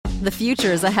The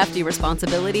future is a hefty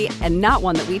responsibility and not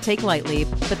one that we take lightly,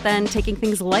 but then taking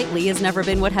things lightly has never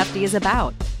been what Hefty is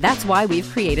about. That's why we've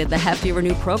created the Hefty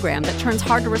Renew program that turns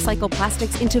hard-to-recycle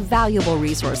plastics into valuable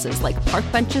resources like park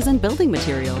benches and building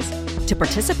materials. To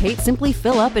participate, simply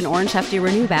fill up an orange Hefty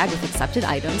Renew bag with accepted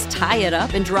items, tie it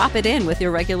up, and drop it in with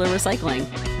your regular recycling.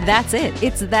 That's it.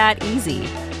 It's that easy.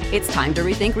 It's time to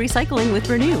rethink recycling with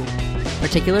Renew.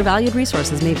 Particular valued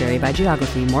resources may vary by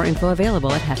geography. More info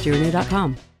available at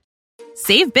heftyrenew.com.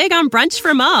 Save big on brunch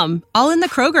for mom, all in the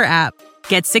Kroger app.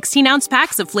 Get 16-ounce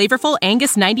packs of flavorful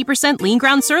Angus 90% lean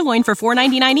ground sirloin for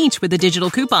 $4.99 each with a digital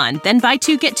coupon. Then buy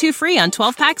 2, get 2 free on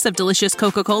 12 packs of delicious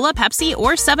Coca-Cola, Pepsi,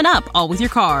 or 7-Up, all with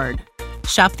your card.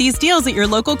 Shop these deals at your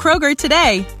local Kroger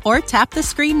today, or tap the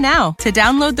screen now to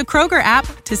download the Kroger app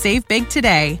to save big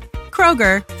today.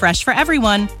 Kroger, fresh for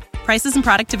everyone. Prices and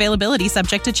product availability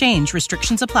subject to change.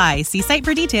 Restrictions apply. See site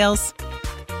for details.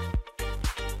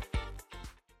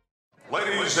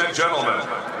 Ladies and gentlemen,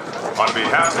 on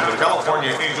behalf of the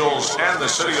California Angels and the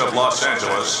City of Los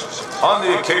Angeles, on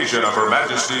the occasion of Her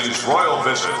Majesty's royal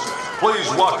visit, please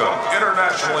welcome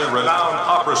internationally renowned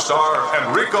opera star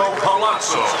Enrico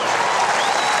Palazzo.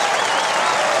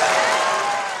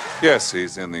 Yes,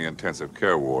 he's in the intensive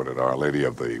care ward at Our Lady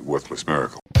of the Worthless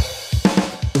Miracle.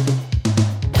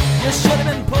 You should have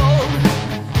been pulled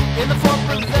in the front,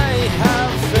 but they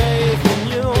have faith in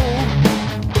you.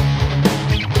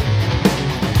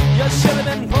 You should have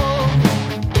been pulled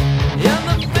in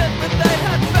the pit, but they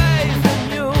had faith in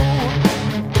you.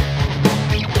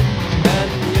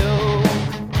 And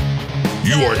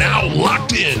you are now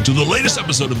locked in to the latest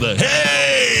episode of the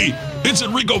Hey, it's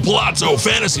Enrico Palazzo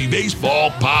Fantasy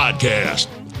Baseball Podcast,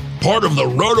 part of the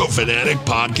Roto Fanatic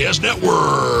Podcast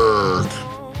Network.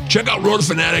 Check out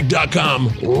rotofanatic.com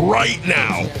right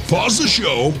now. Pause the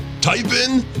show, type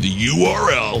in the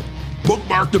URL,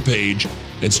 bookmark the page,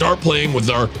 and start playing with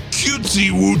our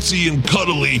cutesy-wootsy and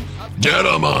cuddly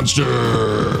Data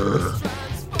Monster.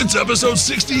 It's episode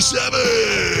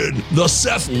 67, the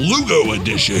Seth Lugo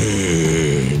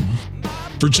edition.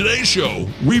 For today's show,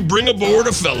 we bring aboard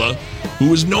a fella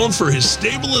who is known for his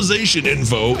stabilization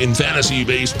info in fantasy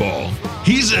baseball.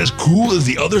 He's as cool as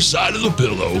the other side of the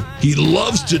pillow, he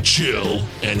loves to chill,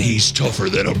 and he's tougher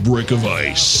than a brick of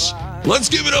ice. Let's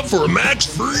give it up for Max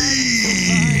Freeze!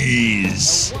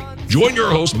 Join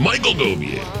your host, Michael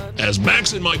Govier, as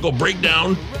Max and Michael break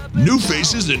down new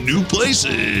faces in new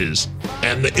places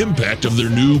and the impact of their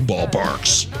new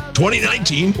ballparks.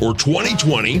 2019 or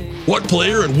 2020, what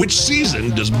player and which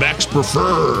season does Max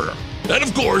prefer? And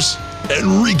of course,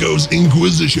 Enrico's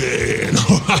Inquisition.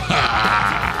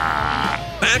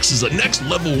 Max is a next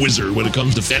level wizard when it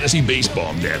comes to fantasy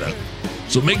baseball data.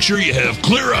 So make sure you have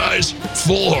clear eyes,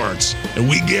 full hearts, and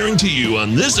we guarantee you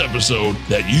on this episode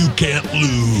that you can't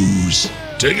lose.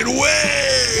 Take it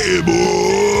away,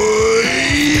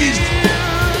 boys!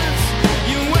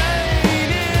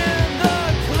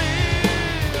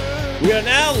 We are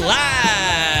now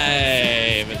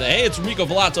live at the Hey, it's Enrico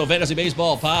Palazzo Fantasy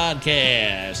Baseball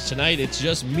Podcast. Tonight it's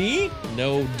just me,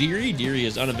 no Deary. Deary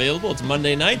is unavailable. It's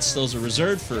Monday nights. Those are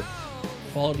reserved for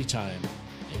quality time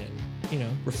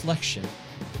and, reflection.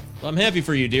 Well, I'm happy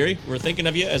for you, Deary. We're thinking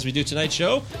of you as we do tonight's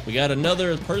show. We got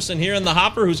another person here in the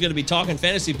hopper who's going to be talking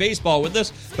fantasy baseball with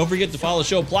us. Don't forget to follow the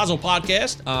show, Palazzo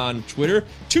Podcast, on Twitter.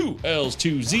 2 L's,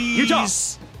 2 Z's. Utah.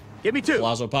 Give me 2.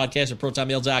 Palazzo Podcast at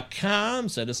protonmail.com.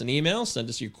 Send us an email. Send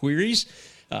us your queries.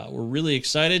 We're really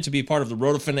excited to be part of the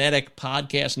Roto Fanatic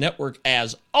Podcast Network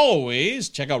as always.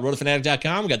 Check out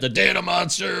rotofanatic.com. We got the Data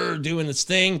Monster doing its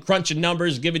thing, crunching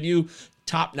numbers, giving you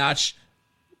top-notch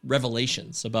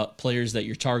revelations about players that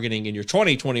you're targeting in your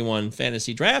 2021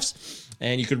 fantasy drafts.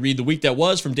 And you could read the week that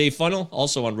was from Dave Funnell,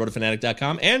 also on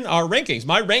rotofanatic.com, and our rankings.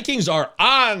 My rankings are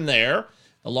on there,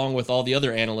 along with all the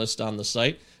other analysts on the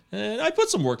site. And I put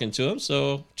some work into them,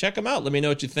 so check them out. Let me know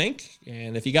what you think.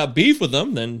 And if you got beef with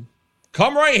them, then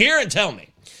come right here and tell me.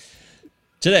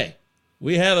 Today,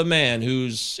 we have a man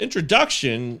whose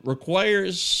introduction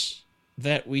requires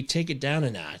that we take it down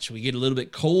a notch. We get a little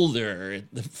bit colder.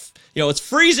 It's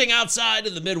freezing outside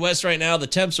in the Midwest right now. The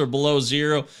temps are below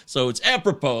zero. So it's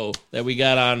apropos that we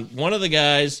got on one of the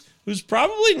guys who's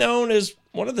probably known as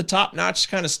one of the top-notch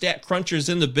kind of stat crunchers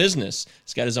in the business.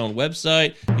 He's got his own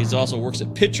website. He also works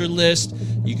at Pitcher List.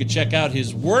 You can check out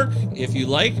his work, if you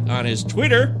like, on his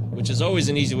Twitter, which is always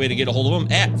an easy way to get a hold of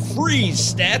him, at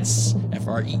Freeze Stats,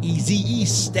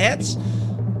 Freeze Stats.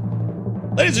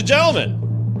 Ladies and gentlemen,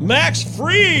 Max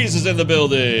Freeze is in the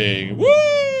building. Woo!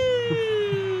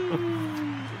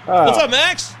 What's up,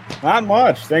 Max? Not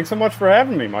much. Thanks so much for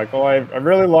having me, Michael. I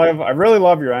really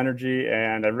love your energy,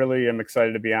 and I really am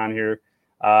excited to be on here.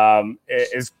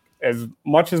 as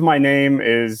much as my name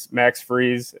is Max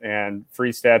Freeze and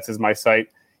Free Stats is my site,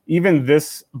 even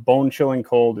this bone-chilling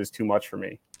cold is too much for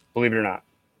me, believe it or not.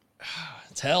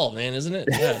 It's hell, man, isn't it?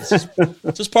 Yeah,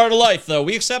 it's just part of life, though.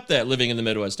 We accept that living in the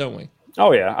Midwest, don't we?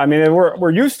 Oh, yeah. I mean,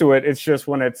 we're used to it. It's just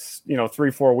when it's,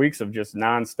 3-4 weeks of just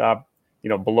nonstop,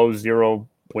 below zero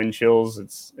wind chills,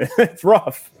 it's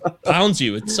rough. Pounds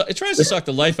you. It tries to suck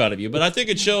the life out of you, but I think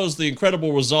it shows the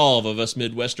incredible resolve of us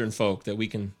Midwestern folk that we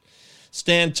can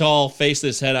stand tall, face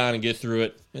this head on, and get through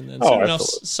it. And then soon enough,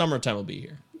 summertime will be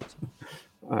here.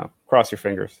 Cross your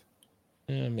fingers.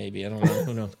 Maybe. I don't know.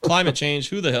 Who knows? Climate change.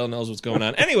 Who the hell knows what's going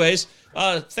on? Anyways,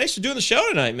 thanks for doing the show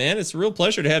tonight, man. It's a real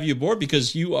pleasure to have you aboard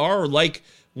because you are like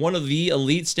one of the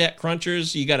elite stat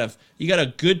crunchers. You got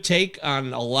a good take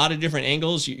on a lot of different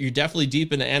angles. You're definitely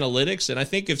deep into analytics, and I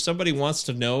think if somebody wants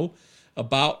to know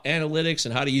about analytics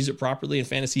and how to use it properly in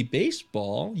fantasy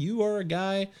baseball, you are a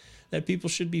guy that people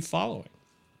should be following.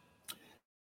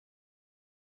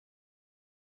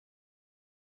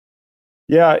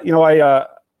 Yeah,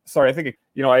 I think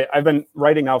I've been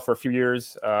writing out for a few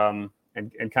years and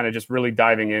kind of just really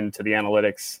diving into the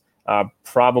analytics.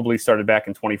 Probably started back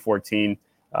in 2014.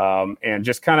 And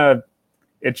just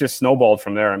it just snowballed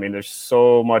from there. I mean, there's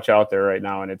so much out there right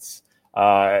now, and it's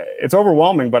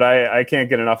overwhelming, but I can't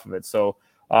get enough of it. So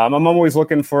I'm always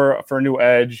looking for a new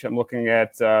edge. I'm looking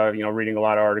at reading a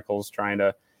lot of articles, trying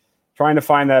to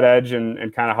find that edge and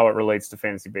kind of how it relates to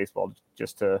fantasy baseball,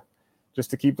 just to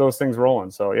keep those things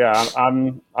rolling. So yeah,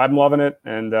 I'm loving it,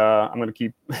 and I'm gonna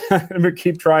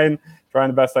keep trying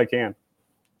the best I can.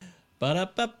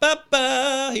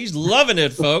 Ba-da-ba-ba-ba. He's loving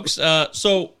it, folks.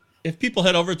 So if people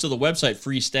head over to the website,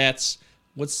 Free Stats,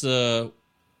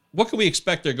 what can we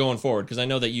expect there going forward? Because I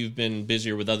know that you've been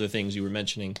busier with other things you were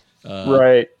mentioning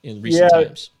right in recent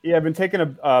times. Yeah, I've been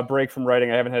taking a break from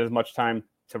writing. I haven't had as much time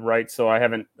to write, so I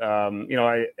haven't,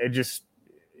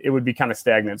 it would be kind of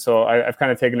stagnant. So I've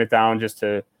kind of taken it down just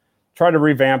to try to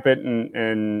revamp it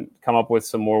and come up with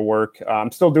some more work.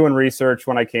 I'm still doing research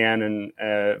when I can, and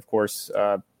of course,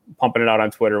 pumping it out on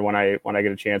Twitter when I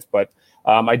get a chance. But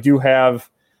I do have,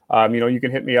 you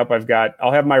can hit me up.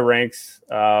 I'll have my ranks.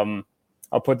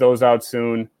 I'll put those out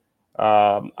soon.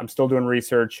 I'm still doing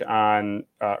research on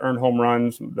earned home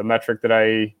runs, the metric that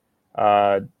I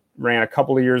ran a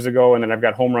couple of years ago. And then I've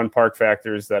got home run park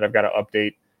factors that I've got to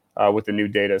update with the new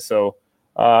data. So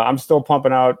I'm still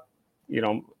pumping out,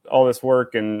 all this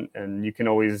work, and you can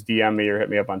always DM me or hit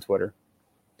me up on Twitter.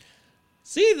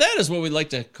 See, that is what we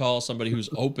like to call somebody who's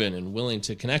open and willing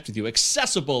to connect with you.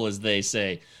 Accessible, as they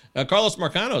say. Carlos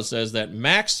Marcano says that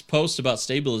Max posts about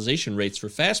stabilization rates for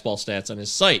fastball stats on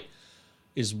his site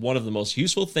is one of the most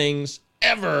useful things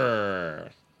ever.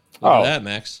 Look at that,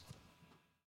 Max.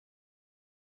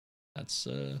 That's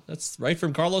right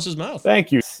from Carlos's mouth.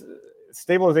 Thank you.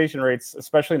 Stabilization rates,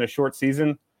 especially in a short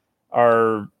season,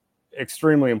 are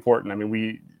extremely important. I mean,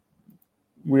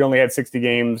 we only had 60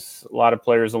 games. A lot of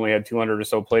players only had 200 or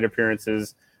so plate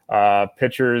appearances.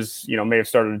 Pitchers, may have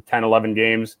started 10, 11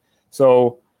 games.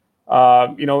 So,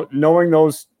 knowing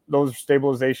those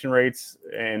stabilization rates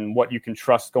and what you can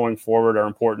trust going forward are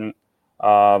important.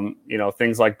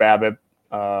 Things like BABIP,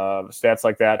 stats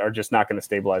like that are just not going to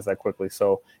stabilize that quickly.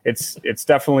 So it's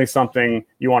definitely something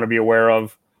you want to be aware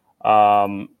of,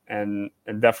 and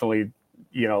definitely,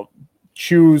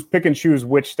 pick and choose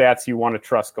which stats you want to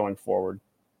trust going forward.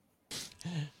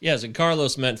 Yes, and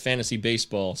Carlos meant fantasy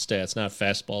baseball stats, not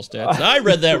fastball stats. I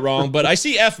read that wrong, but I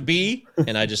see FB,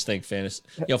 and I just think fantasy.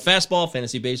 Fastball,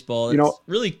 fantasy baseball.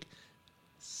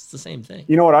 It's the same thing.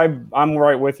 You know what? I'm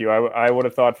right with you. I would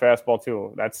have thought fastball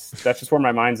too. That's just where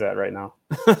my mind's at right now.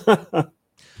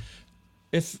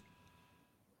 If,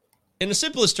 in the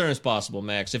simplest terms possible,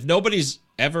 Max, if nobody's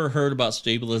ever heard about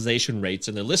stabilization rates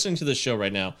and they're listening to this show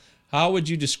right now, how would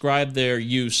you describe their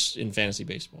use in fantasy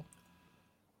baseball?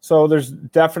 So there's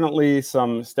definitely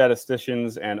some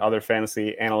statisticians and other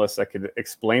fantasy analysts that could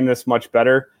explain this much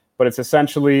better, but it's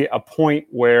essentially a point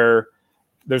where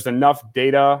there's enough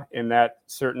data in that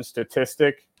certain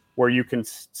statistic where you can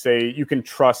say you can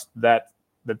trust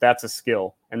that's a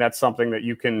skill, and that's something that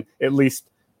you can at least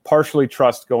partially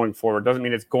trust going forward. Doesn't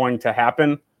mean it's going to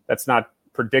happen. That's not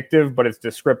predictive, but it's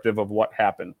descriptive of what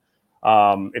happened.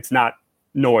 It's not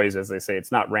noise, as they say.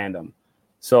 It's not random.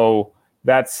 So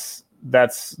that's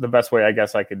the best way I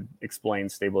guess I could explain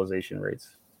stabilization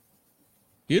rates.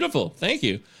 Beautiful. Thank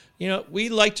you. We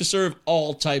like to serve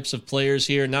all types of players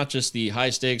here, not just the high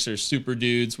stakes or super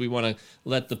dudes. We want to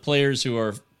let the players who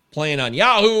are playing on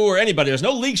Yahoo or anybody, there's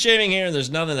no league shaming here, and there's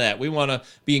none of that. We want to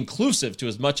be inclusive to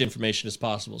as much information as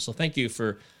possible. So thank you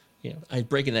for I'm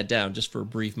breaking that down just for a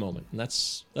brief moment, and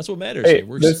that's what matters Hey,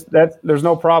 here. there's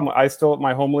no problem. I still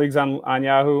my home leagues on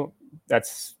Yahoo.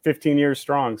 That's 15 years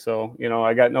strong, so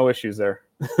I got no issues there.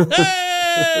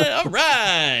 Hey, all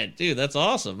right, dude, that's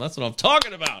awesome. That's what I'm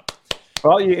talking about.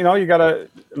 Well, you gotta.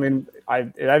 I mean, I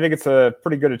think it's a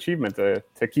pretty good achievement to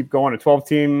keep going a 12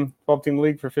 team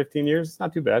league for 15 years. It's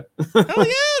not too bad. Hell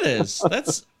yeah, it is.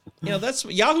 That's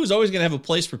Yahoo's always gonna have a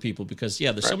place for people because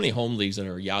there's so many home leagues that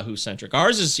are Yahoo centric.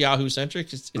 Ours is Yahoo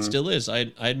centric. It still is.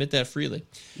 I admit that freely.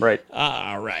 Right.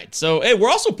 All right. So hey, we're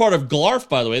also part of GLARF,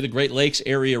 by the way, the Great Lakes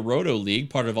Area Roto League,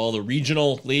 part of all the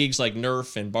regional leagues like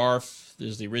NERF and BARF.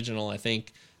 There's the original, I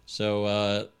think.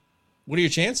 So, what are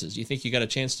your chances? Do you think you got a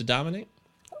chance to dominate?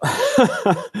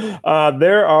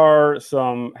 There are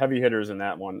some heavy hitters in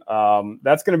that one.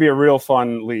 That's going to be a real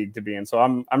fun league to be in. So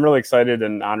I'm really excited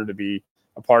and honored to be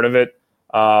a part of it.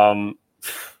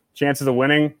 Chances of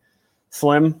winning,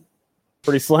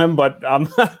 pretty slim, but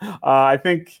I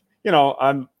think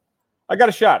I got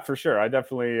a shot for sure. I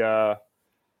definitely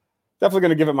going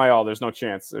to give it my all. There's no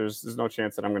chance. There's no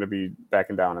chance that I'm going to be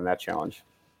backing down in that challenge.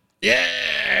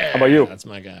 Yeah. How about you? That's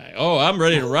my guy. Oh, I'm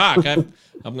ready to rock.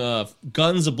 I'm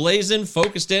guns a-blazing,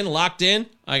 focused in, locked in.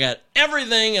 I got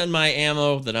everything on my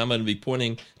ammo that I'm going to be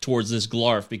pointing towards this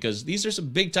GLARF because these are some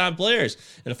big-time players.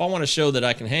 And if I want to show that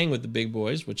I can hang with the big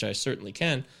boys, which I certainly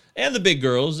can, and the big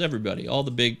girls, everybody,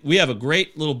 we have a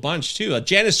great little bunch, too.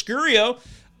 Janice Scurio,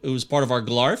 who was part of our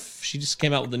GLARF, she just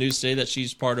came out with the news today that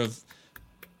she's part of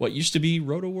what used to be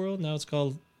Roto World. Now it's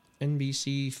called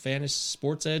NBC Fantasy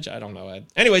Sports Edge. I don't know.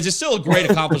 Anyways, it's still a great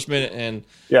accomplishment, and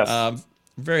yes.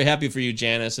 Very happy for you,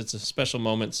 Janice. It's a special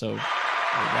moment, so a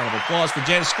round of applause for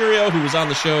Janice Scurio, who was on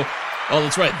the show. Oh,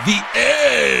 that's right, The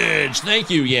Edge. Thank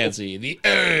you, Yancey. The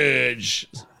Edge.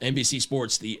 NBC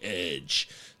Sports, The Edge.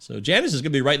 So Janice is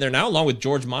going to be right there now, along with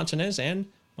George Montanez and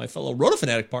my fellow Roto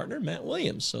Fanatic partner, Matt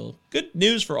Williams. So good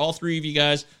news for all three of you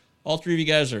guys. All three of you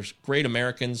guys are great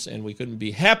Americans, and we couldn't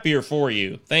be happier for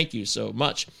you. Thank you so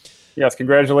much. Yes,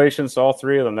 congratulations to all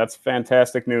three of them. That's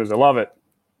fantastic news. I love it.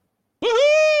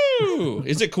 Woohoo!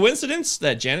 Is it coincidence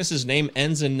that Janice's name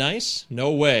ends in nice?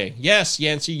 No way. Yes,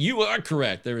 Yancey, you are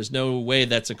correct. There is no way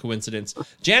that's a coincidence.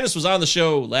 Janice was on the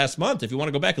show last month. If you want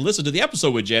to go back and listen to the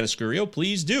episode with Janice Scurio,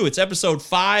 please do. It's episode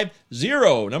 50,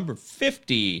 number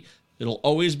 50. It'll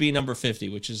always be number 50,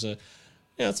 which is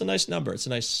it's a nice number. It's a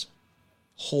nice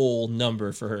whole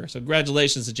number for her. So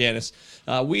congratulations to Janice.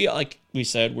 We, like we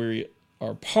said, we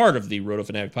are part of the Roto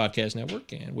Fanatic Podcast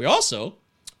Network, and we also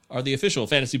are the official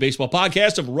fantasy baseball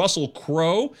podcast of Russell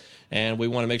Crowe, and we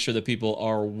want to make sure that people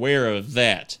are aware of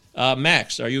that.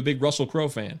 Max, are you a big Russell Crowe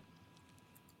fan?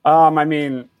 I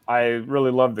mean, I really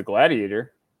love The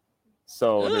Gladiator,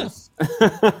 so it's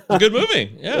a good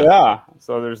movie. Yeah,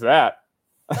 so there's that.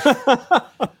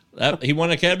 He won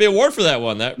an Academy Award for that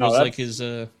one. That was like his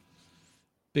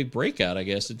big breakout, I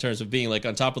guess, in terms of being like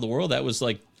on top of the world. That was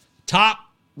like top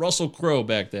Russell Crowe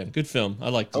back then. Good film. I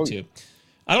liked it too.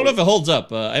 I don't know if it holds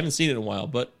up. I haven't seen it in a while,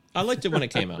 but I liked it when it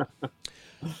came out.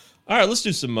 All right, let's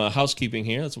do some housekeeping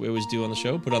here. That's what we always do on the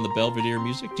show. Put on the Belvedere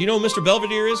music. Do you know who Mr.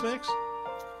 Belvedere is, Max?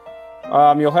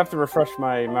 You'll have to refresh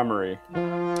my memory.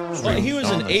 Well, he was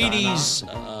an 80s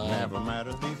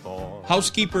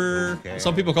housekeeper.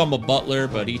 Some people call him a butler,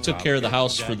 but he took care of the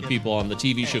house for the people on the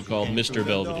TV show called Mr.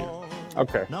 Belvedere.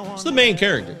 Okay. It's the main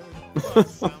character.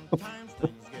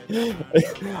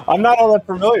 I'm not all that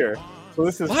familiar. So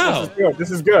this is good.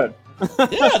 This is good.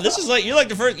 Yeah, this is like you're like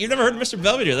the first. You've never heard of Mr.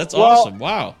 Belvedere. That's awesome.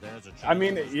 Wow. I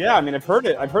mean, I've heard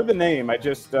it. I've heard the name. I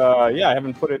just I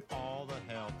haven't put it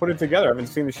together. I haven't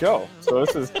seen the show. So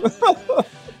this is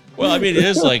well, I mean, it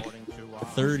is like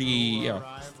 30,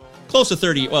 close to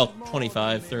 30, well,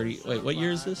 25, 30. Wait, what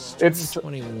year is this? It's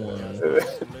 21.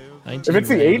 If it's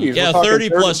the 80s. Yeah, 30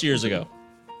 plus years ago.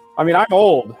 I mean, I'm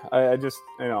old. I just,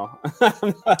 maybe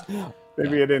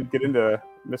I didn't get into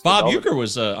Mr. Bob Belvedere. Uecker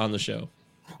was on the show.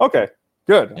 Okay,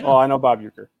 good. Yeah. Oh, I know Bob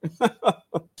Uecker.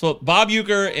 So Bob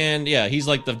Uecker, and he's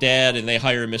like the dad, and they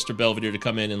hire Mr. Belvedere to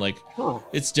come in and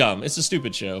it's dumb. It's a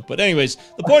stupid show. But anyways,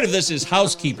 the point of this is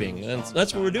housekeeping. And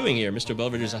that's what we're doing here. Mr.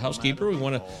 Belvedere's a housekeeper. We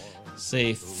want to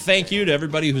say thank you to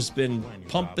everybody who's been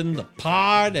pumping the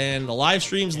pod and the live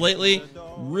streams lately.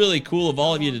 Really cool of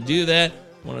all of you to do that.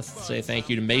 I want to say thank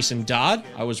you to Mason Dodd.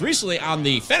 I was recently on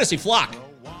the Fantasy Flock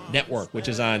Network, which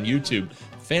is on YouTube.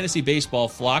 Fantasy Baseball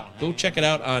Flock. Go check it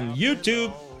out on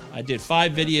YouTube. I did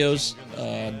 5 videos,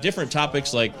 different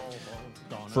topics like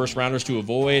first rounders to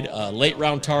avoid, late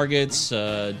round targets,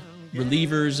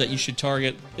 relievers that you should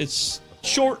target. It's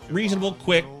short, reasonable,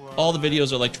 quick. All the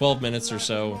videos are like 12 minutes or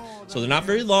so. So they're not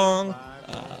very long.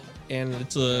 And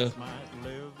it's a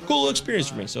cool experience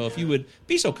for me. So if you would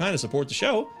be so kind to support the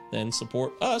show, then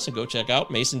support us and go check out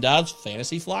Mason Dodd's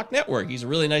Fantasy Flock Network. He's a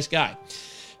really nice guy.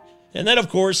 And then, of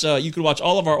course, you can watch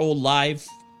all of our old live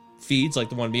feeds like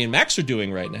the one me and Max are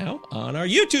doing right now on our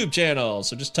YouTube channel.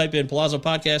 So just type in Palazzo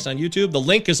Podcast on YouTube. The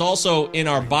link is also in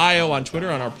our bio on Twitter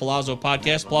on our Palazzo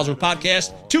Podcast. Palazzo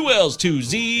Podcast, 2 L's, 2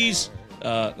 Z's.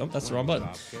 That's the wrong button.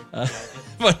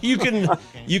 But you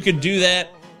can do that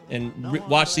and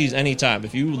watch these anytime.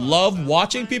 If you love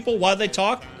watching people while they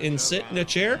talk and sit in a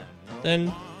chair,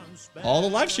 then all the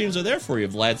live streams are there for you.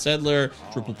 Vlad Sedler,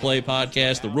 Triple Play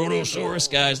Podcast, the Rotosaurus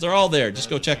guys, they're all there. Just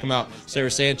go check them out. Sarah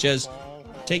Sanchez.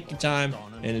 Take your time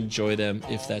and enjoy them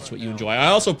if that's what you enjoy. I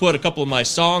also put a couple of my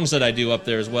songs that I do up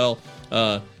there as well.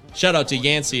 Shout out to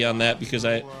Yancey on that because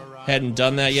I hadn't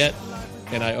done that yet,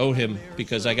 and I owe him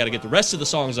because I got to get the rest of the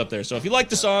songs up there. So if you like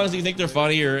the songs and you think they're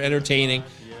funny or entertaining,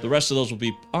 the rest of those will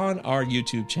be on our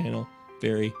YouTube channel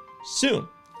very soon.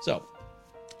 So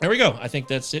there we go. I think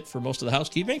that's it for most of the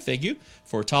housekeeping. Thank you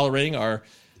for tolerating our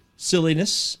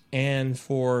silliness and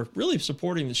for really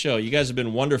supporting the show. You guys have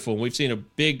been wonderful. We've seen a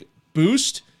big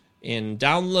boost in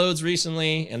downloads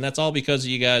recently, and that's all because of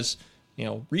you guys,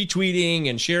 retweeting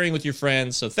and sharing with your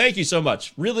friends. So thank you so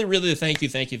much. Really, really thank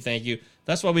you.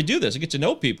 That's why we do this. I get to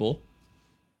know people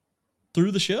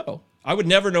through the show. I would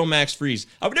never know Max Freeze.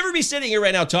 I would never be sitting here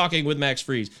right now talking with Max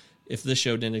Freeze if this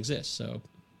show didn't exist. So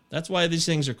that's why these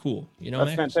things are cool. That's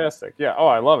Max? fantastic. Yeah. Oh,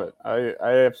 I love it. I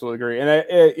absolutely agree. And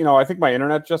I think my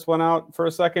internet just went out for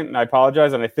a second, and I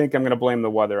apologize. And I think I'm going to blame the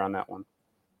weather on that one.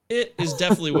 It is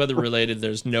definitely weather related.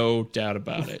 There's no doubt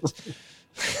about it.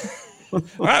 All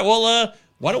right. Well,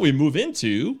 why don't we move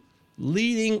into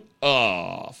leading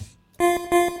off?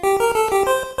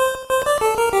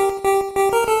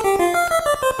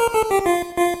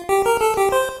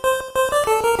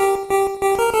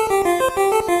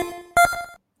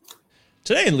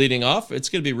 Today in leading off, it's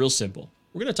going to be real simple.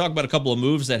 We're going to talk about a couple of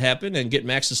moves that happened and get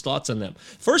Max's thoughts on them.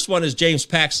 First one is James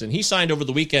Paxton. He signed over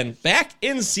the weekend back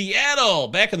in Seattle,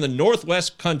 back in the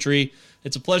Northwest country.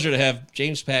 It's a pleasure to have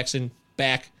James Paxton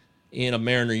back in a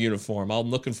Mariner uniform. I'm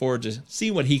looking forward to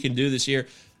seeing what he can do this year.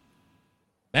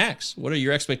 Max, what are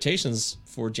your expectations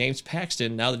for James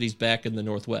Paxton now that he's back in the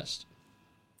Northwest?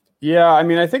 Yeah, I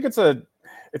mean, I think it's an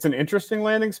interesting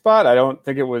landing spot. I don't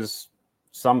think it was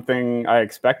something I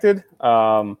expected.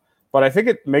 But I think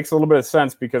it makes a little bit of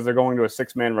sense because they're going to a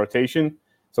 6-man rotation.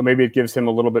 So maybe it gives him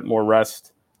a little bit more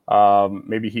rest.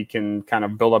 Maybe he can kind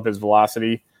of build up his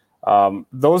velocity.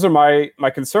 Those are my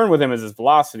concern with him is his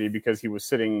velocity because he was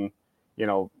sitting,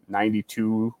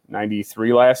 92,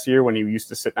 93 last year when he used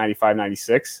to sit 95,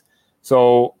 96.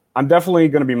 So I'm definitely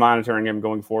going to be monitoring him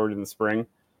going forward in the spring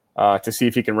to see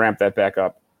if he can ramp that back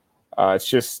up. It's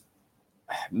just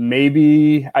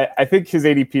maybe I think his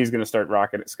ADP is going to start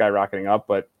skyrocketing up,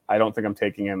 but I don't think I'm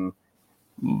taking him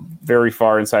very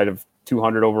far inside of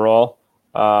 200 overall.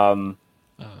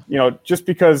 Just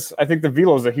because I think the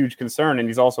velo is a huge concern and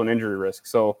he's also an injury risk.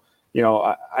 So,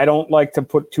 I don't like to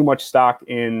put too much stock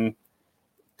in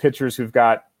pitchers who've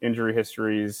got injury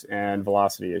histories and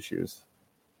velocity issues.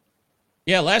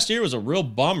 Yeah, last year was a real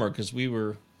bummer because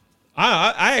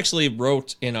I actually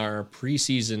wrote in our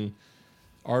preseason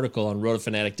article on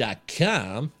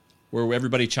rotofanatic.com where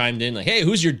everybody chimed in like, hey,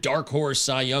 who's your dark horse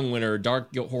Cy Young winner or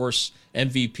dark horse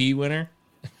MVP winner?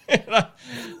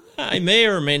 I may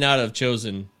or may not have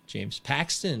chosen James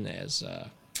Paxton as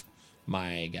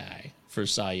my guy for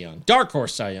Cy Young. Dark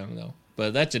horse Cy Young, though.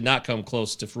 But that did not come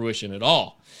close to fruition at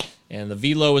all. And the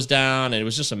velo was down, and it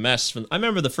was just a mess. I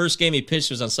remember the first game he pitched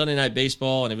was on Sunday Night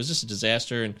Baseball, and it was just a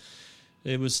disaster, and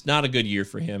it was not a good year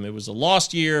for him. It was a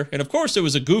lost year, and of course it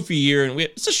was a goofy year, and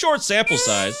it's a short sample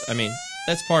size. I mean,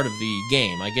 that's part of the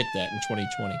game. I get that in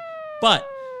 2020. But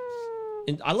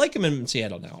I like him in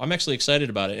Seattle now. I'm actually excited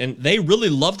about it. And they really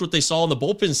loved what they saw in the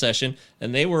bullpen session,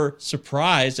 and they were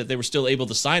surprised that they were still able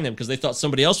to sign him because they thought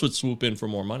somebody else would swoop in for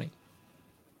more money.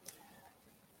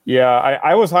 Yeah,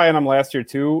 I was high on him last year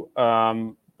too,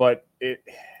 but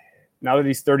now that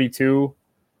he's 32,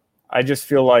 I just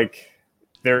feel like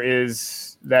there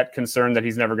is that concern that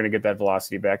he's never going to get that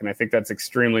velocity back, and I think that's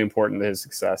extremely important to his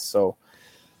success. So,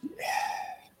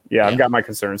 yeah. I've got my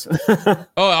concerns.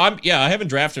 I haven't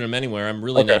drafted him anywhere. I'm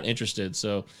really not interested.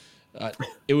 So,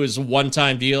 it was a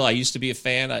one-time deal. I used to be a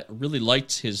fan. I really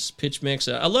liked his pitch mix.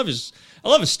 I love his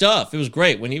stuff. It was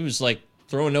great when he was like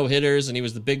throwing no-hitters and he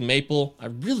was the big maple. I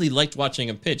really liked watching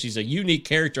him pitch. He's a unique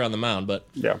character on the mound, but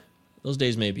those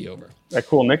days may be over. That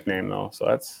cool nickname, though.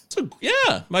 So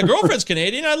yeah, my girlfriend's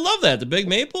Canadian. I love that. The big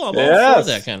maple. I'm all for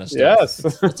that kind of stuff. Yes.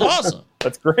 That's awesome.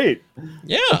 That's great.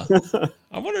 Yeah.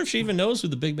 I wonder if she even knows who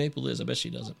the big maple is. I bet she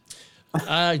doesn't.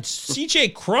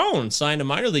 CJ Cron signed a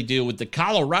minor league deal with the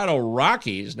Colorado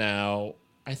Rockies. Now,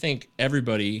 I think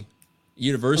everybody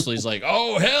universally is like,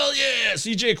 oh, hell yeah,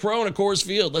 CJ Cron at Coors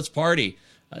Field, let's party.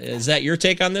 Is that your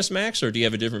take on this, Max, or do you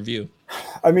have a different view?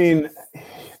 I mean,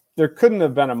 there couldn't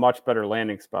have been a much better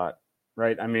landing spot,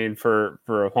 right? I mean, for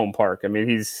a home park. I mean,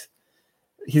 he's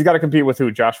got to compete with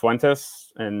who? Josh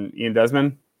Fuentes and Ian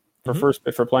Desmond for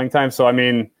playing time. So, I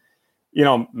mean,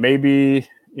 maybe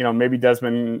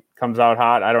Desmond comes out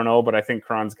hot. I don't know, but I think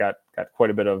Cron's got quite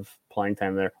a bit of playing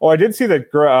time there. Oh, I did see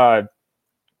that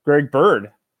Greg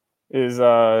Bird is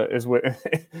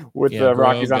with the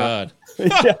Rockies. God.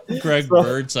 Greg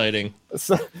Bird sighting.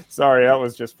 Sorry, that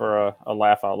was just for a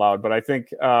laugh out loud. But I think,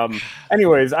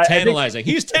 anyways, tantalizing.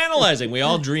 He's tantalizing. We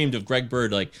all dreamed of Greg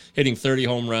Bird like hitting 30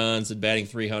 home runs and batting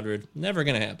 300. Never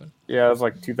gonna happen. Yeah, it was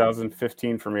like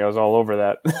 2015 for me. I was all over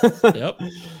that. Yep,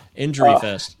 injury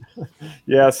fest.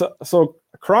 Yeah, so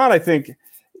Cron, I think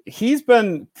he's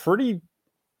been pretty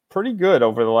good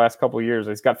over the last couple of years.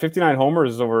 He's got 59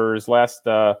 homers over his last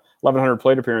 1,100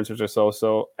 plate appearances or so.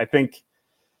 So I think,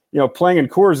 playing in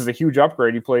Coors is a huge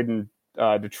upgrade. He played in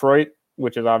Detroit,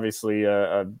 which is obviously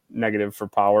a negative for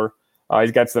power.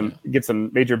 He's got some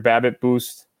major BABIP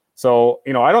boost. So,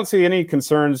 I don't see any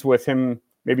concerns with him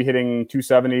maybe hitting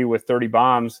 270 with 30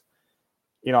 bombs.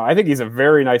 I think he's a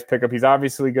very nice pickup. He's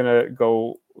obviously going to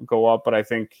go up, but I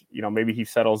think, maybe he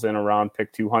settles in around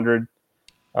pick 200.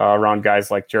 Around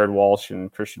guys like Jared Walsh and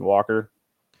Christian Walker.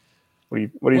 What do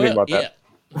you think about that?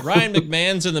 Ryan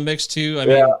McMahon's in the mix too. I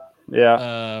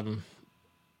mean,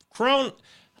 Cron,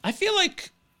 I feel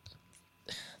like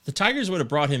the Tigers would have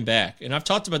brought him back. And I've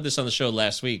talked about this on the show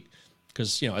last week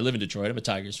because, I live in Detroit. I'm a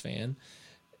Tigers fan.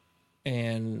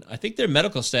 And I think their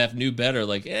medical staff knew better.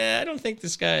 Like, I don't think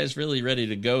this guy is really ready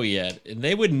to go yet. And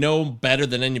they would know better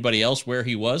than anybody else where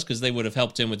he was because they would have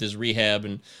helped him with his rehab.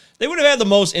 And they would have had the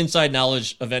most inside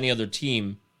knowledge of any other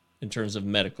team in terms of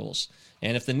medicals.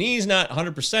 And if the knee's not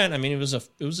 100%, I mean, it was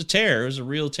a tear. It was a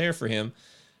real tear for him.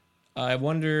 I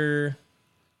wonder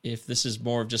if this is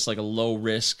more of just like a low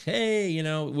risk. Hey,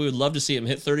 we would love to see him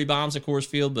hit 30 bombs at Coors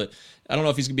Field, but I don't know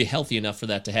if he's going to be healthy enough for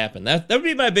that to happen. That would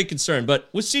be my big concern. But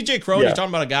with CJ Cron, you're talking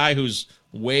about a guy who's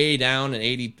way down in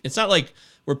 80. It's not like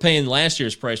we're paying last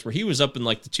year's price where he was up in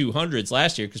like the 200s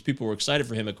last year because people were excited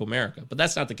for him at Comerica. But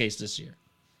that's not the case this year.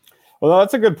 Well,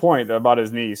 that's a good point about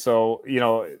his knee. So,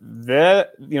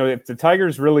 if the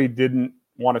Tigers really didn't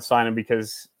want to sign him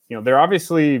because, they're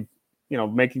obviously,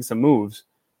 making some moves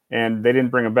and they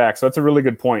didn't bring him back. So that's a really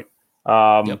good point.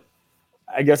 I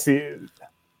guess with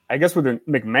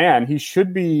McMahon, he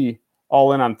should be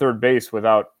all in on third base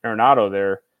without Arenado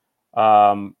there.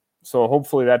 So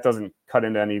hopefully that doesn't cut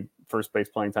into any first base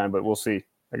playing time, but we'll see.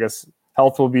 I guess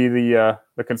health will be the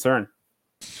concern.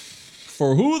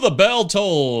 For who the bell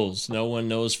tolls, no one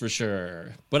knows for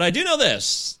sure. But I do know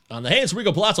this. On the Hey, it's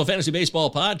Rico Palazzo Fantasy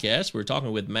Baseball Podcast, we're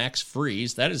talking with Max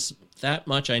Freeze. That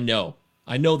much I know.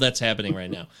 I know that's happening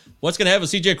right now. What's going to happen with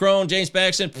CJ Cron, James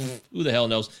Paxton? Who the hell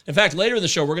knows? In fact, later in the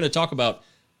show, we're going to talk about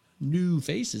new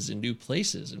faces in new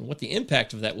places and what the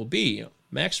impact of that will be.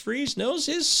 Max Freeze knows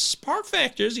his park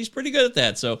factors. He's pretty good at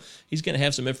that. So he's going to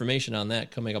have some information on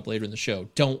that coming up later in the show.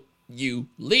 Don't you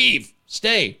leave.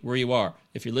 Stay where you are.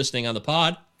 If you're listening on the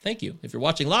pod, thank you. If you're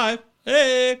watching live,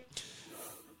 hey.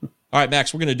 All right,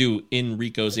 Max, we're going to do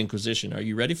Enrico's Inquisition. Are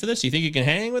you ready for this? You think you can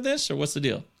hang with this, or what's the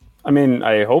deal? I mean,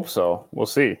 I hope so. We'll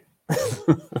see.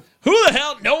 Who the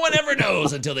hell? No one ever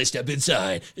knows until they step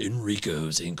inside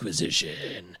Enrico's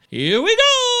Inquisition. Here we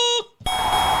go.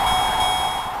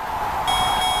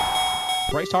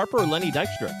 Bryce Harper or Lenny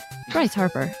Dykstra? Bryce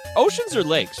Harper. Oceans or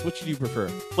lakes? Which do you prefer?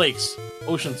 Lakes.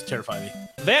 Oceans terrify me.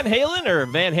 Van Halen or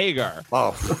Van Hagar?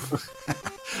 Oh,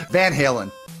 Van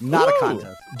Halen. Not a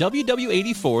contest.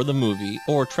 WW84, the movie,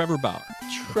 or Trevor Bauer?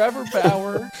 Trevor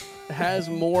Bauer has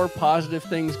more positive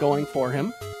things going for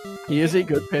him. He is a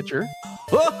good pitcher.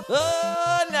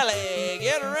 Nelly,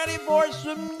 get ready for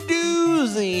some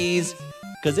doozies.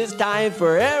 Because it's time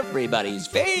for everybody's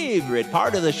favorite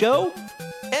part of the show,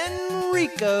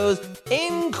 Enrico's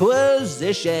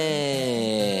Inquisition.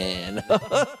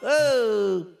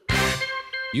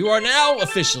 You are now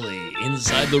officially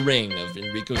inside the ring of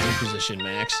Enrico's Inquisition,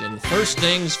 Max. And first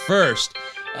things first,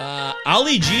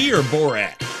 Ali G or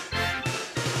Borat?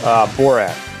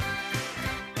 Borat.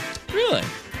 Really?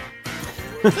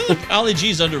 I feel like Ali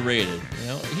G's underrated.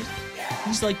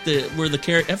 He's like where the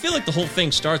character. I feel like the whole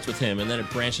thing starts with him, and then it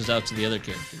branches out to the other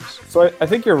characters. So I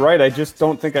think you're right. I just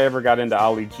don't think I ever got into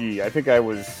Ali G. I think I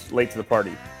was late to the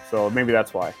party, so maybe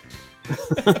that's why.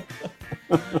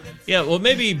 Yeah, well,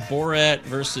 maybe Borat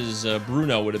versus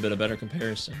Bruno would have been a better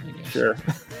comparison, I guess. Sure.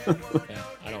 Yeah,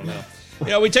 I don't know.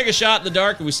 we take a shot in the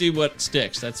dark and we see what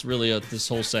sticks. That's really what this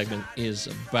whole segment is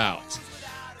about.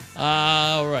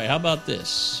 All right, how about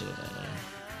this?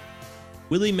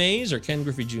 Willie Mays or Ken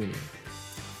Griffey Jr.?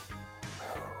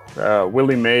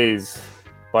 Willie Mays,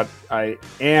 but I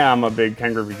am a big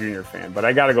Ken Griffey Jr. fan. But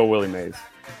I got to go Willie Mays.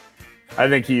 I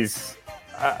think he's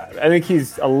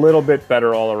a little bit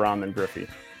better all around than Griffey.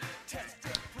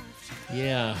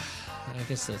 Yeah, I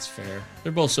guess that's fair.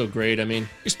 They're both so great. I mean,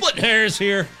 you're splitting hairs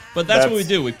here, but that's what we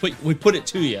do. We put it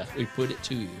to you. We put it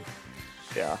to you.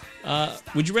 Yeah.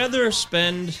 Would you rather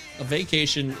spend a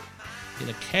vacation in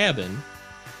a cabin,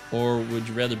 or would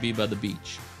you rather be by the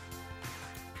beach?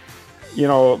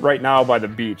 Right now by the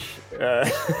beach. I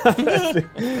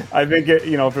think if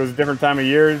it was a different time of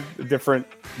year, a different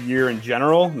year in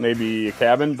general, maybe a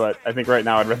cabin. But I think right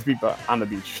now I'd rather be on the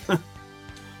beach.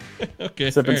 Okay,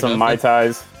 sipping some Mai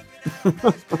Tais.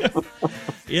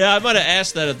 Yeah, I might have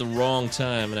asked that at the wrong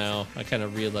time. Now I kind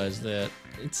of realized that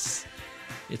it's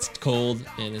cold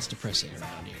and it's depressing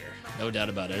around here. No doubt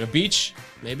about it. A beach,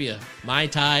 maybe a Mai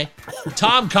Tai.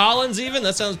 Tom Collins, even?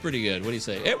 That sounds pretty good. What do you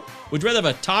say? Hey, would you rather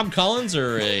have a Tom Collins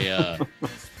or a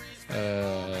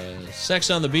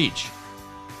Sex on the Beach?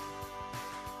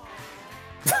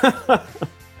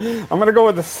 I'm going to go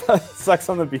with the Sex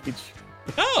on the Beach.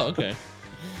 Oh, okay.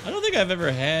 I don't think I've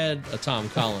ever had a Tom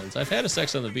Collins. I've had a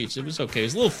Sex on the Beach. It was okay. It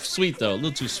was a little sweet, though. A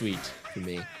little too sweet for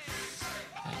me.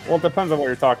 Well, it depends on what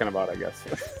you're talking about, I guess.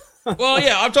 Well,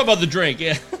 yeah, I'm talking about the drink,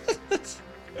 yeah.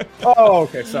 Oh,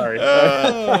 okay, sorry.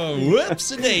 Oh,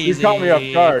 whoops a daisy. You caught me off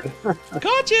guard.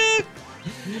 Gotcha.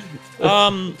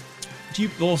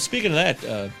 Speaking of that,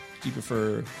 do you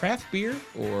prefer craft beer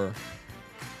or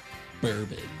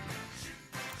bourbon?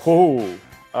 Oh,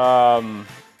 I'm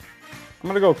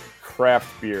gonna go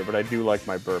craft beer, but I do like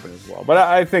my bourbon as well. But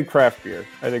I think craft beer.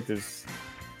 I think there's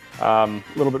a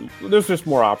little bit. There's just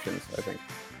more options, I think.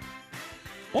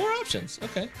 More options.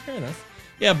 Okay, fair enough.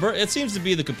 Yeah, it seems to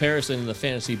be the comparison in the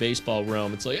fantasy baseball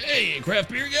realm. It's like, hey,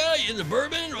 craft beer guy, you into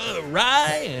bourbon,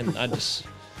 rye, and I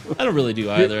don't really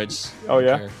do either. I just don't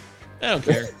care. I don't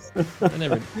care. I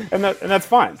never. And that's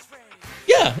fine.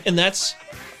 Yeah, and that's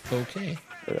okay.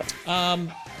 Yeah.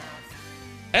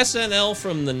 SNL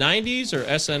from the 90s or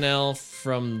SNL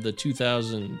from the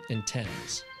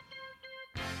 2010s?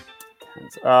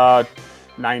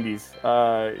 90s.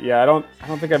 Yeah, I don't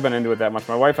think I've been into it that much.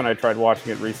 My wife and I tried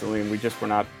watching it recently, and we just were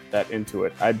not that into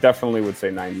it. I definitely would say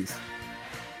 90s.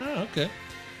 Oh, okay.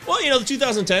 Well, the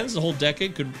 2010s, the whole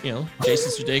decade could,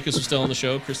 Jason Sudeikis was still on the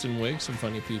show, Kristen Wiig, some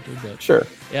funny people, but sure.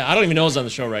 Yeah, I don't even know who's on the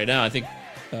show right now. I think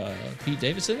Pete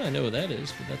Davidson. I know who that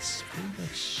is, but that's pretty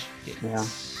much it.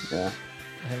 Yeah.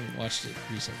 I haven't watched it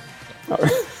recently.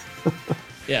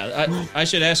 Yeah, I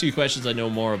should ask you questions I know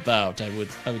more about. I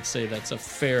would say that's a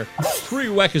fair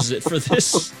prerequisite for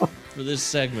this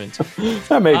segment.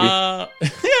 Maybe. Yeah,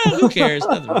 who cares?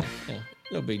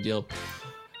 No big deal.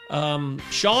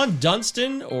 Sean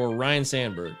Dunston or Ryan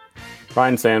Sandberg?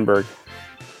 Ryan Sandberg.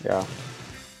 Yeah,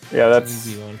 that's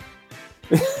an easy one.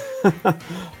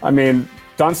 I mean,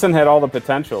 Dunston had all the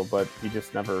potential, but he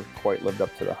just never quite lived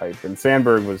up to the hype. And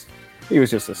Sandberg was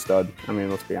just a stud. I mean,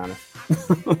 let's be honest.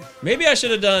 Maybe I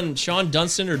should have done Sean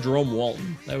Dunston or Jerome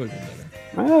Walton. That would have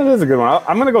been better. That is a good one.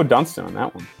 I'm going to go Dunston on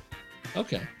that one.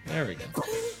 Okay, there we go.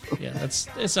 Yeah,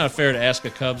 it's not fair to ask a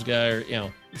Cubs guy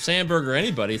or Sandberg or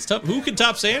anybody. It's tough. Who can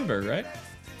top Sandberg, right?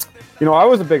 I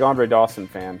was a big Andre Dawson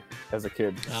fan as a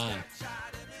kid.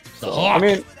 The Hawk. I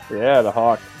mean, yeah, the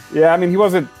Hawk. Yeah, I mean, he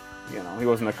wasn't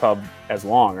a Cub as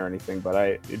long or anything, but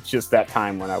it's just that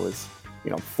time when I was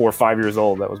 4 or 5 years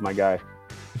old. That was my guy.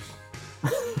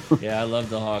 Yeah, I love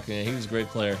the Hawk, man. He was a great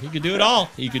player. He could do it all.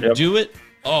 He could do it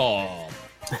all.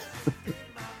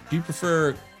 Do you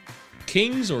prefer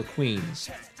kings or queens?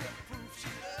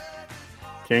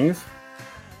 Kings.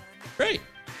 Great.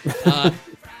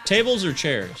 Tables or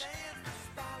chairs?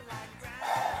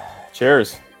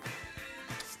 Chairs.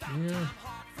 Yeah.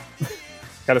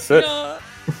 Gotta sit.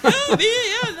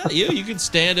 You can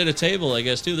stand at a table, I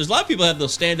guess, too. There's a lot of people that have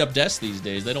those stand-up desks these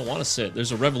days. They don't want to sit.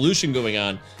 There's a revolution going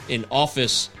on in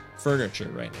office furniture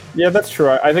right now. Yeah, that's true.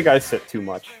 I think I sit too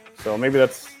much. So maybe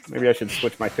I should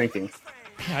switch my thinking.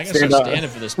 Yeah, I gotta start standing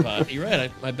for this pod. You're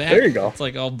right. My back. There you go. It's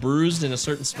like all bruised in a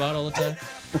certain spot all the time.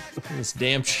 This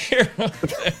damn chair.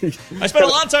 I spent a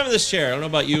lot of time in this chair. I don't know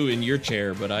about you in your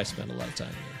chair, but I spend a lot of time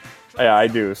here. Yeah, I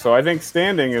do. So I think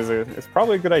standing is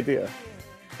probably a good idea.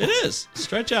 It is.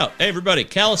 Stretch out. Hey, everybody,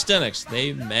 calisthenics,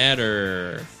 they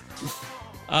matter.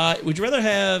 Would you rather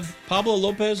have Pablo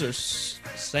Lopez or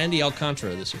Sandy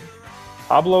Alcantara this year?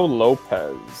 Pablo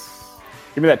Lopez.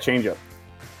 Give me that changeup.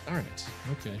 All right.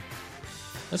 Okay.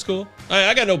 That's cool.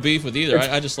 I got no beef with either.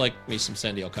 I just like me some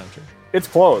San Diego Country. It's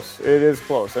close. It is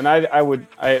close. And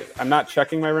I'm not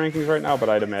checking my rankings right now, but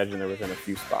I'd imagine they're within a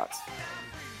few spots.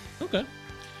 Okay.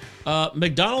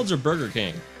 McDonald's or Burger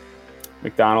King?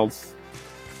 McDonald's,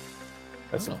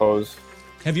 I suppose.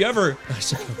 Have you ever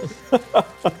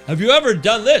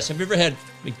done this? Have you ever had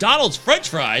McDonald's French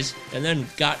fries and then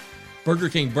got Burger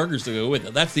King burgers to go with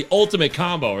it? That's the ultimate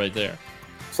combo right there.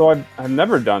 So I've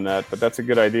never done that, but that's a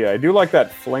good idea. I do like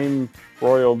that flame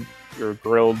broiled or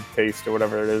grilled taste or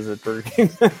whatever it is at Burger King.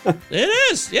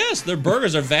 It is, yes. Their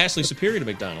burgers are vastly superior to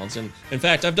McDonald's. And in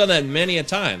fact, I've done that many a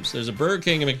times. There's a Burger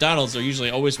King and McDonald's. They're usually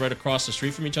always right across the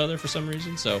street from each other for some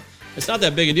reason. So it's not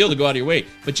that big a deal to go out of your way.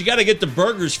 But you got to get the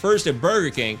burgers first at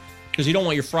Burger King because you don't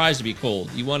want your fries to be cold.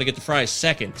 You want to get the fries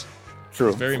second. True.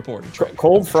 It's very important.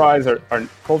 Cold fries are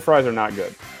not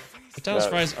good. McDonald's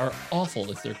fries are awful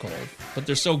if they're cold, but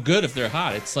they're so good if they're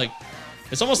hot. It's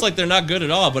almost like they're not good at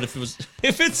all. But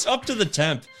if it's up to the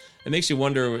temp, it makes you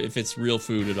wonder if it's real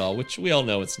food at all, which we all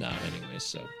know it's not anyway.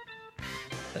 So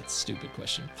that's a stupid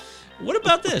question. What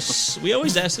about this? We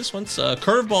always ask this once: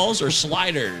 curveballs or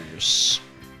sliders?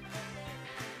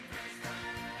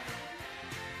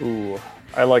 Ooh,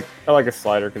 I like a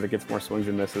slider because it gets more swings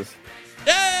and misses.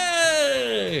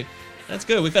 Yay! That's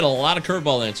good. We've had a lot of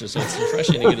curveball answers, so it's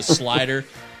refreshing to get a slider.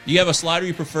 Do you have a slider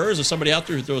you prefer? Is there somebody out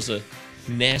there who throws a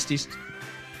nasty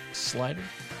slider?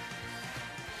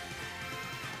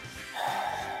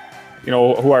 You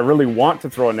know, who I really want to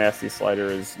throw a nasty slider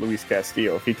is Luis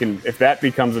Castillo. If that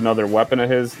becomes another weapon of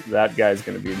his, that guy's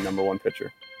going to be the number one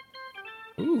pitcher.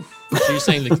 Ooh. So you're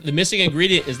saying the missing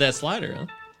ingredient is that slider, huh?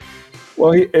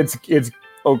 Well, it's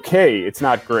okay. It's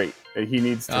not great. He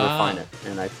needs to refine it,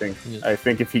 and I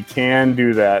think if he can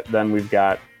do that, then we've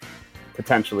got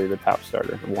potentially the top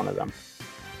starter, one of them.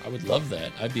 I would love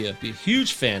that. I'd be a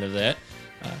huge fan of that.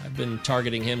 I've been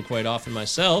targeting him quite often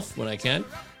myself when I can.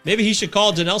 Maybe he should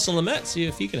call Dinelson Lamet, see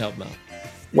if he can help him out.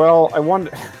 Well, I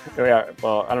wonder. Yeah,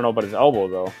 well, I don't know about his elbow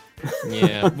though.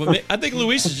 Yeah, well, I think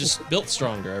Luis is just built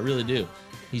stronger. I really do.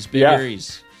 He's bigger. Yeah.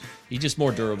 He's just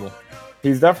more durable.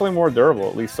 He's definitely more durable,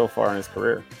 at least so far in his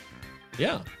career.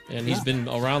 Yeah, and he's been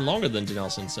around longer than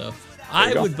Dinelson, so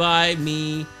I would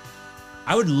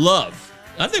love.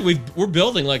 I think we're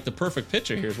building like the perfect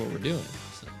pitcher. Here's what we're doing.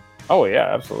 So. Oh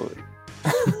yeah, absolutely.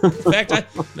 In fact,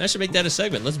 I should make that a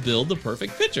segment. Let's build the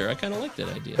perfect pitcher. I kind of like that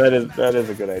idea. That is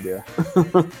a good idea.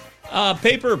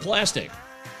 Paper or plastic?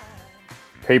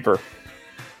 Paper.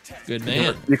 Good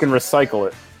man. You can recycle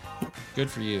it. Good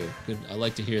for you. Good. I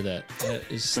like to hear that.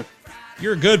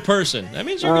 You're a good person. That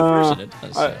means you're a good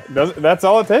person. That's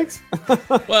all it takes?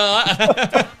 Well,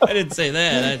 I didn't say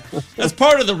that. That's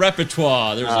part of the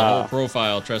repertoire. There's a whole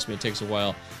profile. Trust me, it takes a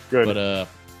while. Good. But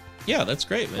yeah, that's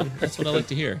great, man. That's what I like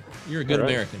to hear. You're a good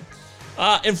American.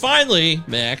 And finally,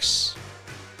 Max,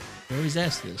 I always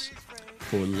ask this: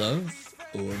 for love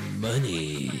or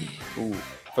money? Ooh,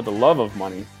 for the love of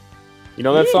money. You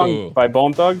know that song by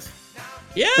Bone Thugs?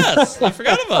 Yes, I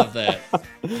forgot about that.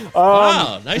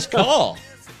 Wow, nice call.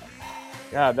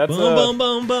 Yeah, that's boom,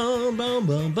 boom, boom, boom,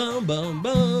 boom, boom, boom,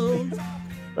 boom.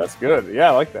 That's good. Yeah,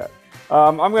 I like that.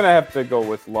 I'm gonna have to go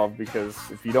with love because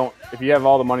if you have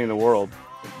all the money in the world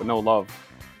but no love,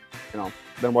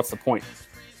 then what's the point?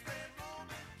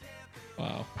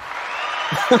 Wow.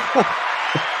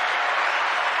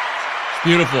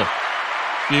 Beautiful.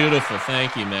 Beautiful.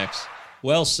 Thank you, Max.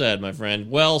 Well said, my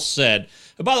friend. Well said.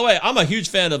 And by the way, I'm a huge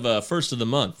fan of First of the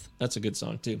Month. That's a good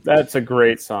song, too. That's a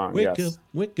great song,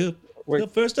 wake up, the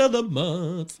first of the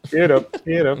month. Get up,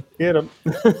 get up, get up.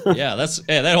 Yeah,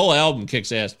 that whole album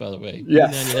kicks ass, by the way.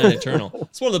 Yes. 99 Eternal.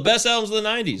 It's one of the best albums of the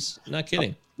 90s. Not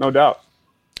kidding. No doubt.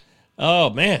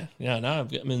 Oh, man. Yeah, now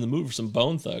I'm in the mood for some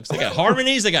Bone Thugs. They got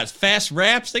harmonies. They got fast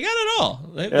raps. They got it all.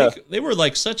 They were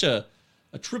like such a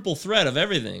triple threat of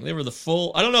everything. They were the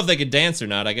full. I don't know if they could dance or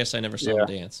not. I guess I never saw them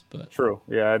dance. But true.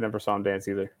 Yeah, I never saw them dance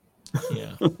either.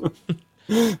 Yeah.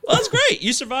 Well, that's great.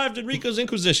 You survived Enrico's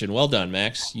Inquisition. Well done,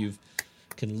 Max. You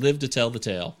can live to tell the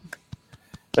tale.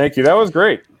 Thank you. That was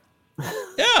great.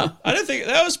 Yeah, I didn't think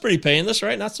that was pretty painless,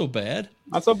 right? Not so bad.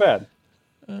 Not so bad.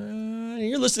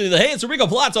 You're listening to the Hey, it's Enrico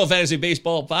Palazzo Fantasy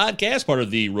Baseball Podcast, part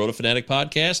of the Roto Fanatic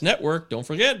Podcast Network. Don't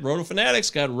forget, Roto Fanatics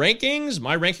got rankings.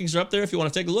 My rankings are up there if you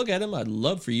want to take a look at them. I'd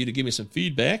love for you to give me some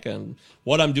feedback on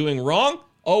what I'm doing wrong.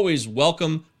 Always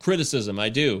welcome criticism. I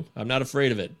do. I'm not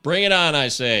afraid of it. Bring it on, I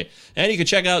say. And you can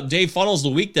check out Dave Funnels, The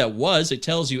Week That Was. It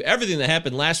tells you everything that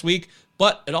happened last week,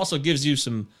 but it also gives you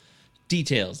some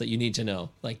details that you need to know,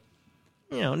 like,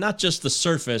 not just the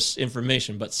surface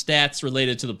information, but stats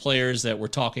related to the players that we're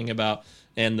talking about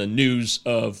and the news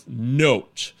of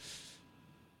note.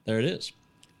 There it is.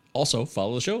 Also,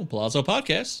 follow the show, Palazzo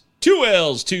Podcast. 2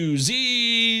 L's, 2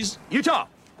 Z's. Utah,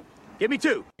 give me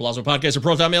 2. Palazzo Podcast or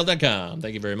protonmail.com.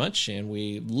 Thank you very much. And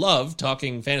we love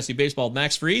talking fantasy baseball with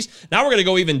Max Freeze. Now we're going to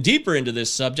go even deeper into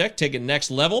this subject, take it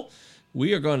next level.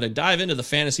 We are going to dive into the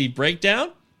fantasy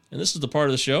breakdown. And this is the part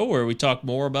of the show where we talk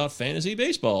more about fantasy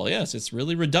baseball. Yes, it's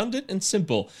really redundant and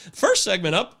simple. First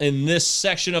segment up in this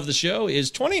section of the show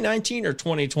is 2019 or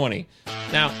 2020.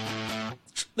 Now,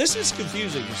 this is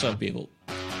confusing for some people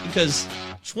because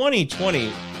 2020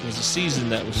 was a season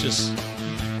that was just,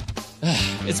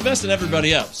 it's messing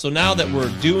everybody up. So now that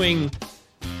we're doing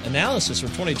analysis for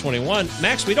 2021,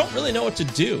 Max, we don't really know what to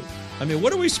do. I mean,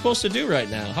 what are we supposed to do right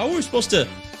now? How are we supposed to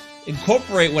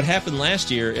incorporate what happened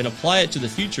last year and apply it to the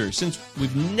future since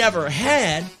we've never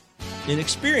had an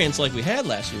experience like we had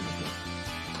last year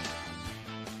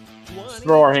before?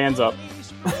 Throw our hands up.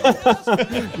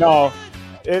 No,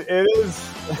 it is.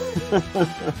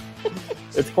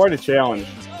 It's quite a challenge.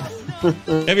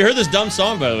 Have you heard this dumb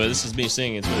song, by the way? This is me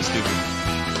singing. It's really stupid.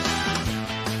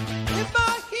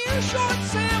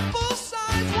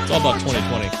 It's all about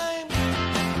 2020.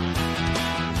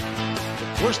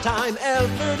 Worst time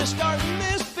ever to start in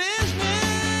this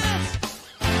business.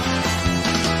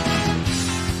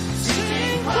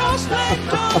 Sitting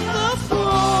cross-legged on the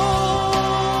floor.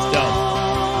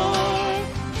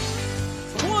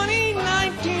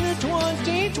 2019 to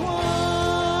 2020.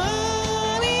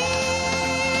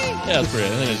 Yeah, that's pretty. I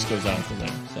think it just goes on from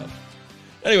there. So,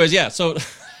 anyways, yeah. So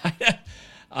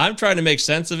I'm trying to make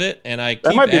sense of it, and I keep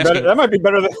that might be asking. better. That might be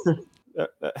better than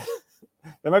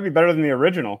that might be better than the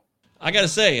original. I got to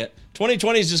say it.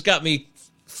 2020's just got me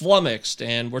flummoxed,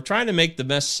 and we're trying to make the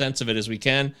best sense of it as we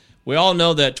can. We all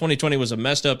know that 2020 was a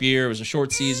messed up year. It was a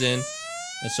short season.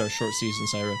 That's our short season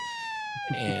siren.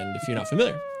 And if you're not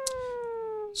familiar.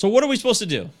 So what are we supposed to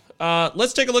do?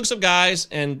 Let's take a look at some guys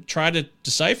and try to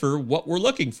decipher what we're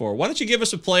looking for. Why don't you give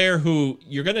us a player who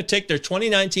you're going to take their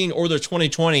 2019 or their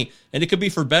 2020, and it could be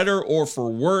for better or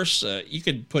for worse. You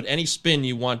could put any spin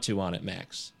you want to on it,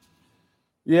 Max.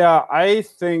 Yeah, I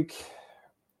think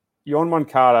Yoan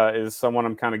Moncada is someone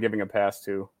I'm kind of giving a pass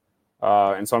to.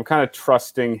 And so I'm kind of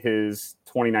trusting his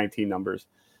 2019 numbers.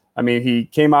 I mean, he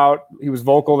came out, he was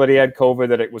vocal that he had COVID,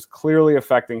 that it was clearly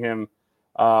affecting him.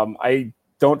 I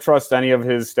don't trust any of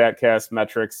his StatCast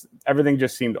metrics. Everything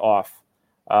just seemed off.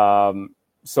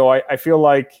 So I feel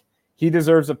like he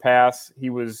deserves a pass. He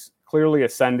was clearly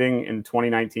ascending in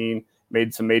 2019,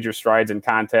 made some major strides in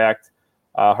contact.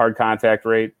 Hard contact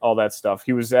rate, all that stuff.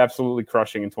 He was absolutely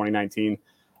crushing in 2019.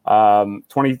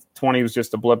 2020 was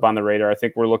just a blip on the radar. I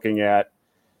think we're looking at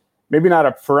maybe not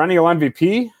a perennial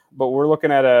MVP, but we're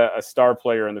looking at a star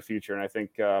player in the future. And I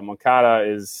think Moncada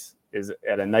is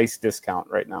at a nice discount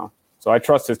right now. So I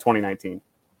trust his 2019.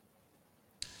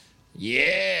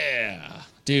 Yeah,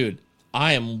 dude.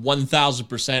 I am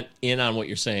 1,000% in on what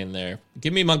you're saying there.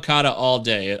 Give me Moncada all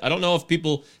day. I don't know if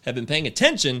people have been paying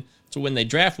attention to when they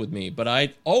draft with me, but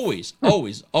I always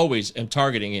am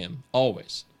targeting him,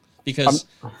 always, because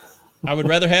I would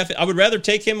rather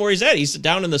take him where he's at. He's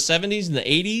down in the 70s and the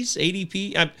 80s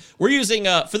ADP. We're using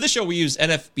for this show we use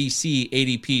NFBC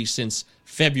ADP since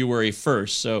February 1st,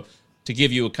 so to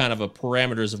give you a kind of a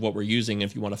parameters of what we're using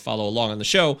if you want to follow along on the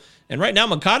show. And right now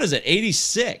Moncada's at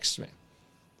 86, man.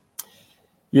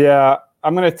 Yeah,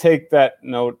 I'm going to take that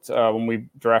note when we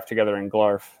draft together in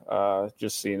Glarf,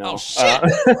 just so you know. Oh, shit.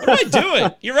 What am I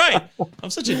doing? You're right. I'm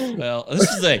such a... Well,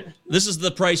 this is the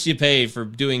price you pay for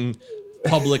doing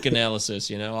public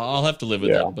analysis, you know. I'll have to live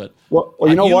with that. But well,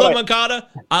 you know what? Love Moncada.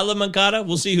 I love Moncada.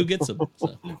 We'll see who gets him.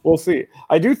 So. We'll see.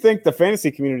 I do think the fantasy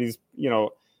community's, you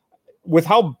know, with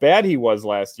how bad he was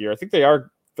last year, I think they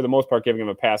are, for the most part, giving him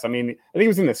a pass. I mean, I think he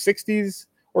was in the 60s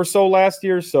or so last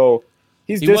year, so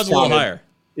he was a little higher.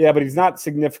 Yeah, but he's not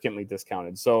significantly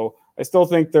discounted. So I still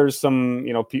think there's some,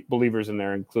 you know, believers in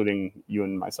there, including you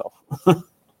and myself.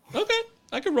 Okay,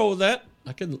 I can roll with that.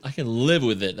 I can live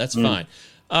with it. That's fine.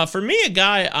 For me, a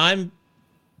guy I'm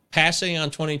passing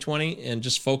on 2020 and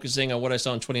just focusing on what I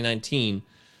saw in 2019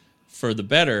 for the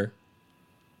better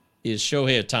is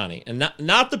Shohei Ohtani, and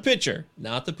not the pitcher,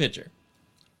 not the pitcher.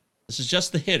 This is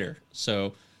just the hitter.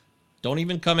 So don't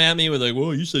even come at me with like,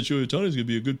 "Well, you said Shohei Ohtani is going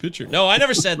to be a good pitcher." No, I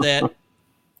never said that.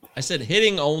 I said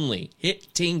hitting only.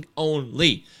 Hitting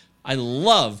only. I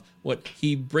love what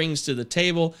he brings to the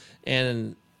table,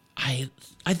 and I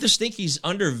just think he's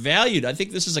undervalued. I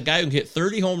think this is a guy who can hit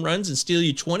 30 home runs and steal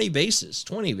you 20 bases.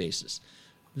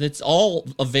 that's all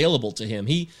available to him.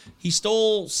 He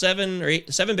stole 7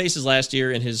 bases last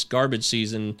year in his garbage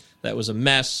season. That was a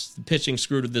mess. The pitching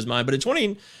screwed with his mind. But in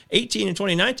 2018 and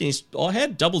 2019, he's all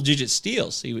had double-digit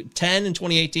steals. He had 10 in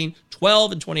 2018,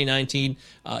 12 in 2019.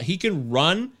 He can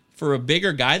run for a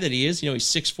bigger guy that he is. You know, he's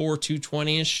 6'4",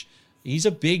 220-ish. He's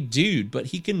a big dude, but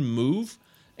he can move.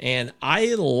 And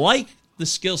I like the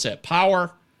skill set.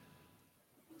 Power,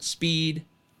 speed,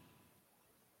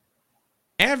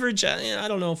 average. I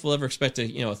don't know if we'll ever expect a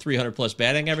 300-plus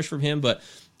batting average from him, but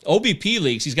OBP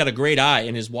leagues, he's got a great eye,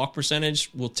 and his walk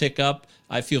percentage will tick up.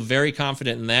 I feel very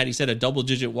confident in that. He's had a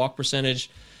double-digit walk percentage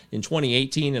in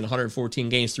 2018 in 114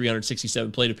 games,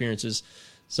 367 plate appearances.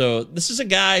 So this is a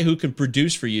guy who can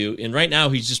produce for you, and right now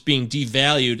he's just being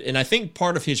devalued. And I think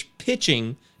part of his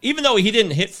pitching, even though he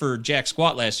didn't hit for jack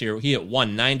squat last year, he hit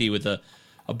 190 with a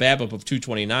BABIP of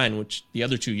 229, which the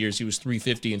other 2 years he was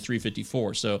 350 and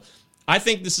 354. So I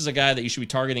think this is a guy that you should be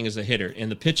targeting as a hitter,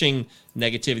 and the pitching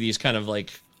negativity is kind of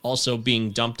like also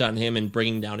being dumped on him and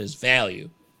bringing down his value.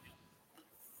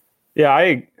 Yeah,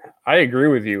 I agree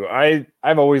with you. I've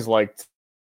always liked.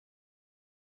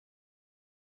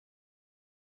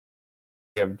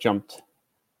 Have jumped.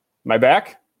 My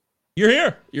back? You're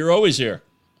here. You're always here.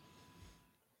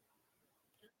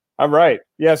 All right.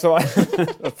 Yeah. So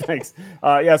thanks.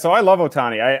 So I love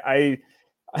Ohtani.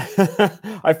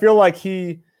 I feel like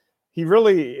he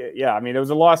really, yeah. I mean, it was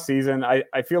a lost season.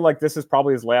 I feel like this is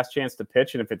probably his last chance to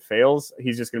pitch, and if it fails,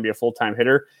 he's just going to be a full-time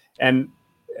hitter. And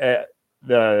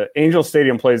the Angel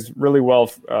Stadium plays really well,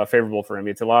 favorable for him.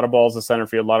 It's a lot of balls to center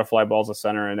field, a lot of fly balls to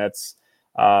center, and that's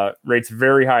rates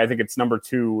very high. I think it's number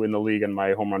 2 in the league in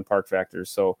my home run park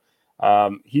factors. So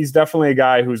he's definitely a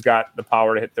guy who's got the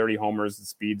power to hit 30 homers, the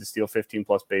speed to steal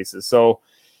 15-plus bases. So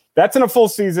that's in a full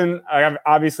season.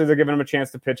 Obviously, they're giving him a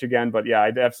chance to pitch again, but yeah, I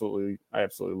absolutely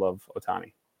love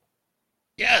Ohtani.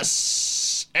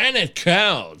 Yes, and it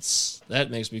counts.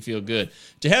 That makes me feel good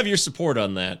to have your support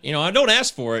on that. You know, I don't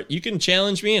ask for it. You can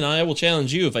challenge me, and I will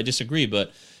challenge you if I disagree.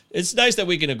 But it's nice that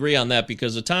we can agree on that,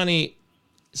 because Ohtani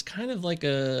is kind of like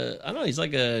he's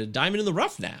like a diamond in the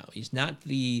rough now. He's not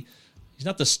the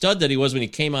stud that he was when he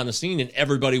came on the scene, and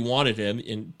everybody wanted him,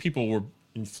 and people were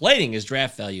inflating his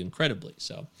draft value incredibly.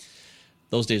 So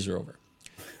those days are over.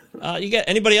 You got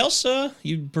anybody else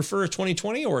you prefer a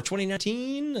 2020 or a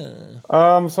 2019?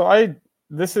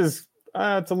 This is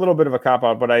it's a little bit of a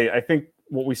cop-out, but I think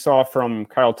what we saw from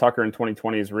Kyle Tucker in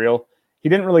 2020 is real. He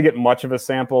didn't really get much of a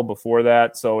sample before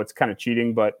that, so it's kind of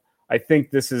cheating, but I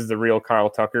think this is the real Kyle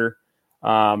Tucker.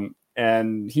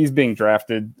 And he's being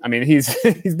drafted. I mean,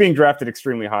 he's being drafted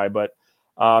extremely high, but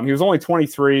he was only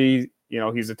 23. You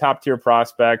know, he's a top-tier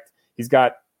prospect. He's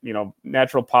got,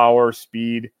 natural power,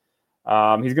 speed.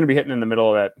 He's going to be hitting in the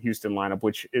middle of that Houston lineup,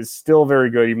 which is still very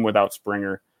good even without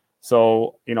Springer.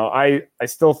 So, I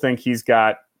still think he's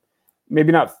got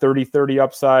maybe not 30-30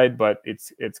 upside, but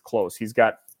it's close. He's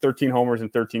got 13 homers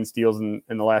and 13 steals in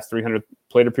the last 300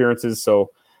 plate appearances.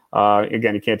 So,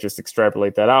 again, you can't just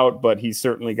extrapolate that out, but he's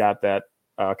certainly got that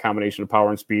combination of power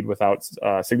and speed without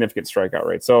significant strikeout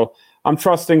rate. So I'm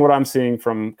trusting what I'm seeing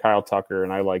from Kyle Tucker,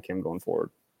 and I like him going forward.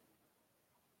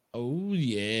 Oh,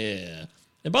 yeah.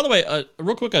 And by the way,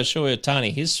 real quick, I'll show you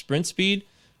Ohtani. His sprint speed,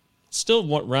 still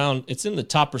it's in the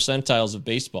top percentiles of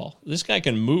baseball. This guy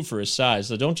can move for his size,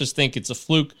 so don't just think it's a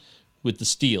fluke with the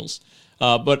steals.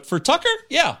 But for Tucker,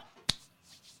 yeah,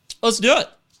 let's do it.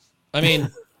 I mean,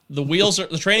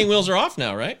 the training wheels are off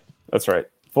now, right? That's right.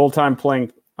 Full-time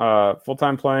playing.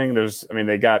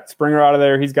 They got Springer out of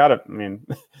there. He's got it. I mean,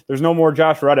 there's no more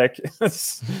Josh Reddick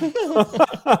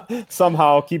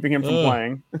somehow keeping him from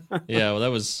playing. Yeah,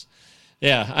 well,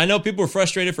 I know people were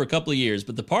frustrated for a couple of years,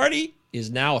 but the party is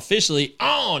now officially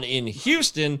on in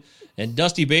Houston, and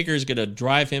Dusty Baker is going to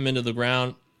drive him into the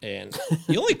ground. And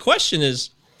the only question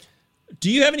is, do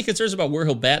you have any concerns about where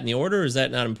he'll bat in the order, or is that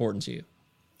not important to you?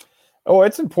 Oh,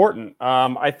 it's important.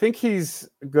 I think he's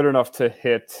good enough to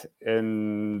hit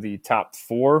in the top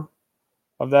 4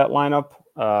 of that lineup.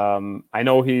 I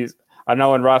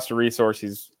know in roster resource,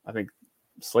 he's, I think,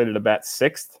 slated to bat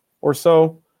 6th or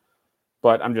so,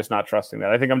 but I'm just not trusting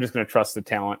that. I think I'm just going to trust the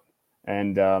talent.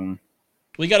 And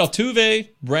we got Altuve,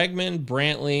 Bregman,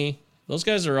 Brantley. Those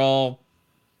guys are all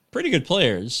pretty good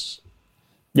players.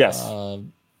 Yes.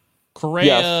 Correa.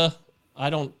 Yes. I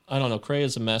don't know.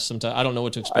 Correa's a mess sometimes. I don't know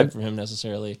what to expect from him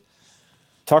necessarily.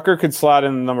 Tucker could slot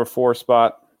in the number 4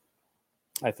 spot,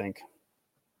 I think.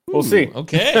 We'll see.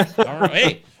 Okay. All right.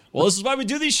 Hey, well, this is why we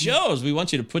do these shows. We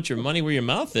want you to put your money where your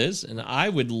mouth is, and I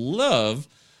would love,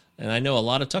 and I know a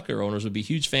lot of Tucker owners would be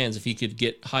huge fans if he could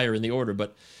get higher in the order,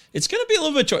 but it's going to be a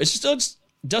little bit choice.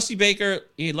 Dusty Baker,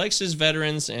 he likes his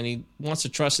veterans and he wants to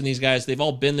trust in these guys. They've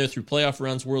all been there through playoff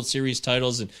runs, World Series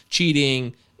titles, and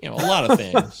cheating, a lot of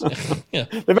things. Yeah.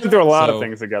 They've been through a lot of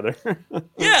things together.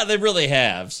 Yeah, they really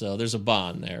have. So there's a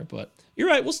bond there. But you're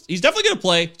right. He's definitely going to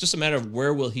play. It's just a matter of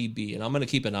where will he be. And I'm going to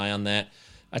keep an eye on that.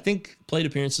 I think plate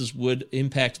appearances would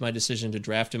impact my decision to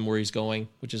draft him where he's going,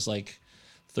 which is like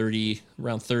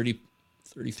around 30,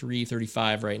 33,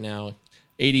 35 right now.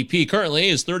 ADP currently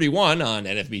is 31 on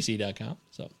NFBC.com.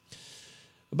 So,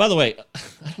 by the way, I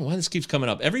don't know why this keeps coming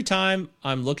up. Every time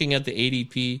I'm looking at the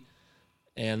ADP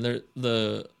and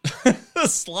the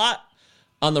slot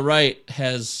on the right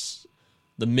has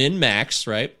the min max,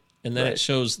 right? And then it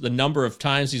shows the number of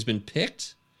times he's been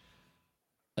picked.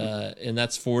 And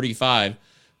that's 45.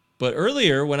 But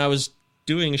earlier when I was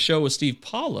doing a show with Steve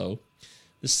Paulo,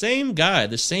 the same guy,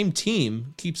 the same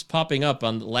team keeps popping up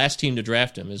on the last team to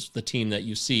draft him is the team that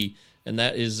you see, and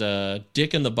that is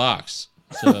Dick in the Box.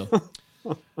 So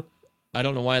I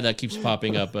don't know why that keeps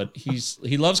popping up, but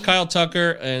he loves Kyle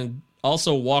Tucker and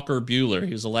also Walker Buehler.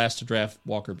 He was the last to draft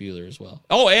Walker Buehler as well.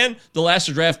 Oh, and the last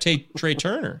to draft Trey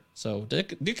Turner. So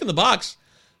Dick in the Box.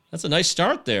 That's a nice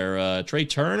start there. Trey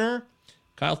Turner,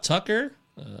 Kyle Tucker,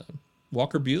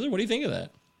 Walker Buehler. What do you think of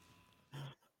that?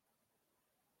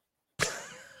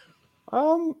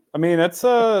 I mean, that's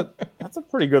a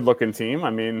pretty good looking team. I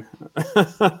mean,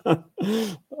 I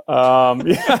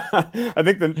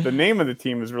think the name of the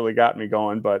team has really got me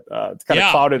going, but it's kind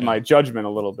of clouded my judgment a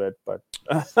little bit. But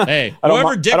hey,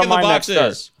 whoever Dick in the Box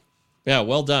is, yeah,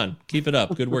 well done. Keep it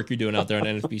up. Good work you're doing out there on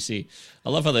NFBC. I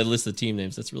love how they list the team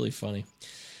names. That's really funny.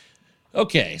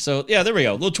 Okay, so yeah, there we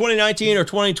go. A little 2019 or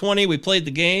 2020. We played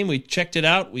the game. We checked it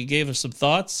out. We gave us some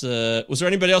thoughts. Was there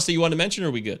anybody else that you wanted to mention, or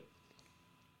are we good?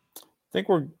 I think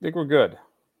we're good.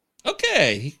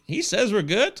 Okay, he says we're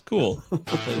good. Cool. We'll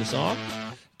play the song.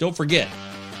 Don't forget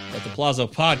that the Plaza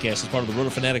Podcast is part of the Roto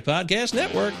Fanatic Podcast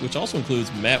Network, which also includes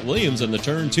Matt Williams and the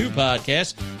Turn 2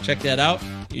 podcast. Check that out.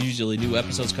 Usually new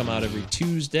episodes come out every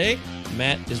Tuesday.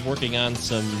 Matt is working on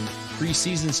some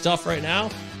preseason stuff right now.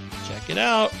 Check it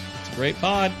out. It's a great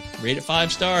pod. Rate it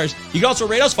 5 stars. You can also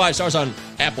rate us 5 stars on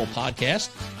Apple Podcast.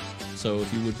 So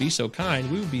if you would be so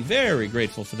kind, we would be very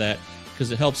grateful for that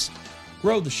because it helps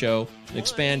grow the show and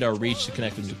expand our reach to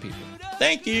connect with new people.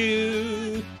 Thank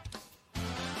you.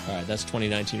 All right, that's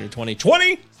 2019 or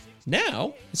 2020.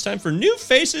 Now it's time for new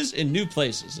faces in new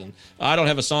places. And I don't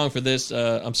have a song for this.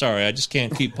 I'm sorry. I just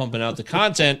can't keep pumping out the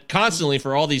content constantly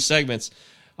for all these segments.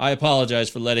 I apologize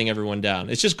for letting everyone down.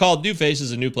 It's just called New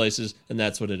Faces in New Places, and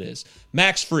that's what it is.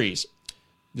 Max Friese.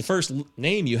 The first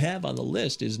name you have on the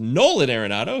list is Nolan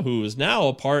Arenado, who is now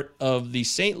a part of the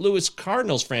St. Louis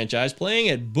Cardinals franchise playing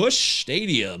at Busch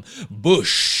Stadium.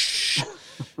 Busch.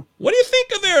 What do you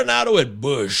think of Arenado at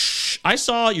Busch? I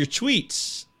saw your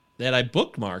tweets that I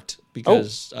bookmarked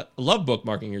because I love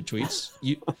bookmarking your tweets.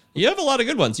 You have a lot of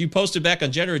good ones. You posted back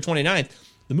on January 29th,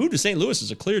 the move to St. Louis is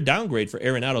a clear downgrade for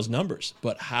Arenado's numbers.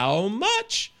 But how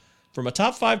much? From a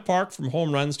top 5 park from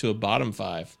home runs to a bottom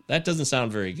 5. That doesn't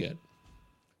sound very good.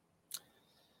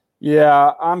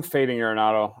 Yeah, I'm fading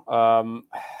Arenado.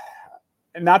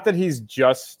 Not that he's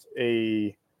just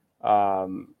a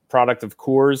product of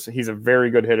Coors. He's a very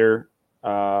good hitter,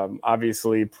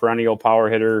 obviously perennial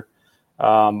power hitter.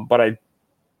 But I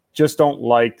just don't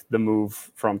like the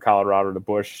move from Colorado to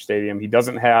Busch Stadium. He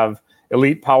doesn't have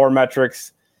elite power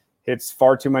metrics, hits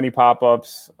far too many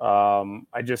pop-ups.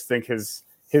 I just think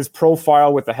his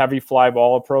profile with the heavy fly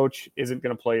ball approach isn't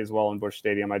going to play as well in Busch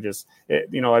Stadium. I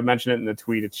mentioned it in the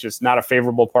tweet. It's just not a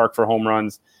favorable park for home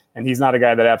runs, and he's not a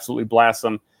guy that absolutely blasts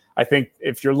them. I think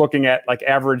if you're looking at like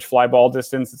average fly ball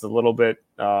distance, it's a little bit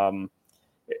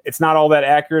it's not all that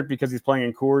accurate because he's playing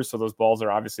in Coors, so those balls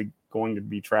are obviously going to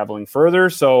be traveling further.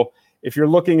 So if you're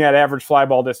looking at average fly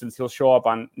ball distance, he'll show up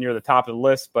on near the top of the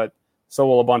list, but so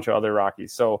will a bunch of other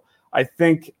Rockies. So I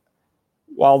think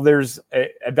while there's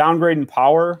a downgrade in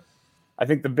power, I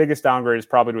think the biggest downgrade is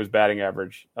probably to his batting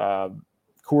average.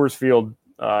 Coors Field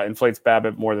inflates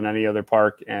BABIP more than any other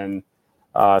park, and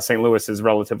St. Louis is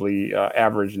relatively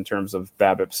average in terms of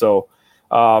BABIP. So,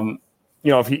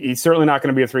 if he's certainly not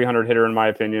going to be a 300 hitter, in my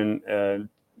opinion,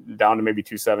 down to maybe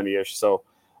 270-ish. So,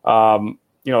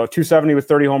 270 with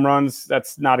 30 home runs,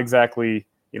 that's not exactly,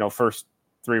 first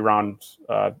 3 rounds,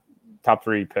 top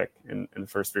 3 pick in the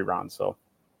first 3 rounds. So,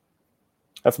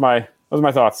 those are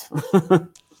my thoughts.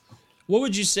 What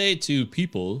would you say to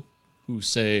people who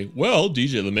say, well,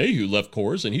 DJ LeMahieu left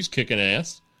Coors and he's kicking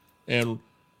ass, and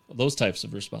those types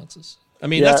of responses? I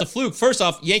mean, that's a fluke. First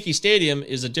off, Yankee Stadium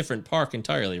is a different park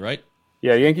entirely, right?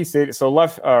 Yeah, Yankee Stadium. So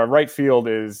right field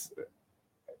is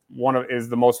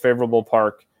the most favorable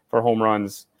park for home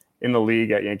runs in the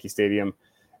league at Yankee Stadium.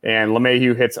 And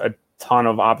LeMahieu hits a ton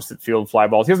of opposite field fly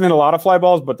balls. He doesn't hit a lot of fly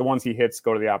balls, but the ones he hits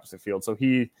go to the opposite field. So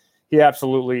he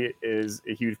absolutely is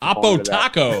a huge Oppo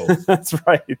Taco. That's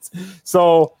right.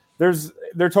 So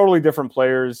they're totally different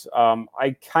players.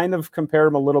 I kind of compare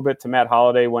him a little bit to Matt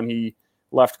Holliday when he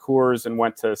left Coors and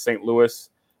went to St. Louis.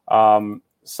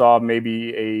 Saw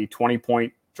maybe a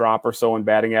 20-point drop or so in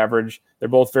batting average. They're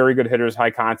both very good hitters,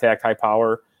 high contact, high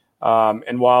power.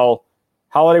 And while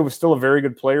Holliday was still a very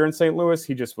good player in St. Louis,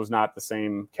 he just was not the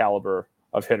same caliber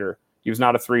of hitter. He was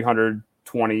not a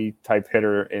 320 type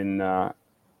hitter in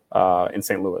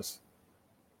St. Louis.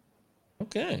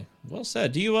 Okay, well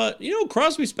said. Do you know who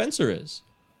Crosby Spencer is?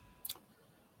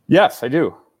 Yes, I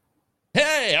do.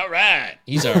 Hey, all right.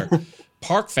 He's our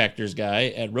Park Factors guy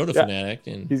at RotoFanatic,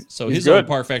 and he's his good. own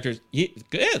Park Factors.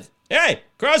 Good. Hey,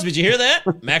 Crosby, did you hear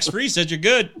that? Max Free said you're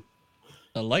good.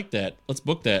 I like that. Let's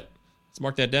book that. Let's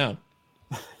mark that down.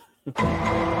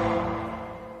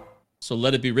 So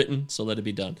let it be written. So let it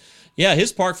be done. Yeah,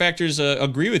 his Park Factors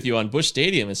agree with you on Busch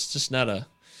Stadium. It's just not a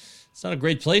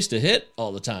great place to hit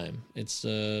all the time. It's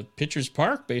Pitcher's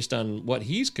Park based on what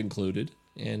he's concluded,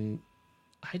 and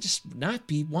I just not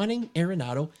be wanting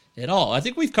Arenado at all. I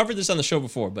think we've covered this on the show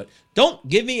before, but don't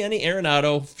give me any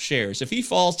Arenado shares. If he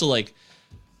falls to like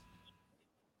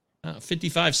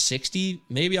 55, 60,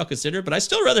 maybe I'll consider it, but I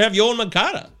still rather have Yoan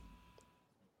Moncada.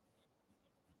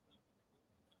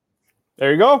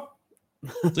 There you go.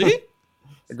 See?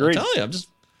 Agreed. I'm telling you,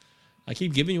 I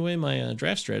keep giving away my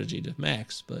draft strategy to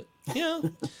Max, but yeah,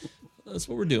 that's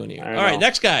what we're doing here. All right,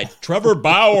 next guy, Trevor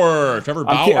Bauer.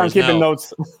 I'm keeping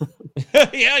notes.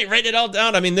 Yeah, you write it all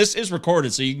down. I mean, this is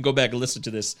recorded, so you can go back and listen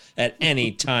to this at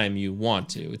any time you want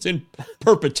to. It's in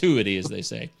perpetuity, as they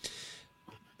say.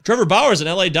 Trevor Bauer is an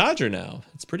LA Dodger now.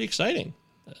 It's pretty exciting.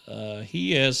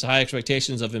 He has high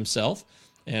expectations of himself,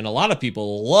 and a lot of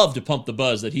people love to pump the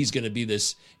buzz that he's going to be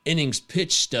this innings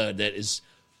pitch stud that is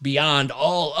beyond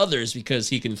all others because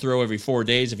he can throw every 4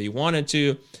 days if he wanted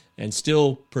to and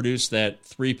still produce that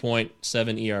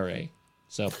 3.7 ERA.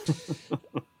 So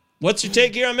what's your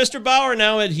take here on Mr. Bauer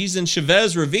now that he's in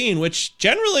Chavez Ravine, which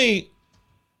generally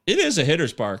it is a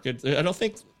hitter's park. I don't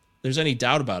think there's any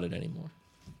doubt about it anymore.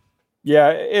 Yeah,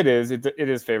 it is. It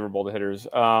is favorable to hitters.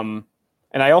 And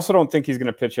I also don't think he's going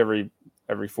to pitch every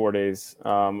 4 days.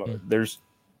 There's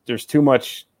too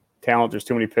much talent. There's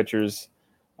too many pitchers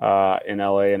in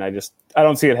LA, and I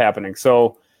don't see it happening.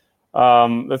 So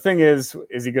the thing is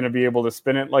he going to be able to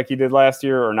spin it like he did last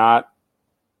year or not?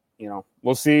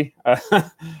 We'll see.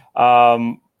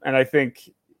 And I think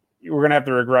we're going to have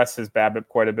to regress his BABIP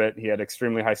quite a bit. He had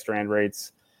extremely high strand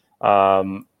rates.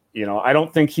 I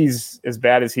don't think he's as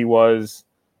bad as he was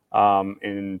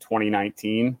in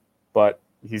 2019, but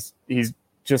he's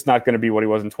just not going to be what he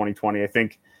was in 2020. I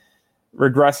think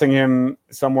regressing him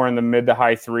somewhere in the mid to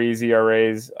high threes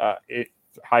ERAs,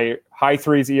 high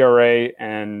threes ERA,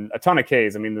 and a ton of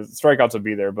Ks. I mean, the strikeouts will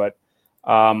be there, but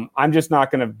I'm just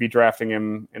not going to be drafting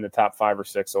him in the top 5 or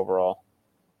 6 overall.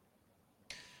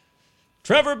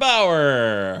 Trevor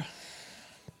Bauer.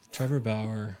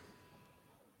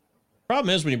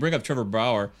 Problem is, when you bring up Trevor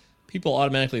Bauer, people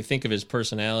automatically think of his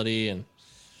personality, and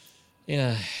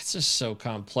it's just so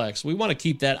complex. We want to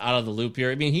keep that out of the loop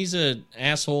here. I mean, he's an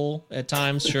asshole at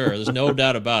times, sure. There's no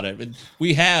doubt about it. But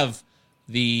we have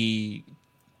the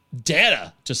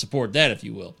data to support that, if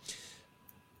you will.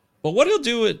 But what he'll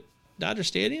do at Dodger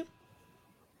Stadium,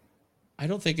 I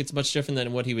don't think it's much different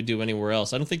than what he would do anywhere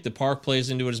else. I don't think the park plays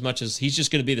into it as much as he's just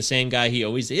going to be the same guy he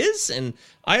always is, and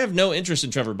I have no interest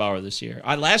in Trevor Bauer this year.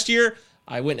 Last year,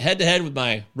 I went head-to-head with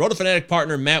my RotoFanatic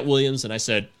partner, Matt Williams, and I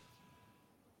said,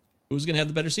 who's going to have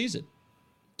the better season,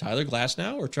 Tyler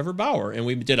Glasnow or Trevor Bauer? And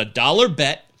we did a $1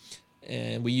 bet,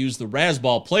 and we used the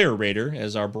Razzball Player Rater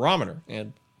as our barometer,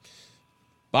 and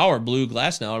Bauer blew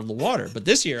Glasnow out of the water. But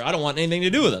this year, I don't want anything to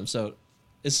do with him, so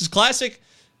this is classic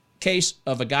case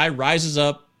of a guy rises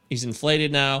up, he's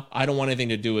inflated now, I don't want anything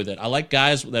to do with it. I like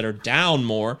guys that are down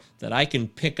more, that I can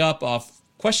pick up off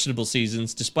questionable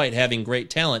seasons despite having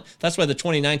great talent. That's why the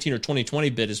 2019 or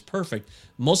 2020 bid is perfect.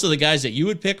 Most of the guys that you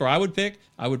would pick or I would pick,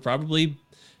 I would probably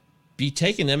be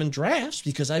taking them in drafts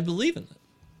because I believe in them.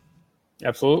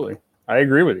 Absolutely. I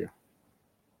agree with you.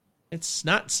 It's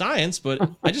not science, but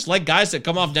I just like guys that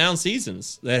come off down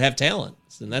seasons that have talent,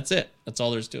 and that's it. That's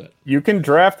all there is to it. You can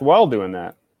draft while doing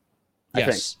that.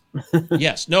 Yes.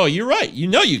 Yes. No, you're right. You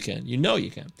know you can.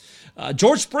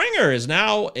 George Springer is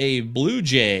now a Blue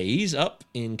Jay. He's up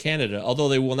in Canada, although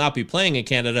they will not be playing in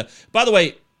Canada. By the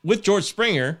way, with George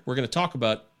Springer, we're going to talk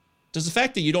about, does the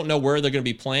fact that you don't know where they're going to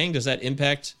be playing, does that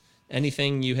impact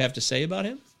anything you have to say about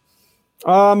him?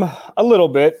 A little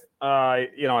bit.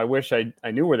 I wish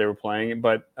I knew where they were playing,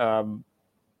 but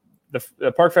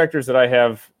the park factors that I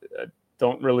have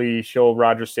don't really show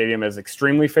Rogers Stadium as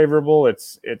extremely favorable.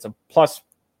 It's a plus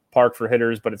park for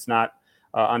hitters, but it's not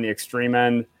on the extreme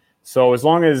end. So as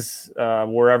long as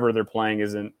wherever they're playing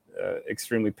isn't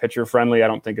extremely pitcher friendly, I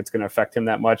don't think it's going to affect him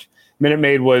that much. Minute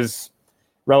Maid was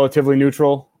relatively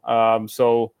neutral,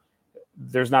 so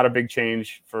there's not a big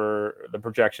change for the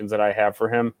projections that I have for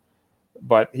him.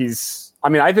 But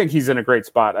I think he's in a great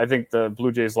spot. I think the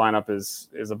Blue Jays lineup is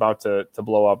about to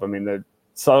blow up. I mean,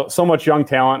 so much young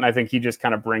talent, and I think he just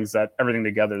kind of brings that everything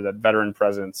together, that veteran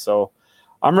presence. So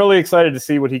I'm really excited to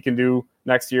see what he can do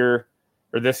next year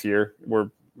or this year. We're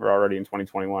already in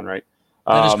 2021, right?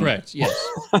 That is correct. Yes.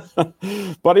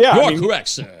 But yeah, you're correct,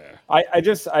 sir.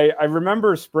 I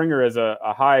remember Springer as a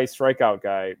high strikeout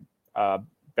guy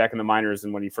back in the minors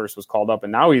and when he first was called up,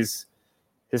 and now his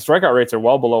strikeout rates are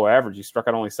well below average. He struck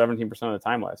out only 17% of the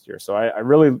time last year. So I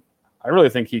really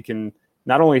think he can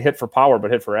not only hit for power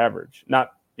but hit for average.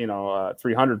 Not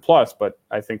 300 plus, but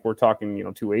I think we're talking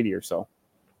 280 or so.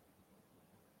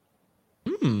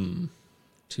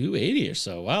 280 or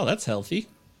so. Wow, that's healthy.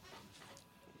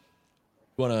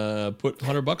 You want to put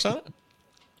 $100 on it?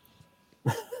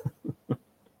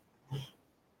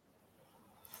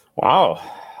 Wow.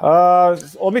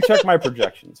 Let me check my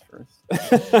projections first.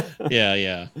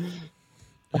 Yeah.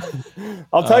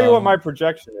 I'll tell you what my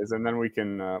projection is, and then we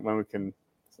can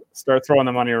start throwing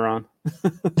the money around.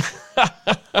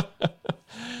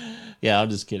 Yeah, I'm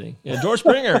just kidding. Yeah, George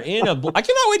Springer I cannot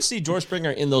wait to see George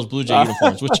Springer in those Blue Jay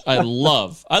uniforms, which I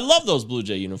love. I love those Blue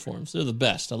Jay uniforms. They're the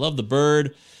best. I love the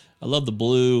bird. I love the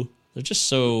blue. They're just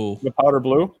so... The powder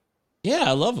blue? Yeah,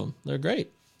 I love them. They're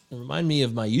great. They remind me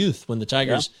of my youth when the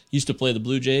Tigers used to play the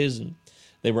Blue Jays, and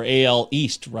they were AL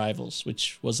East rivals,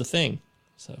 which was a thing.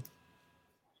 So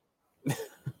it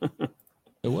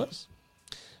was.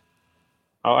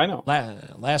 Oh, I know.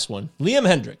 Last one. Liam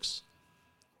Hendricks.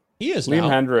 He is Liam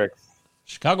Hendricks.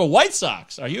 Chicago White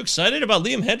Sox. Are you excited about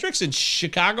Liam Hendricks in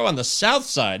Chicago on the south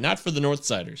side, not for the north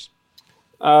siders?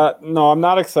 No, I'm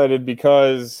not excited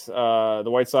because the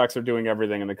White Sox are doing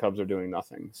everything and the Cubs are doing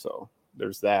nothing. So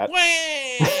there's that.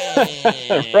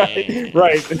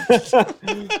 Right.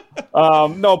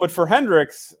 No, but for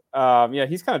Hendricks,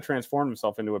 he's kind of transformed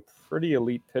himself into a pretty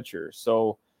elite pitcher.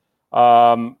 So,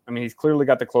 he's clearly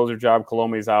got the closer job.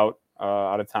 Colome's out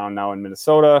of town now in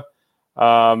Minnesota.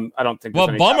 I don't think.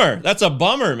 Well, bummer. That's a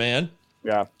bummer, man.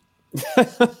 Yeah.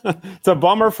 It's a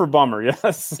bummer for bummer.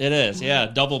 Yes, it is. Yeah.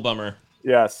 Double bummer.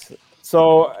 Yes.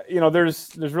 So,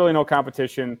 there's really no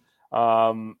competition.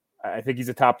 I think he's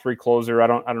a top 3 closer. I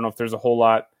don't know if there's a whole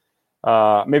lot.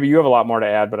 Maybe you have a lot more to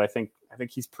add, but I think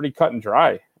he's pretty cut and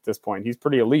dry at this point. He's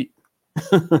pretty elite.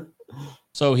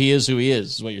 So he is who he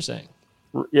is what you're saying.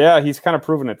 Yeah, he's kind of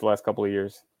proven it the last couple of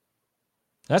years.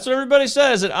 That's what everybody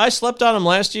says. I slept on him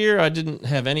last year. I didn't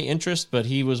have any interest, but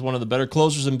he was one of the better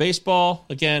closers in baseball.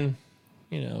 Again,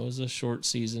 it was a short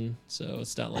season, so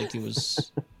it's not like it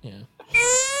was, short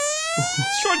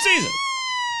season.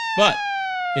 But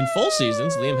in full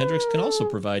seasons, Liam Hendricks can also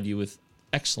provide you with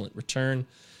excellent return.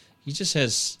 He just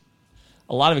has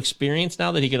a lot of experience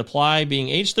now that he can apply. Being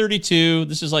age 32,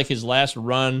 this is like his last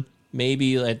run,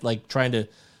 maybe like trying to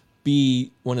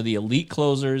be one of the elite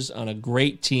closers on a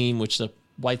great team, which the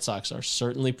White Sox are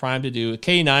certainly primed to do.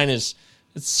 K9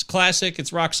 it's classic.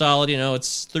 It's rock solid.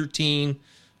 It's 13.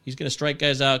 He's going to strike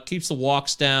guys out, keeps the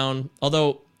walks down.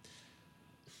 Although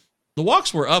the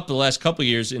walks were up the last couple of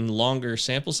years in longer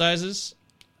sample sizes.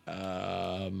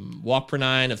 Walk per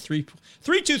 9 of 3.23,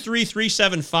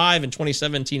 3.75 in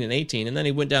 2017 and 18, and then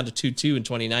he went down to 2.2 in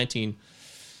 2019.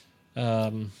 I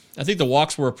think the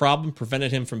walks were a problem,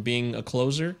 prevented him from being a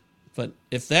closer. But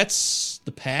if that's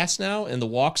the past now and the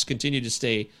walks continue to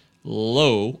stay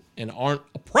low and aren't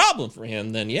a problem for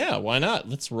him, then why not?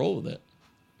 Let's roll with it.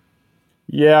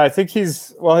 Yeah, I think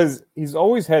he's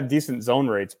always had decent zone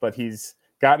rates, but he's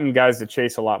gotten guys to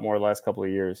chase a lot more the last couple of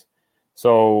years.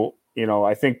 So,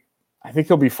 I think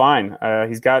he'll be fine.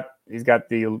 He's got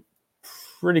the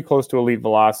pretty close to elite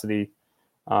velocity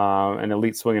and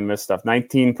elite swing and miss stuff.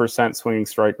 19% swinging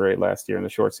strike rate last year in the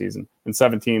short season, and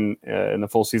 17 in the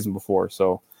full season before.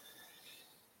 So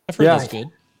I've heard that's good.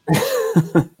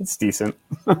 It's decent.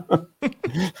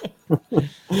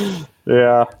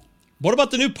 Yeah. What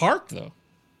about the new park though?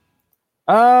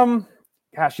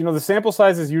 Gosh, the sample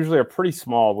sizes usually are pretty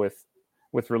small with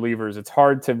relievers. It's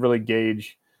hard to really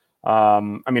gauge.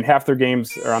 Half their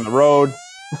games are on the road.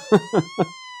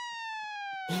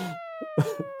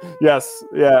 Yes,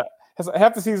 yeah.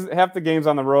 Half the games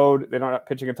on the road. They're not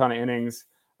pitching a ton of innings.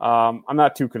 I'm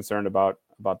not too concerned about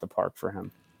the park for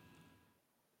him.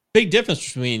 Big difference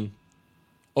between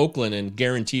Oakland and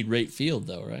Guaranteed Rate Field,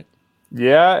 though, right?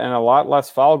 Yeah, and a lot less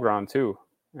foul ground too,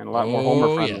 and a lot more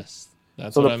homer friendly. Yes,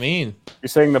 that's what I mean. You're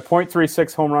saying the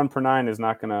 .36 home run per 9 is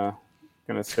not gonna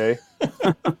stay?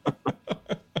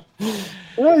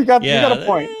 Well, you got a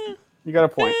point. You got a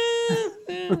point.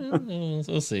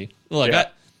 We'll see. Look,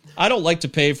 I don't like to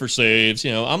pay for saves.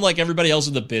 I'm like everybody else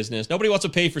in the business. Nobody wants to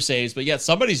pay for saves, but yet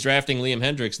somebody's drafting Liam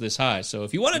Hendriks this high. So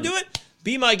if you want to do it,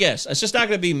 be my guest. It's just not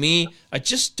going to be me. I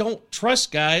just don't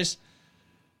trust guys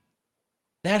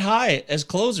that high as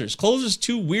closers. Closers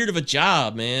too weird of a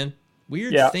job, man.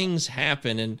 Weird things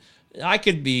happen, and I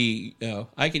could be,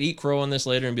 I could eat crow on this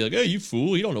later and be like, "Hey, you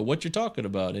fool! You don't know what you're talking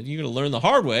about, and you're going to learn the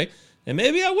hard way." And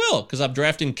maybe I will, because I'm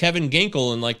drafting Kevin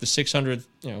Ginkel in like the 600th,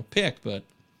 pick. But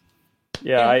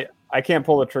I can't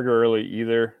pull the trigger early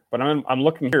either. But I'm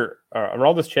looking here.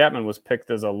 Aroldis Chapman was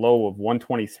picked as a low of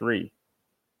 123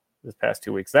 this past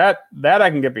 2 weeks. That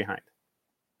I can get behind.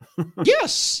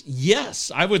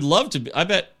 Yes, I would love to. I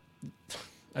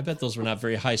bet those were not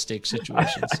very high stakes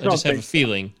situations. I just have a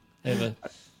feeling. I have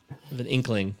an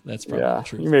inkling that's probably the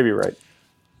truth. You may be right.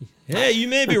 Hey, you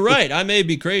may be right. I may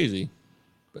be crazy.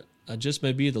 I just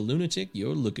may be the lunatic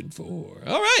you're looking for.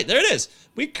 All right, there it is.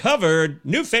 We covered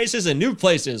New Faces and New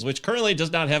Places, which currently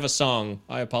does not have a song.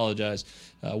 I apologize.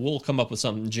 We'll come up with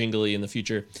something jingly in the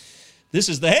future. This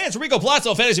is the It's Rico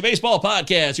Palazzo Fantasy Baseball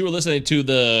Podcast. You are listening to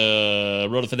the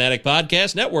RotoFanatic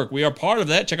Podcast Network. We are part of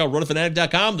that. Check out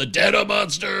rotofanatic.com, the data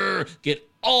monster. Get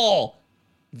all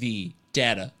the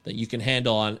data that you can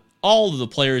handle on all of the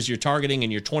players you're targeting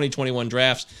in your 2021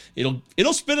 drafts.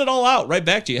 It'll spit it all out right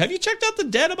back to you. Have you checked out the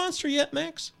data monster yet,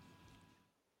 Max?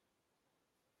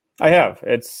 I have.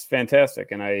 It's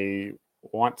fantastic, and I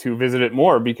want to visit it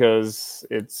more because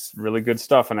it's really good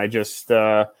stuff. And I just,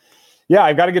 I've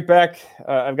got to get back.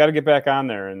 I've got to get back on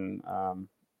there, and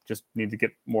just need to get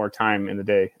more time in the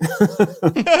day.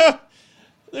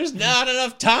 There's not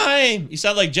enough time. You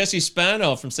sound like Jesse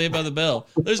Spano from Saved by the Bell.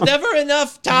 There's never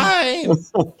enough time.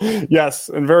 Yes,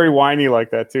 and very whiny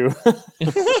like that too.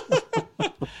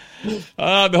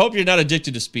 I hope you're not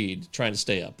addicted to speed, trying to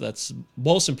stay up. That's the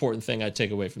most important thing I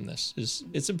take away from this.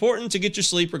 It's important to get your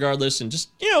sleep regardless, and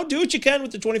just do what you can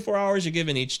with the 24 hours you're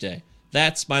given each day.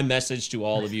 That's my message to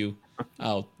all of you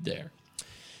out there.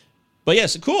 But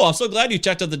yes, cool. I'm so glad you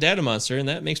checked out the Data Monster, and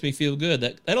that makes me feel good.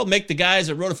 That'll make the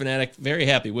guys at RotoFanatic very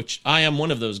happy, which I am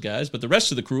one of those guys. But the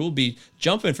rest of the crew will be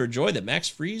jumping for joy that Max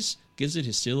Freeze gives it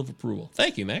his seal of approval.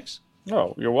 Thank you, Max.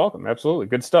 Oh, you're welcome. Absolutely.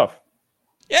 Good stuff.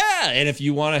 Yeah, and if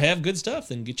you want to have good stuff,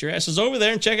 then get your asses over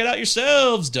there and check it out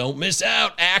yourselves. Don't miss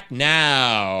out. Act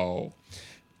now.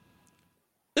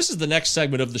 This is the next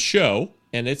segment of the show,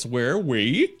 and it's where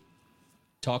we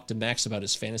talk to Max about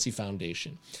his fantasy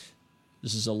foundation.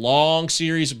 This is a long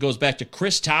series. It goes back to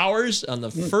Chris Towers on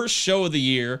the first show of the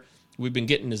year. We've been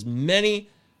getting as many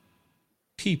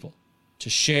people to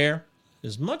share,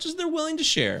 as much as they're willing to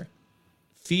share,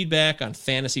 feedback on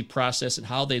fantasy process and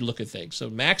how they look at things. So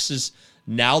Max is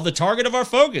now the target of our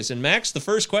focus. And Max, the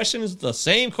first question is the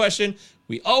same question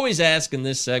we always ask in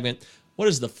this segment. What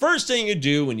is the first thing you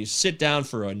do when you sit down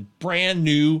for a brand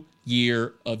new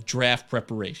year of draft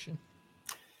preparation?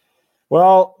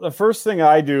 Well, the first thing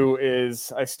I do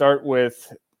is I start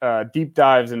with deep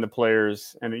dives into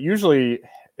players. And usually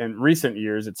in recent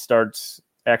years, it starts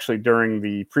actually during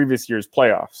the previous year's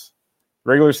playoffs.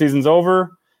 Regular season's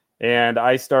over, and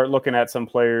I start looking at some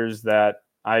players that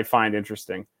I find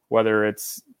interesting, whether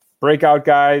it's breakout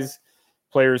guys,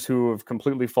 players who have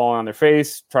completely fallen on their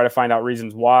face, try to find out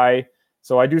reasons why.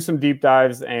 So I do some deep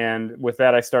dives, and with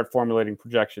that, I start formulating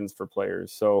projections for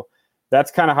players. So that's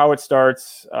kind of how it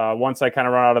starts. Once I kind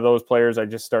of run out of those players, I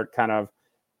just start kind of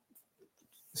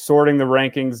sorting the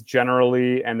rankings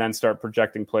generally and then start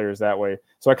projecting players that way.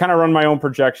 So I kind of run my own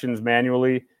projections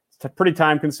manually. It's pretty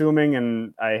time consuming,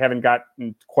 and I haven't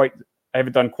done quite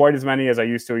as many as I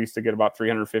used to. I used to get about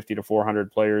 350 to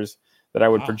 400 players that I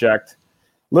would project.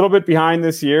 A little bit behind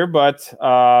this year, but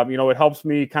it helps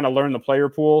me kind of learn the player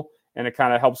pool, and it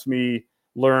kind of helps me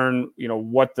learn,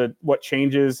 what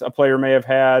changes a player may have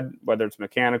had, whether it's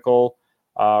mechanical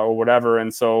or whatever.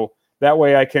 And so that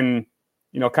way I can,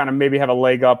 kind of maybe have a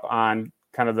leg up on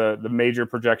kind of the major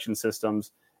projection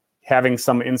systems, having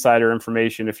some insider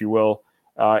information, if you will,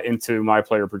 into my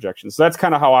player projections. So that's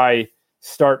kind of how I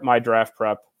start my draft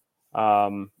prep.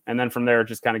 And then from there, it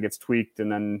just kind of gets tweaked.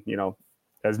 And then,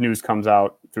 as news comes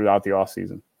out throughout the off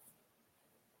season.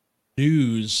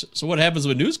 News. So what happens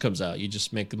when news comes out? You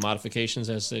just make the modifications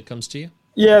as it comes to you?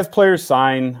 Yeah, as players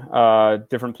sign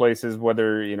different places,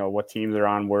 whether, what teams they're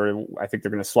on, where I think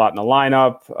they're going to slot in the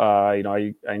lineup.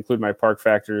 I include my park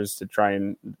factors to try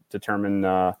and determine,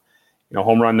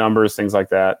 home run numbers, things like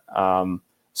that.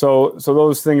 So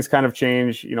those things kind of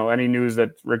change. Any news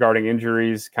that regarding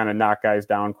injuries kind of knock guys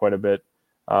down quite a bit,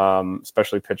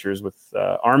 especially pitchers with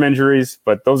arm injuries.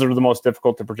 But those are the most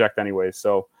difficult to project anyway.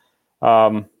 So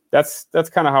that's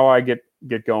kind of how I get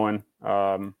going.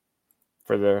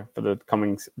 For the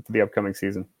upcoming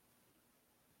season.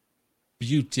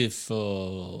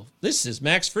 Beautiful. This is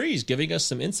Max Freeze giving us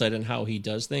some insight on how he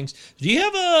does things. Do you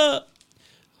have a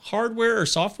hardware or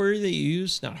software that you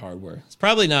use? Not hardware. It's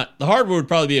probably not. The hardware would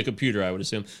probably be a computer, I would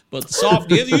assume. But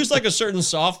do you use like a certain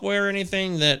software or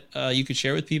anything that you could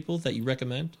share with people that you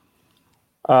recommend?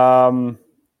 Yeah,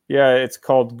 it's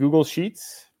called Google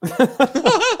Sheets.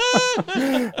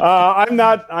 I'm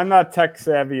not tech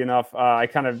savvy enough. I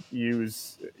kind of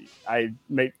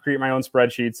create my own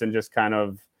spreadsheets and just kind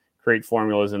of create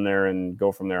formulas in there and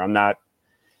go from there.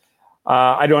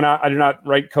 I do not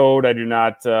write code. I do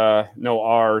not know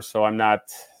R. So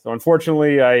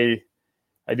unfortunately I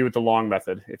do it the long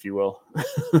method, if you will.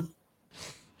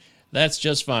 That's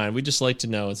just fine. We just like to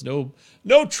know. It's no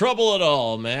trouble at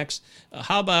all, Max.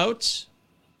 How about...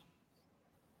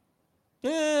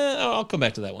 I'll come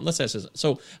back to that one. Let's ask this.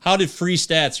 So how did Free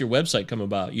Stats, your website, come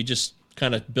about? You just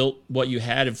kind of built what you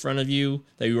had in front of you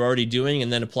that you were already doing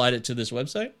and then applied it to this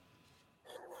website?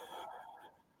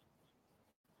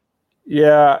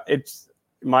 Yeah, it's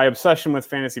my obsession with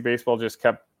fantasy baseball just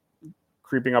kept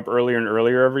creeping up earlier and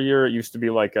earlier every year. It used to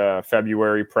be like a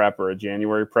February prep or a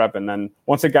January prep. And then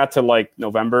once it got to like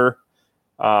November,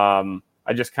 I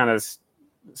just kind of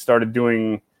started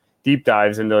doing deep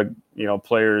dives into,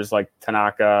 players like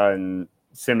Tanaka and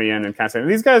Simeon and kind of saying,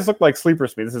 these guys look like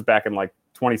sleepers to me. This is back in like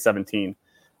 2017.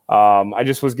 I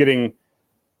just was getting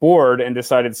bored and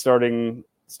decided starting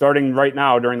right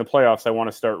now during the playoffs, I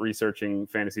want to start researching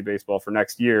fantasy baseball for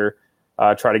next year,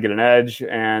 try to get an edge.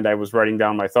 And I was writing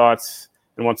down my thoughts.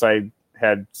 And once I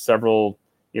had several,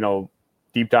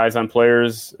 deep dives on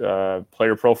players,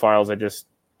 player profiles, I just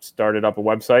started up a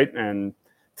website and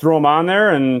threw them on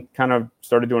there and kind of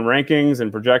started doing rankings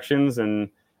and projections and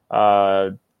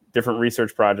different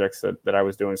research projects that I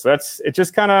was doing. So that's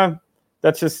just kind of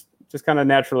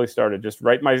naturally started. Just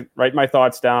write my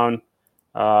thoughts down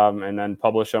and then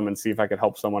publish them and see if I could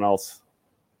help someone else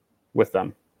with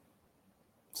them.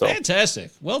 So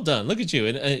fantastic. Well done. Look at you.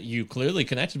 And you clearly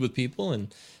connected with people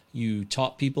and you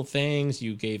taught people things.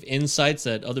 You gave insights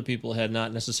that other people had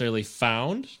not necessarily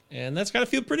found. And that's got to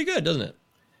feel pretty good, doesn't it?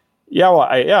 Yeah, well,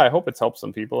 I hope it's helped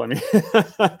some people. I mean,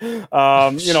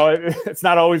 it's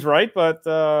not always right, but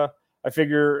I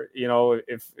figure,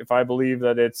 if I believe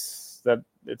that it's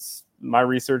my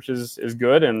research is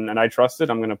good and I trust it,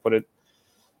 I'm going to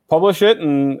publish it,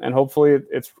 and hopefully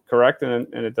it's correct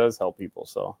and it does help people.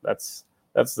 So that's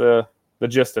the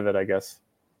gist of it, I guess.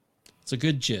 It's a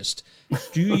good gist.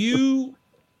 Do you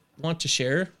want to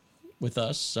share with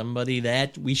us somebody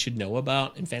that we should know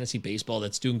about in fantasy baseball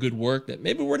that's doing good work that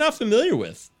maybe we're not familiar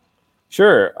with?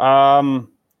 Sure.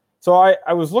 So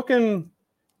I was looking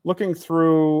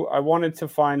through, I wanted to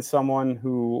find someone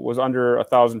who was under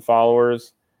 1,000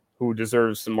 followers who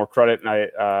deserves some more credit. And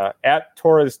I, at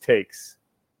Torres Takes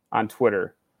on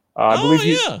Twitter, I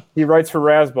believe he writes for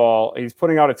Razzball. He's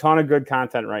putting out a ton of good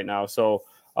content right now. So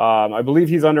I believe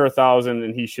he's under 1,000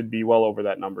 and he should be well over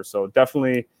that number. So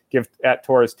definitely give at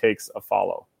Torres Takes a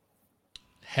follow.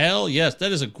 Hell yes,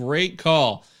 that is a great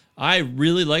call. I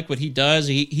really like what he does.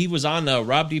 He was on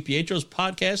Rob DiPietro's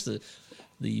podcast,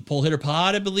 the Pull Hitter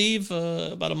Pod, I believe,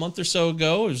 about a month or so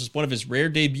ago. It was just one of his rare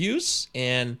debuts,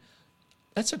 and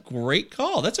that's a great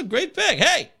call. That's a great pick.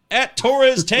 Hey, at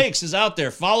Torres Takes is out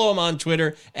there. Follow him on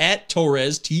Twitter, at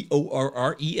Torres,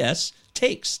 Torres,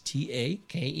 Takes,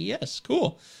 Takes.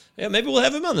 Cool. Yeah, maybe we'll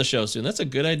have him on the show soon. That's a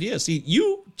good idea. See,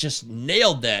 you just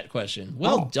nailed that question.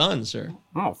 Well done, sir.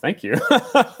 Oh, thank you.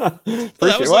 That's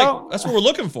what we're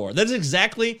looking for. That's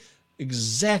exactly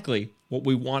what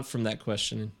we want from that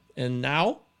question. And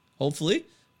now, hopefully,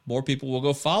 more people will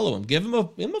go follow him. Give him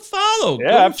a follow.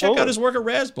 Yeah, go absolutely. Check out his work at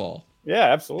Razzball.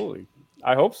 Yeah, absolutely.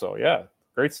 I hope so. Yeah,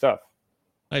 great stuff.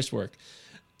 Nice work.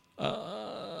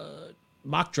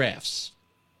 Mock drafts.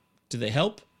 Do they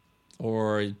help?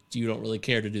 Or do you don't really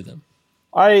care to do them?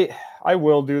 I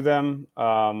will do them.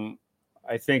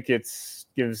 I think it's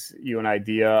gives you an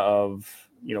idea of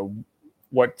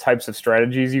what types of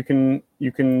strategies you can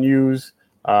use.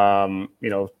 Try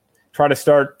to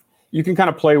start. You can kind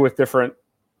of play with different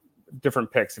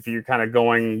picks if you're kind of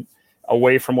going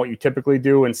away from what you typically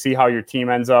do and see how your team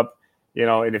ends up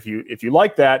And if you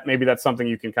like that, maybe that's something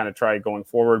you can kind of try going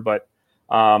forward. But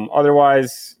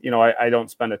otherwise, I don't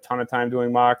spend a ton of time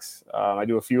doing mocks. I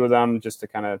do a few of them just to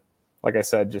kind of, like I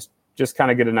said, just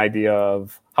kind of get an idea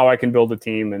of how I can build a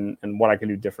team and what I can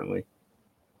do differently.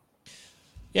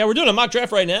 Yeah, we're doing a mock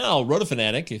draft right now,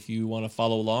 RotoFanatic. If you want to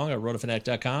follow along at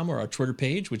rotofanatic.com or our Twitter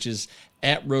page, which is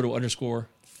at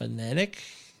roto_fanatic.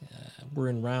 We're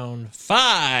in round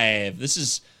 5. This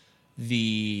is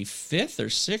the 5th or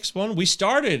 6th one. We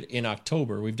started in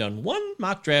October. We've done one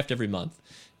mock draft every month.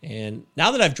 And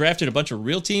now that I've drafted a bunch of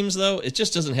real teams, though, it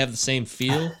just doesn't have the same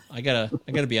feel. I gotta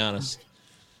be honest.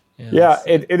 Yeah,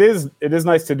 it is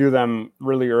nice to do them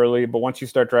really early, but once you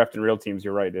start drafting real teams,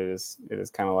 you're right. It is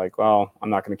kind of like, well, I'm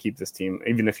not going to keep this team,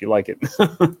 even if you like it.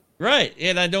 Right,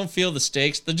 and I don't feel the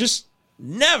stakes. They're just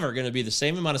never going to be the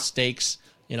same amount of stakes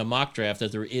in a mock draft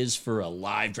that there is for a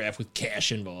live draft with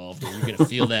cash involved. And you're going to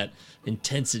feel that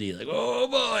intensity, like, oh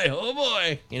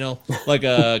boy, like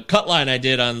a cut line I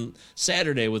did on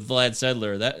Saturday with Vlad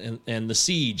Sedler and the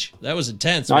Siege. That was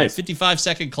intense. Nice.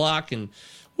 55-second clock and.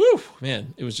 Woo,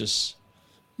 man, it was just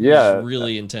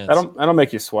really intense. That'll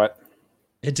make you sweat.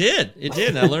 It did.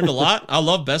 And I learned a lot. I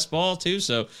love best ball too,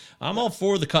 so I'm all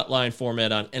for the cut line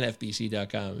format on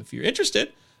nfbc.com. If you're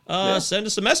interested, send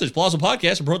us a message.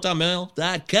 Plauzapodcast at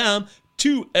protonmail.com.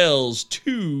 2 L's,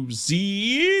 2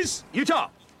 Z's. Utah,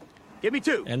 give me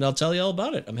 2. And I'll tell you all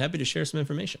about it. I'm happy to share some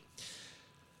information.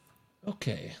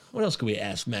 Okay, what else can we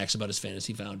ask Max about his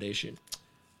fantasy foundation?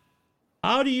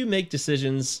 How do you make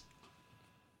decisions?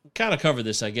 Kind of covered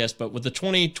this, I guess, but with the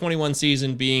 2021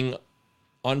 season being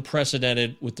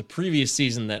unprecedented with the previous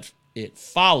season that it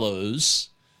follows,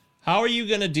 how are you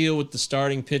going to deal with the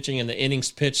starting pitching and the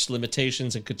innings pitched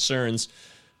limitations and concerns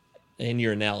in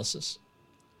your analysis?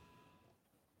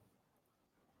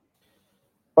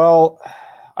 Well,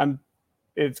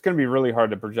 it's going to be really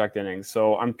hard to project innings,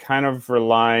 so I'm kind of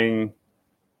relying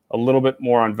a little bit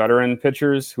more on veteran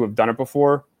pitchers who have done it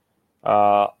before.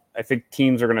 I think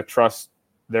teams are going to trust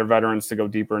their veterans to go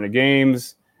deeper into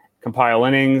games, compile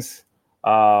innings.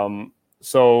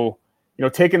 So,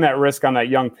 taking that risk on that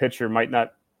young pitcher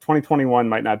 2021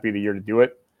 might not be the year to do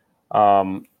it.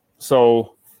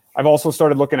 So I've also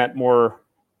started looking at more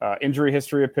injury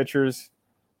history of pitchers,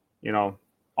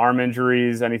 arm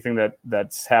injuries, anything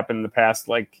that's happened in the past.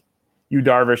 Like Yu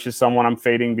Darvish is someone I'm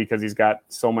fading because he's got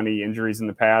so many injuries in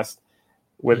the past.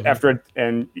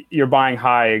 And you're buying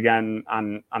high again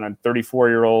on a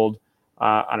 34-year-old,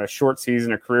 on a short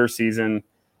season, a career season.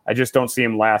 I just don't see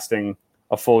him lasting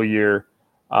a full year.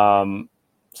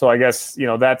 So I guess,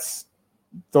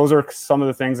 those are some of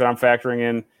the things that I'm factoring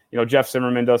in. Jeff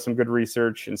Zimmerman does some good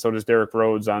research, and so does Derek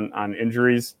Rhodes on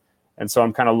injuries. And so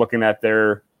I'm kind of looking at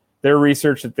their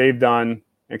research that they've done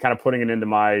and kind of putting it into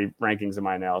my rankings and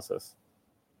my analysis.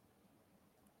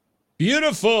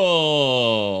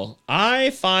 Beautiful.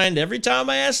 I find every time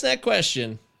I ask that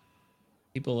question,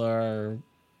 people are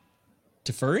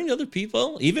deferring to other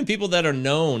people, even people that are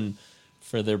known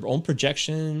for their own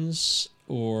projections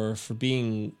or for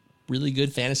being really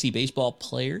good fantasy baseball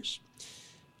players.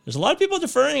 There's a lot of people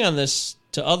deferring on this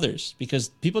to others because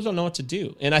people don't know what to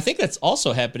do. And I think that's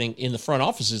also happening in the front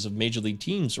offices of major league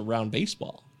teams around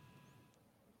baseball.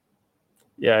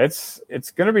 Yeah, it's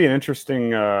going to be an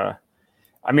interesting,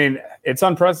 it's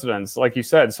unprecedented, like you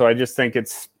said. So I just think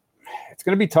it's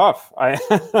going to be tough. Like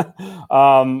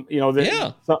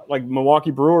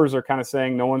Milwaukee Brewers are kind of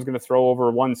saying no one's going to throw over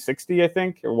 160, I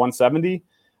think, or 170.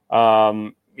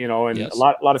 And yes. a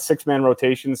lot of 6-man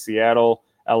rotations, Seattle,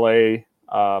 LA,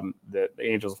 the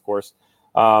Angels, of course.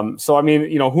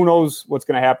 Who knows what's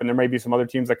going to happen? There may be some other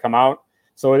teams that come out.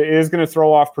 So it is going to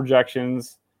throw off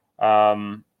projections.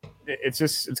 It's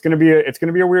going to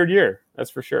be a weird year.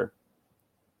 That's for sure.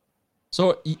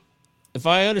 So if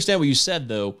I understand what you said,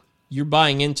 though, you're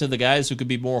buying into the guys who could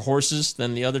be more horses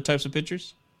than the other types of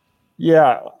pitchers?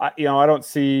 Yeah. I don't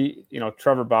see,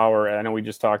 Trevor Bauer. I know we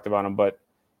just talked about him, but,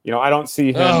 I don't see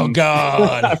him. Oh,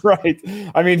 God. Right.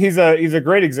 He's a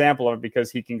great example of it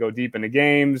because he can go deep into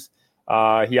games.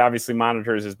 He obviously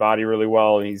monitors his body really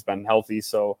well, and he's been healthy.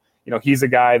 So, he's a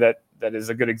guy that is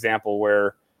a good example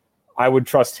where I would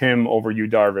trust him over Yu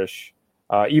Darvish,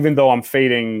 even though I'm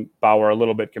fading Bauer a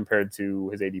little bit compared to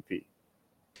his ADP.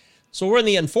 So we're in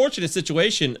the unfortunate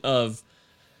situation of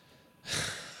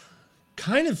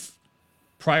kind of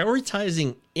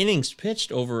prioritizing innings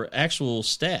pitched over actual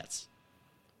stats.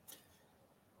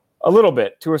 A little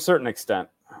bit, to a certain extent.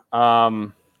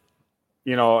 Am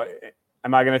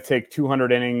I going to take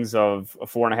 200 innings of a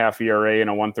 4.5 ERA and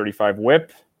a 135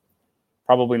 WHIP?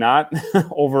 Probably not.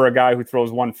 Over a guy who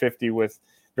throws 150 with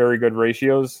very good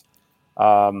ratios.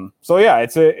 So yeah,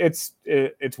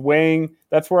 it's weighing.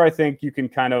 That's where I think you can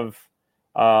kind of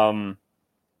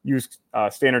use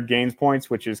standard gains points,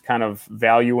 which is kind of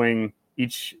valuing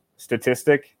each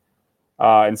statistic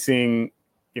and seeing,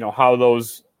 how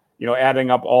those,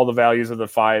 adding up all the values of the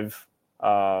 5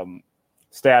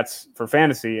 stats for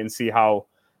fantasy and see how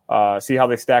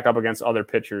they stack up against other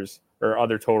pitchers or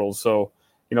other totals. So,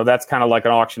 that's kind of like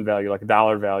an auction value, like a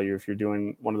dollar value if you're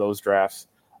doing one of those drafts.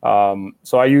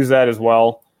 So I use that as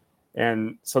well.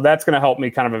 And so that's going to help me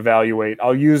kind of evaluate.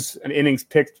 I'll use an innings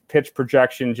pitch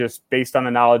projection just based on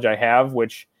the knowledge I have,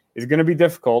 which is going to be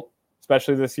difficult,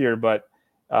 especially this year. But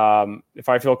if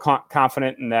I feel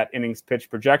confident in that innings pitch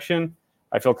projection,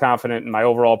 I feel confident in my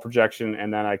overall projection,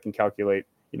 and then I can calculate,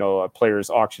 a player's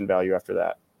auction value after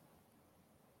that.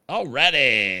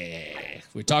 Alrighty.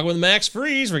 We're talking with Max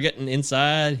Freeze. We're getting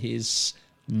inside his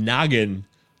noggin,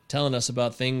 telling us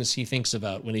about things he thinks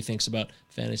about when he thinks about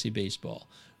fantasy baseball.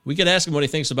 We could ask him what he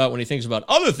thinks about when he thinks about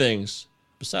other things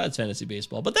besides fantasy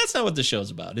baseball, but that's not what the show's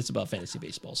about. It's about fantasy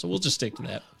baseball, so we'll just stick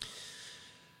to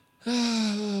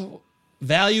that.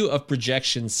 Value of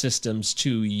projection systems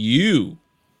to you.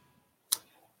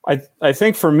 I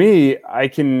think for me, I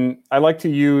like to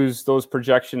use those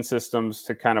projection systems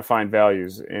to kind of find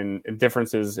values and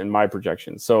differences in my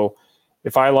projections. So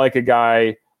if I like a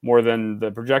guy more than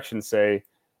the projections say,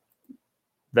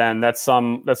 then that's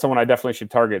someone I definitely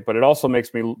should target. But it also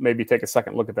makes me maybe take a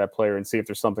second look at that player and see if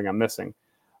there's something I'm missing.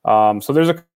 So there's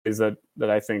a couple ways that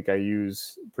I think I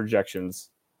use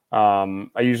projections. I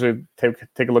usually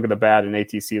take a look at the BAT and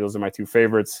ATC. Those are my 2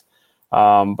 favorites.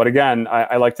 But again,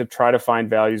 I like to try to find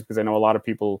values because I know a lot of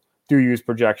people do use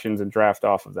projections and draft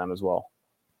off of them as well.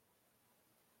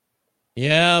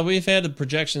 Yeah, we've had the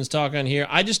projections talk on here.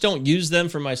 I just don't use them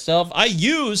for myself. I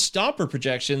use Stomper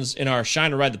projections in our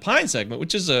Shine or Ride the Pine segment,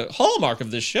 which is a hallmark of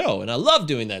this show, and I love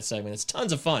doing that segment. It's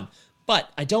tons of fun.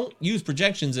 But I don't use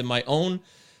projections in my own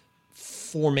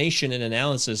formation and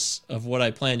analysis of what I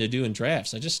plan to do in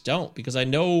drafts. I just don't, because I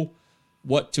know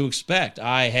what to expect.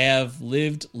 I have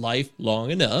lived life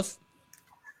long enough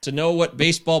to know what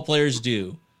baseball players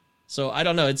do. So I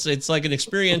don't know. It's like an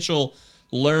experiential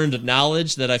learned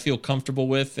knowledge that I feel comfortable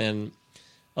with, and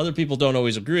other people don't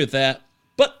always agree with that,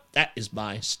 but that is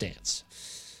my stance.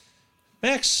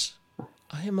 Max,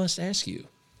 I must ask you,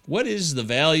 what is the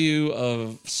value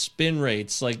of spin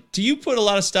rates? Like, do you put a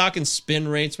lot of stock in spin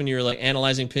rates when you're like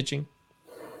analyzing pitching?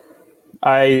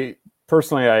 I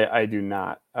do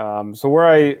not. So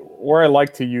where I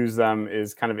like to use them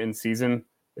is kind of in season.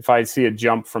 If I see a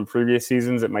jump from previous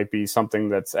seasons, it might be something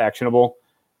that's actionable.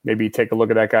 Maybe take a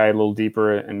look at that guy a little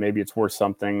deeper, and maybe it's worth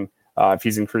something if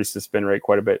he's increased the spin rate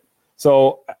quite a bit.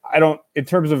 So in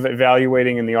terms of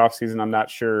evaluating in the offseason, I'm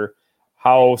not sure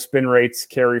how spin rates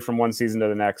carry from one season to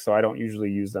the next. So I don't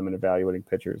usually use them in evaluating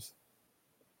pitchers.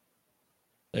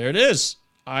 There it is.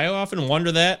 I often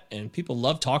wonder that, and people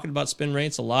love talking about spin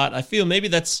rates a lot. I feel maybe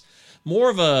that's more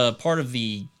of a part of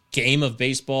the game of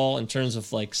baseball in terms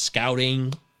of like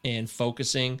scouting and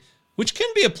focusing, which can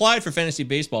be applied for fantasy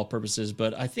baseball purposes,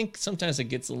 but I think sometimes it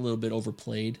gets a little bit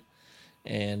overplayed.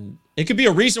 And it could be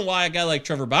a reason why a guy like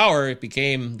Trevor Bauer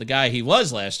became the guy he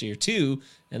was last year, too.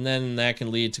 And then that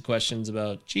can lead to questions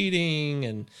about cheating.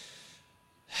 And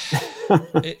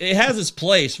it has its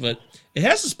place, but it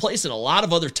has its place in a lot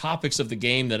of other topics of the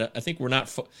game that I think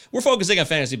we're focusing on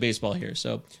fantasy baseball here.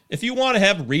 So if you want to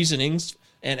have reasonings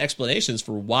and explanations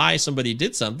for why somebody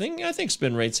did something, I think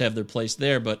spin rates have their place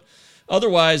there. But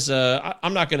otherwise,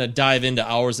 I'm not going to dive into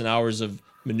hours and hours of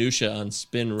minutia on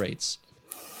spin rates.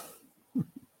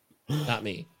 Not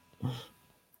me.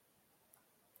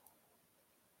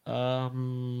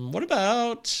 What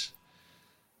about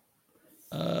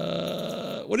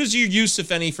what is your use,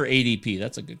 if any, for ADP?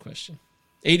 That's a good question.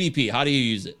 ADP, how do you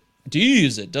use it? Do you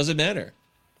use it? Does it matter?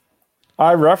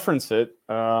 I reference it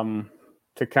to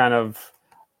kind of.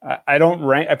 I don't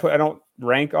rank. I don't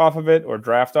rank off of it or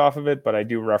draft off of it, but I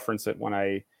do reference it when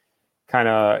I kind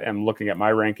of am looking at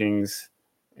my rankings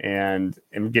and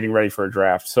am getting ready for a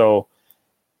draft. So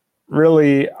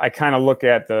really, I kind of look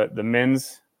at the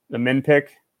min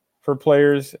pick for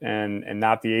players and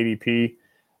not the ADP.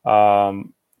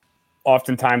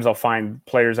 Oftentimes, I'll find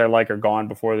players I like are gone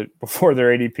before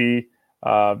their ADP.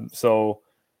 So,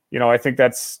 I think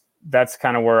that's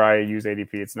kind of where I use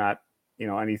ADP. It's not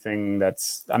anything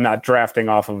I'm not drafting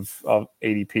off of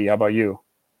ADP. How about you?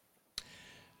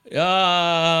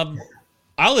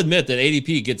 I'll admit that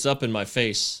ADP gets up in my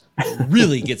face. It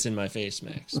really gets in my face,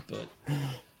 Max, but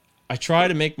I try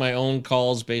to make my own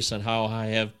calls based on how I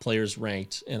have players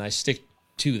ranked, and I stick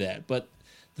to that. But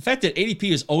The fact that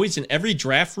ADP is always in every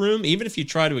draft room, even if you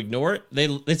try to ignore it,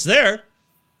 it's there.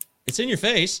 It's in your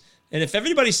face. And if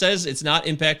everybody says it's not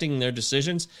impacting their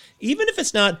decisions, even if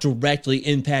it's not directly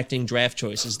impacting draft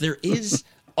choices, there is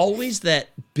always that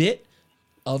bit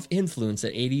of influence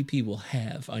that ADP will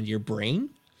have on your brain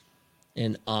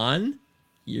and on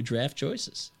your draft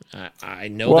choices. I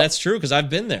know that's true because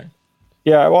I've been there.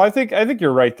 Yeah, well, I think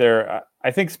you're right there. I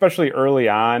think especially early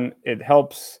on, it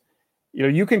helps.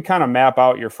 You can kind of map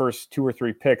out your first 2 or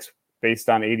 3 picks based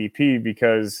on ADP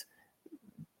because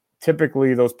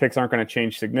typically those picks aren't going to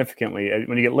change significantly.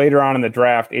 When you get later on in the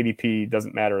draft, ADP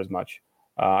doesn't matter as much.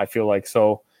 I feel like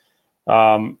so.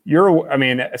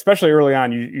 Especially early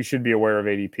on, you should be aware of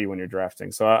ADP when you're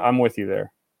drafting. So I'm with you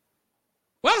there.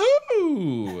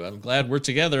 Wahoo! I'm glad we're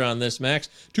together on this, Max.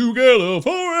 Together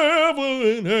forever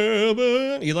and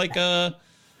ever. You like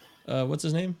what's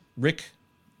his name? Rick.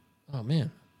 Oh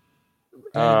man.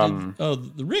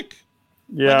 The Rick.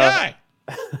 Yeah. My guy.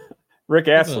 Rick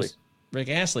Astley. Rick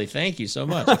Astley. Thank you so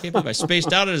much. I can't believe I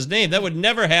spaced out on his name. That would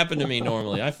never happen to me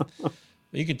normally.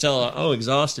 You can tell I'm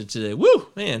exhausted today. Woo,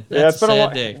 man. That's a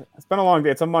sad day. It's been a long day.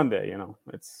 It's a Monday,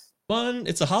 It's fun.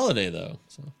 It's a holiday though.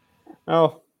 So.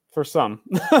 Oh, for some.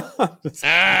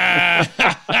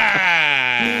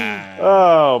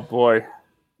 Oh boy.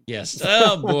 Yes.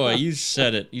 Oh boy. You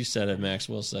said it. You said it, Max.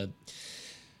 Well said.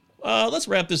 Let's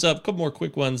wrap this up. A couple more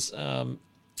quick ones.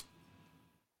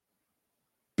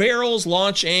 Barrels,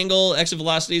 launch angle, exit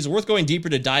velocity. Is it worth going deeper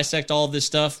to dissect all of this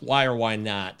stuff? Why or why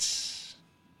not?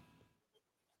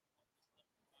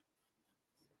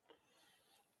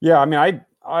 Yeah,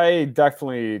 I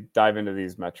definitely dive into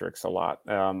these metrics a lot.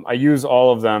 I use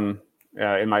all of them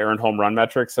in my earned home run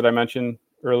metrics that I mentioned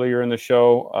earlier in the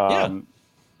show. I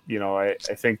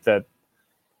think that,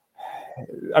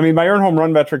 my earned home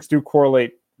run metrics do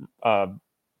correlate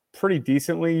pretty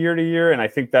decently year to year. And I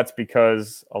think that's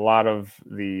because a lot of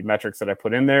the metrics that I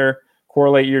put in there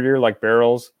correlate year to year, like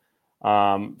barrels.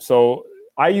 So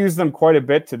I use them quite a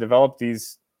bit to develop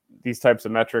these types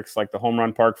of metrics, like the home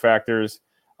run park factors.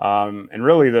 And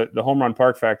really the home run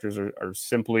park factors are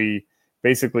simply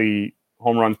basically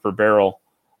home runs per barrel.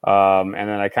 And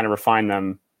then I kind of refine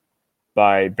them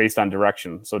based on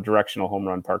direction. So directional home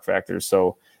run park factors.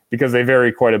 So because they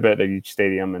vary quite a bit at each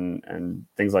stadium and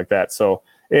things like that. So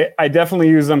I definitely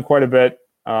use them quite a bit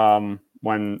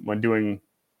when doing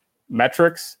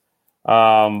metrics,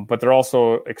 but they're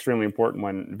also extremely important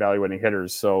when evaluating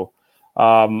hitters. So,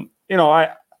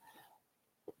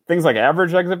 things like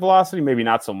average exit velocity, maybe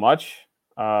not so much.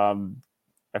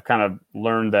 I've kind of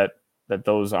learned that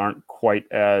those aren't quite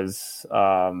as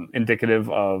indicative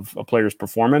of a player's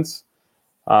performance.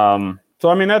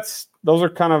 Those are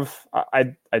kind of,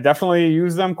 I definitely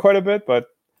use them quite a bit, but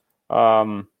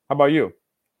how about you?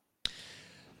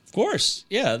 Of course.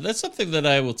 Yeah, that's something that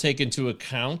I will take into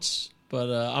account,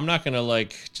 but I'm not going to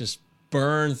just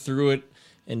burn through it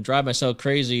and drive myself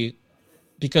crazy,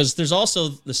 because there's also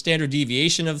the standard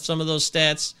deviation of some of those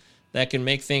stats that can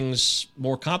make things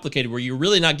more complicated where you're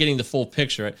really not getting the full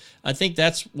picture. I think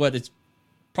that's what it's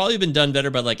probably been done better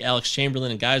by Alex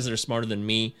Chamberlain and guys that are smarter than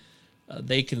me.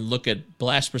 They can look at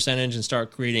blast percentage and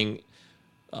start creating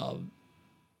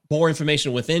more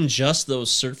information within just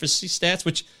those surface stats,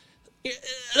 which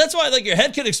that's why your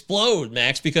head could explode,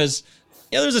 Max, because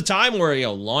there's a time where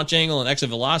launch angle and exit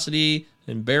velocity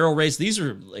and barrel rates, these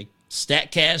are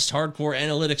StatCast hardcore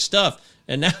analytic stuff,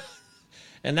 and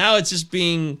now it's just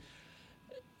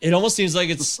it almost seems like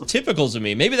it's typical to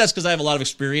me. Maybe that's because I have a lot of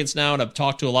experience now and I've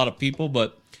talked to a lot of people,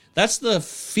 but that's the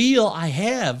feel I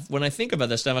have when I think about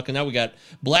this stuff. Now we got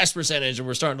blast percentage, and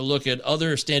we're starting to look at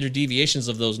other standard deviations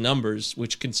of those numbers,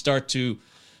 which can start to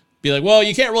be well,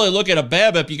 you can't really look at a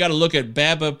BABIP. You got to look at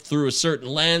BABIP through a certain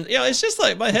lens. It's just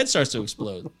my head starts to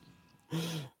explode.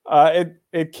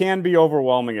 It can be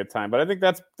overwhelming at times, but I think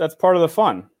that's part of the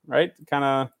fun, right?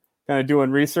 Kind of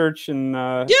doing research and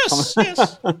yes.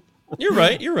 You're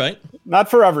right. Not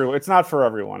for everyone. It's not for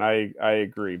everyone. I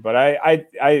agree, but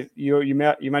you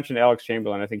mentioned Alex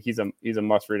Chamberlain. I think he's a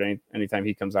must read anytime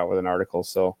he comes out with an article.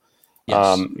 So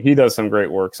yes. He does some great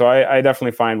work. So I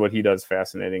definitely find what he does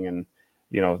fascinating, and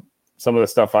some of the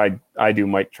stuff I do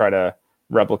might try to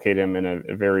replicate him in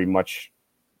a very much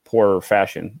poorer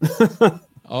fashion.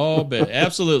 Oh, but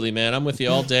absolutely, man. I'm with you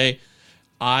all day.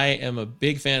 I am a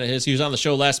big fan of his. He was on the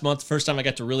show last month. First time I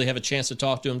got to really have a chance to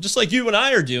talk to him, just like you and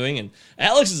I are doing. And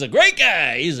Alex is a great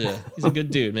guy. He's a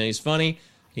good dude, man. He's funny.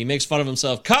 He makes fun of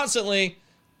himself constantly,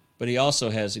 but he also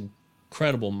has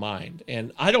incredible mind.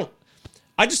 And I'm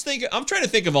trying to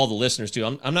think of all the listeners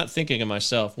too. I'm not thinking of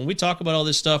myself. When we talk about all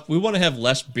this stuff, we want to have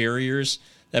less barriers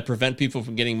that prevent people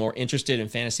from getting more interested in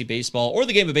fantasy baseball or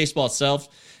the game of baseball itself.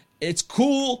 It's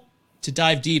cool to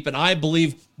dive deep, and I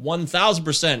believe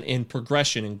 1,000% in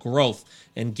progression and growth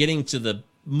and getting to the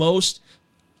most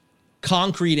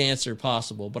concrete answer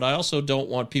possible. But I also don't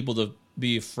want people to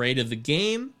be afraid of the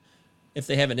game if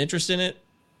they have an interest in it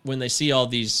when they see all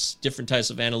these different types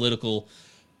of analytical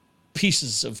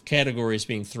pieces of categories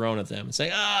being thrown at them and say,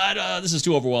 this is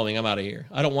too overwhelming. I'm out of here.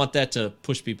 I don't want that to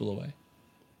push people away.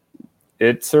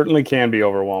 It certainly can be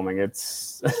overwhelming.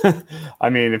 It's, I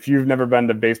mean, if you've never been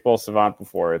to Baseball Savant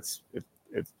before, it's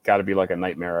got to be like a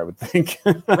nightmare, I would think.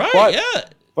 Right, yeah.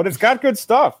 But it's got good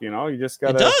stuff, you know. You just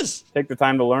got to take the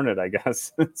time to learn it, I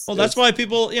guess. That's why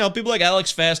people like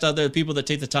Alex Fast out there, people that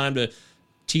take the time to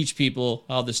teach people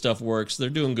how this stuff works, they're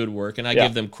doing good work, and I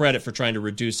give them credit for trying to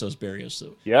reduce those barriers.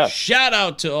 So shout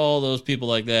out to all those people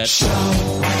like that.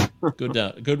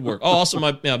 Good work. Oh, also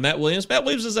Matt Williams. Matt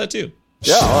Williams does that too.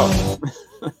 Yeah,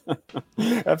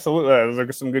 absolutely. Those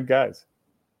are some good guys.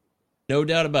 No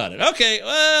doubt about it. Okay,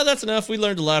 well, that's enough. We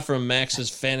learned a lot from Max's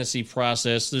fantasy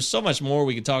process. There's so much more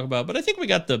we could talk about, but I think we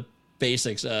got the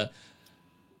basics. Is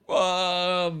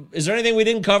there anything we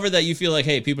didn't cover that you feel like,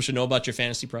 hey, people should know about your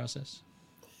fantasy process?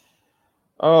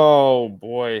 Oh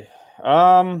boy,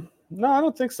 no, I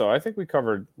don't think so. I think we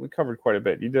covered quite a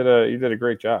bit. You did a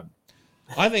great job.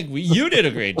 I think you did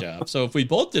a great job. So if we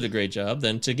both did a great job,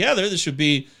 then together this should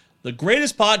be the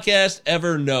greatest podcast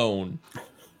ever known.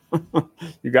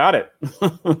 You got it.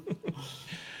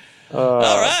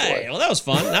 All right. Boy. Well, that was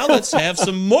fun. Now let's have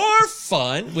some more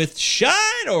fun with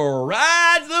Shine or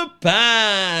Ride the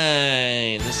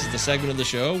Pine. This is the segment of the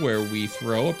show where we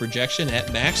throw a projection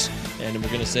at Max, and we're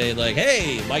going to say, like,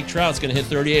 hey, Mike Trout's going to hit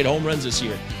 38 home runs this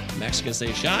year. Max is going to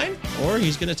say shine, or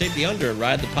he's going to take the under and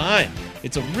ride the pine.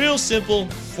 It's a real simple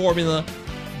formula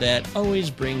that always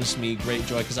brings me great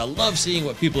joy because I love seeing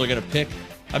what people are going to pick.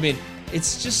 I mean,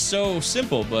 it's just so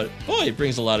simple, but boy, it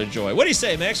brings a lot of joy. What do you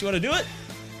say, Max? You want to do it?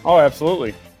 Oh,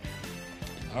 absolutely.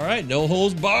 All right, no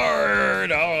holds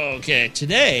barred. Okay,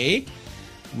 today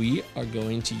we are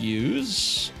going to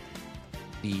use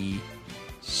the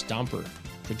Stomper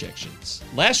projections.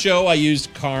 Last show I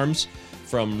used Carms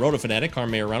from RotoFanatic,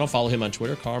 Carm Mayorano. Follow him on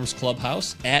Twitter, Carms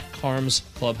Clubhouse, @Carms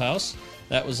Clubhouse.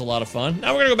 That was a lot of fun.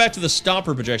 Now we're going to go back to the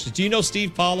Stomper projections. Do you know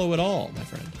Steve Paulo at all, my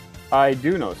friend? I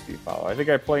do know Steve Paulo. I think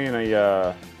I play in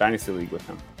a Dynasty League with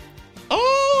him.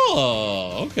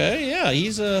 Oh, okay. Yeah,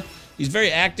 he's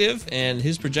very active, and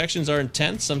his projections are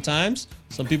intense sometimes.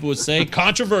 Some people would say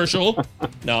controversial.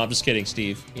 No, I'm just kidding,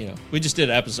 Steve. You know, we just did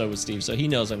an episode with Steve, so he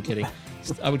knows I'm kidding.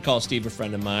 I would call Steve a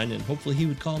friend of mine, and hopefully he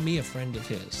would call me a friend of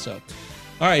his. So,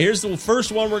 all right, here's the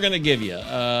first one we're going to give you.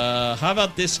 How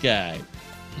about this guy?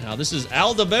 Now, this is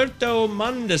Alberto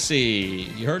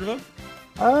Mondesi. You heard of him?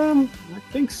 I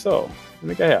think so. I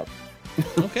think I have.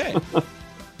 Okay.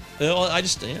 Well,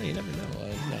 you never know.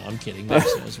 No, I'm kidding. Max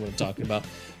knows what I'm talking about.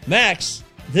 Max,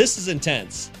 this is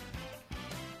intense.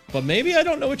 But maybe I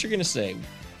don't know what you're going to say.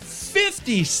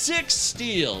 56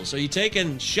 steals. Are you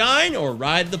taking shine or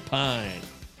ride the pine?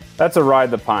 That's a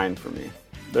ride the pine for me.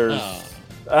 There's,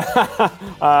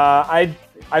 I've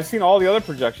seen all the other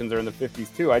projections are in the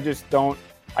 50s too. I just don't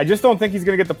think he's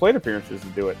going to get the plate appearances to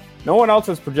do it. No one else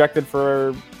has projected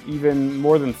for even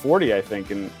more than 40, I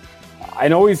think. And I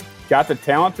know he's got the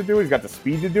talent to do it. He's got the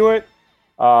speed to do it.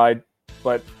 But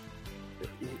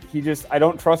I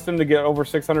don't trust him to get over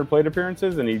 600 plate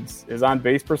appearances, and his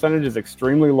on-base percentage is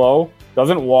extremely low.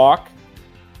 Doesn't walk.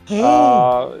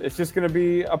 It's just going to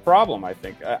be a problem, I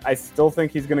think. I still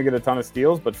think he's going to get a ton of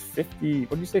steals, but 50, what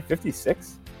did you say,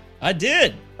 56? I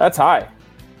did. That's high.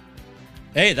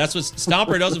 Hey, that's what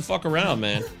Stomper doesn't fuck around,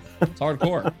 man. It's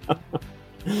hardcore.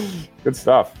 Good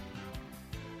stuff.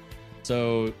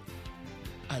 So,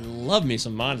 I love me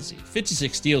some Mondesi.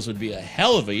 56 steals would be a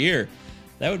hell of a year.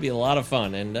 That would be a lot of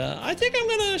fun, and I think I'm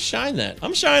going to shine that.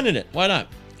 I'm shining it. Why not?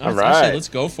 All right. Let's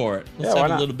go for it. Let's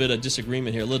have a little bit of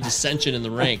disagreement here, a little dissension in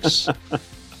the ranks.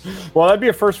 Well, that'd be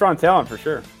a first-round talent for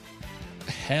sure.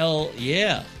 Hell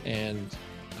yeah. And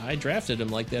I drafted him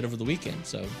like that over the weekend,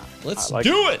 so let's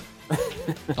do it.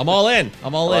 I'm all in.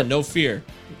 I'm all in. No fear.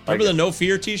 Remember the No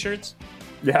Fear t-shirts?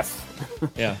 Yes.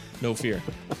 Yeah, no fear.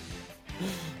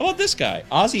 How about this guy,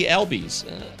 Ozzie Albies?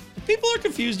 People are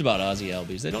confused about Ozzie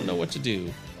Albies. They don't know what to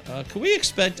do. Can we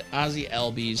expect Ozzie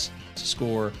Albies to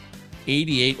score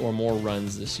 88 or more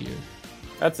runs this year?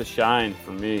 That's a shine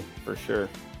for me, for sure.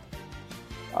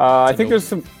 I think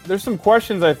there's some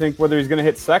questions, I think, whether he's going to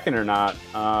hit second or not,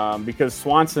 because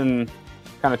Swanson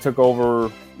kind of took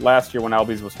over last year when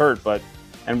Albies was hurt,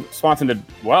 and Swanson did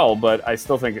well, but I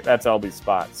still think that's Albies'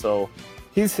 spot. So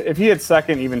if he hits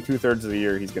second even 2/3 of the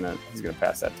year, he's gonna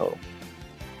pass that total.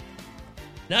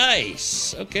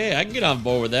 Nice. Okay, I can get on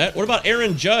board with that. What about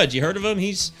Aaron Judge? You heard of him?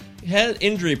 He's had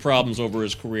injury problems over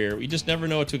his career. We just never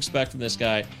know what to expect from this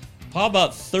guy. How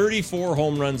about 34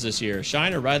 home runs this year?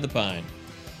 Shine or ride the pine?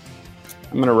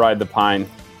 I'm going to ride the pine.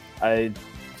 I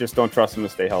just don't trust him to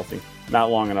stay healthy.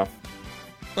 Not long enough.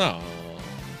 Oh.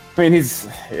 I mean,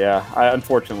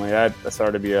 unfortunately, that's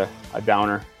started to be a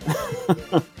downer.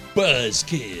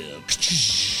 Buzzkill.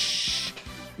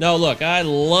 No, look, I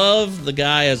love the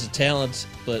guy as a talent,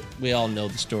 but we all know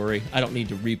the story. I don't need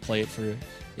to replay it for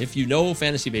if you know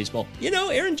fantasy baseball. You know,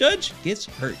 Aaron Judge gets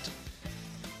hurt.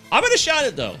 I'm going to shine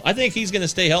it, though. I think he's going to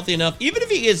stay healthy enough. Even if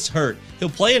he gets hurt, he'll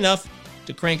play enough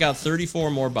to crank out 34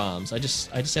 more bombs. I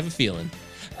just have a feeling.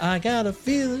 I got a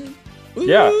feeling. Ooh.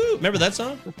 Yeah. Remember that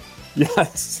song?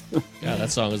 Yes. Yeah,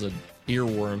 that song was an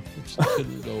earworm.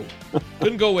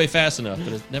 Couldn't go away fast enough,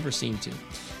 but it never seemed to.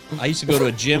 I used to go to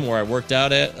a gym where I worked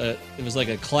out at. It was like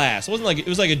a class. It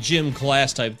was like a gym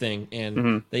class type thing,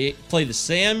 and they play the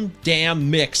same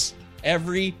damn mix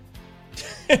every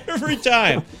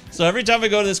time. So every time I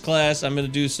go to this class, I'm going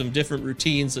to do some different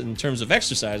routines in terms of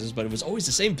exercises, but it was always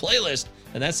the same playlist,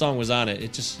 and that song was on it.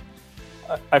 It just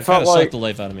I felt like sucked the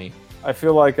life out of me. I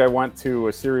feel like I went to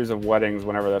a series of weddings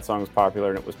whenever that song was popular,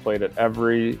 and it was played at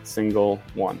every single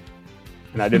one.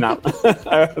 And I did not.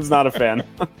 I was not a fan.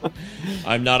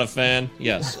 I'm not a fan.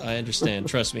 Yes, I understand.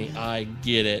 Trust me, I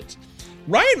get it.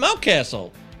 Ryan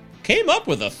Mountcastle came up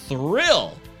with a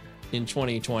thrill in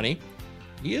 2020.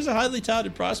 He is a highly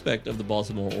touted prospect of the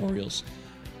Baltimore Orioles.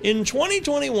 In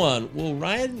 2021, will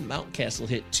Ryan Mountcastle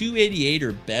hit 288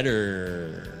 or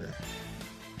better?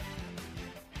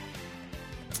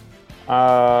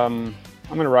 I'm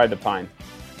going to ride the pine.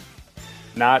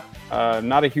 Not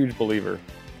a huge believer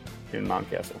in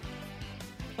Mountcastle.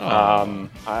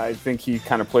 I think he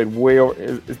kind of played way over.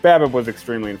 His BABIP was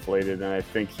extremely inflated, and I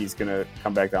think he's going to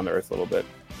come back down to earth a little bit.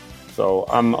 So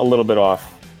I'm a little bit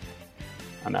off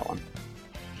on that one.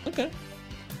 Okay.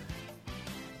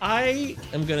 I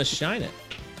am going to shine it.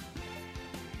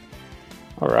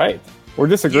 All right. We're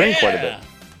disagreeing quite a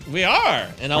bit. We are,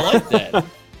 and I like that.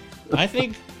 I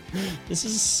think this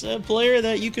is a player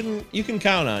that you can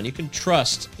count on. You can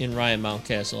trust in Ryan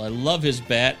Mountcastle. I love his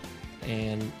bat,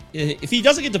 and if he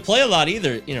doesn't get to play a lot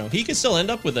either, he could still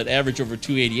end up with an average over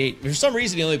 288. If for some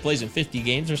reason he only plays in 50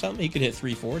 games or something, he could hit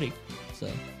 340. So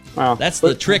that's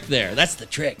the trick there. That's the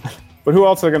trick. But who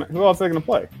else are gonna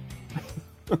play?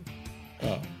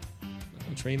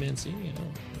 Trey Mancini.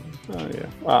 Oh yeah.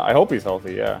 Well, I hope he's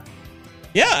healthy. Yeah.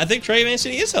 Yeah, I think Trey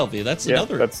Mancini is healthy. That's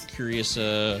another curious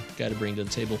guy to bring to the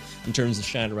table in terms of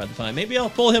shine around the pine. Maybe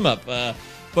I'll pull him up.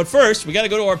 But first, we got to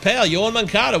go to our pal, Yoan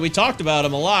Moncada. We talked about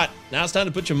him a lot. Now it's time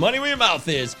to put your money where your mouth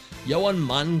is. Yoan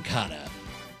Moncada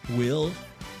will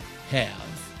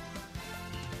have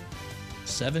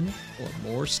 7 or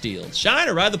more steals. Shine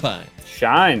or ride the pine?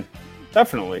 Shine.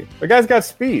 Definitely. The guy's got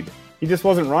speed. He just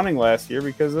wasn't running last year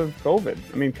because of COVID.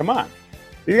 I mean, come on.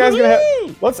 These guys gonna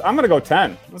have. I'm gonna go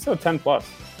 10. Let's go 10 plus.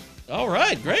 All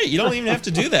right, great. You don't even have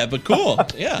to do that, but cool.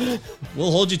 Yeah,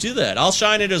 we'll hold you to that. I'll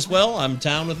shine it as well. I'm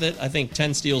down with it. I think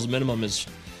 10 steals minimum is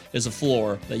a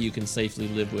floor that you can safely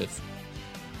live with.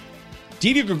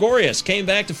 Didi Gregorius came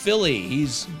back to Philly.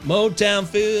 He's Motown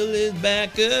Philly's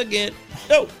back again.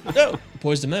 No.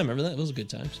 Poised to Men. Remember that? Those were good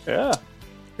times. Yeah.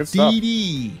 Good stuff.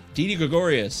 Didi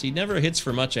Gregorius. He never hits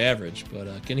for much average,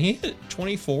 but can he hit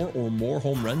 24 or more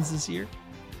home runs this year?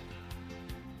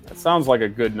 That sounds like a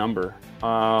good number.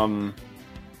 I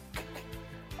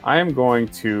am going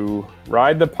to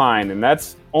ride the pine, and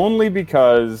that's only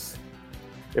because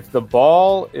if the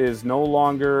ball is no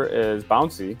longer as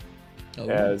bouncy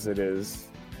as it is,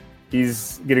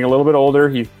 he's getting a little bit older.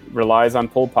 He relies on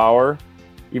pull power.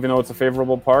 Even though it's a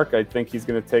favorable park, I think he's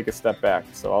going to take a step back.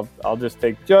 So I'll just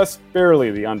take just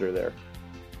barely the under there.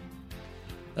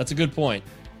 That's a good point.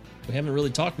 We haven't really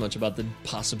talked much about the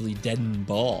possibly deadened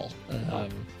ball.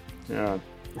 Yeah.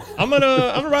 I'm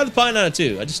gonna ride the pine on it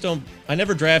too. I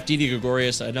never draft Didi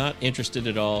Gregorius. I'm not interested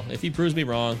at all. If he proves me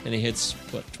wrong and he hits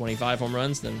 25 home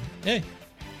runs, then hey,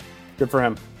 good for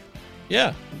him.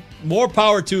 Yeah, more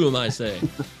power to him, I say.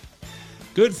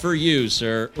 Good for you,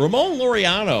 sir. Ramon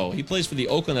Laureano. He plays for the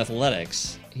Oakland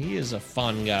Athletics. He is a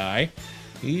fun guy.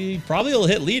 He probably will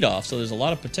hit leadoff, so there's a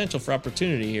lot of potential for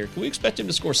opportunity here. Can we expect him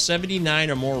to score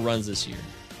 79 or more runs this year?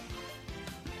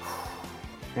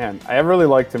 Man, I really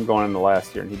liked him going into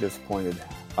last year, and he disappointed.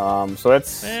 So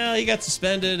that's... Well, he got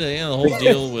suspended. The whole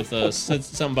deal with said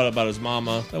something about his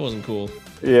mama. That wasn't cool.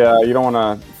 Yeah, you don't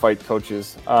want to fight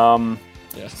coaches.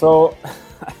 Yeah. So,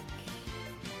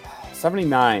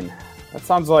 79. That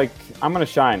sounds like I'm going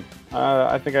to shine.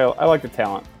 I think I like the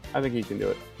talent. I think he can do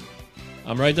it.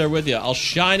 I'm right there with you. I'll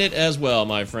shine it as well,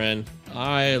 my friend.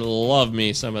 I love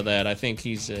me some of that. I think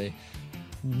he's a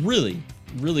really,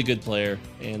 really good player,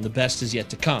 and the best is yet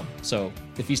to come. So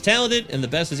if he's talented and the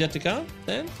best is yet to come,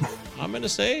 then I'm going to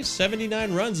say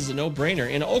 79 runs is a no-brainer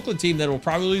in an Oakland team that will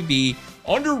probably be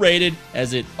underrated,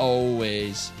 as it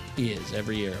always is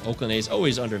every year. Oakland A's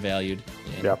always undervalued,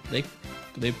 and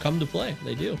they've come to play.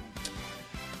 They do.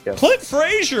 Yes. Clint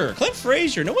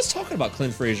Frazier. No one's talking about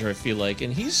Clint Frazier, I feel like,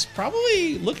 and he's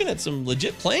probably looking at some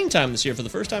legit playing time this year for the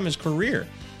first time in his career.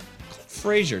 Clint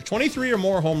Frazier, 23 or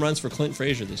more home runs for Clint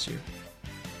Frazier this year.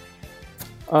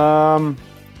 I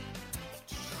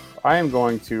am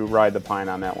going to ride the pine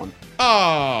on that one.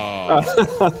 Oh.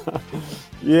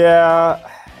 Yeah,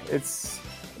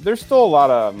 there's still a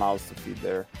lot of mouths to feed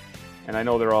there, and I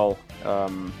know they're all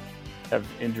have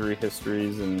injury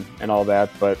histories and all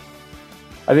that, but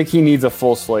I think he needs a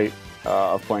full slate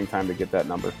of playing time to get that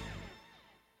number.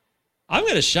 I'm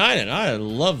going to shine it. I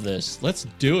love this. Let's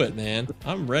do it, man.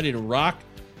 I'm ready to rock.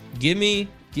 Gimme.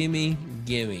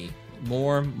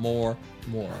 More.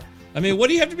 I mean, what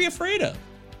do you have to be afraid of?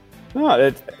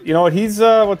 No, you know what? He's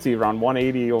what's he, around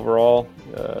 180 overall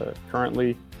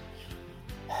currently.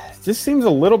 Just seems a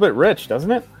little bit rich, doesn't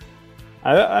it?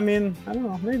 I mean, I don't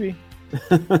know, maybe.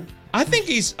 I think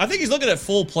he's looking at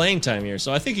full playing time here,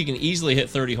 so I think he can easily hit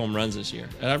 30 home runs this year,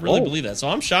 and I really believe that. So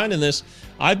I'm shining this.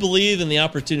 I believe in the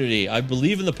opportunity. I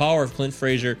believe in the power of Clint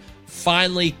Frazier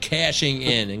finally cashing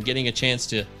in and getting a chance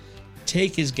to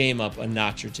take his game up a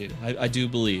notch or two. I do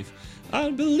believe. I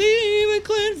believe in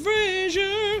Clint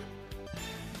Frazier.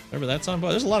 Remember that song?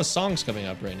 Boy, there's a lot of songs coming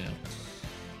up right now.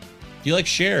 Do you like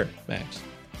Cher, Max?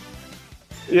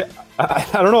 Yeah, I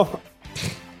don't know.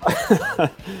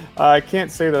 I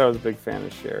can't say that I was a big fan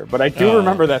of Cher, but I do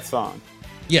remember that song.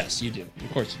 Yes, you do.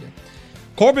 Of course you do.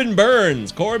 Corbin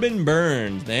Burns,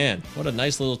 man, what a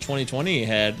nice little 2020 he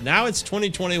had. Now it's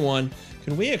 2021.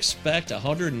 Can we expect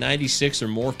 196 or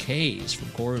more Ks from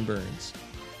Corbin Burns?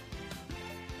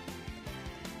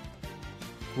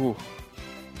 Ooh.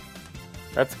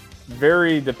 That's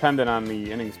very dependent on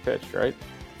the innings pitched, right?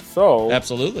 So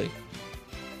absolutely.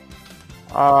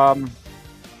 I'm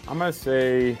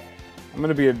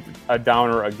gonna be a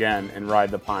downer again and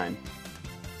ride the pine.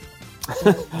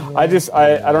 I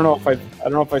don't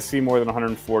know if I see more than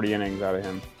 140 innings out of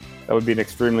him. That would be an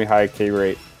extremely high K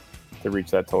rate to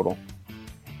reach that total.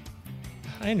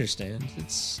 I understand.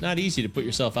 It's not easy to put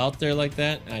yourself out there like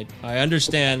that. I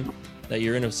understand that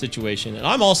you're in a situation, and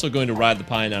I'm also going to ride the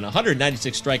pine on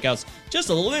 196 strikeouts. Just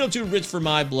a little too rich for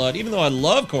my blood. Even though I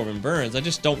love Corbin Burns, I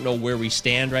just don't know where we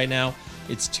stand right now.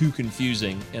 It's too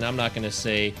confusing, and I'm not going to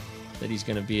say that he's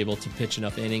going to be able to pitch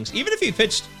enough innings. Even if he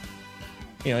pitched,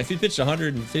 if he pitched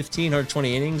 115,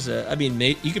 120 innings, I mean,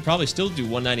 you could probably still do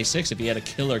 196 if he had a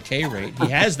killer K rate. He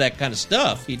has that kind of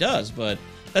stuff. He does, but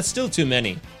that's still too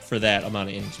many for that amount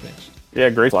of innings pitched. Yeah,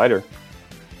 great slider.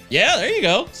 Yeah, there you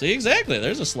go. See, exactly.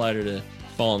 There's a slider to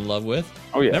fall in love with.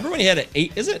 Oh, yeah. Remember when he had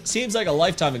seems like a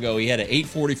lifetime ago, he had an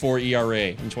 8.44 ERA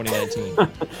in 2019.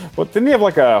 Well, didn't he have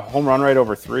like a home run rate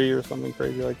over 3 or something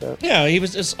crazy like that? Yeah, he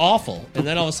was just awful. And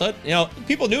then all of a sudden,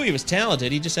 people knew he was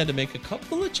talented. He just had to make a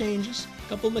couple of changes, a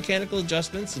couple of mechanical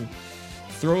adjustments, and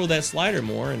throw that slider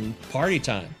more, and party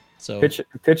time. So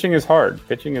pitching is hard.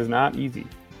 Pitching is not easy.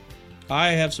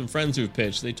 I have some friends who've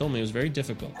pitched. They told me it was very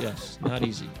difficult. Yes, not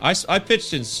easy. I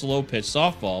pitched in slow pitch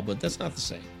softball, but that's not the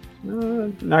same.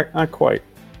 Not quite.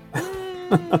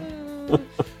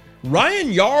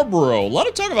 Ryan Yarbrough. A lot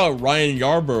of talk about Ryan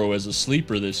Yarbrough as a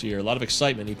sleeper this year. A lot of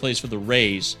excitement. He plays for the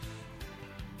Rays.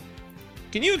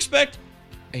 Can you expect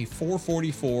a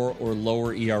 4.44 or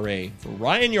lower ERA for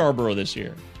Ryan Yarbrough this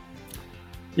year?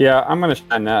 Yeah, I'm going to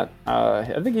shine that.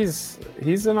 I think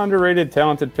he's an underrated,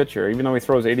 talented pitcher, even though he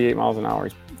throws 88 miles an hour.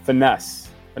 He's finesse.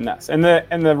 And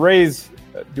the Rays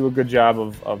do a good job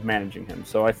of managing him.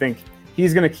 So I think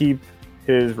he's going to keep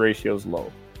his ratios low.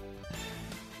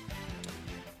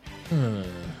 I'm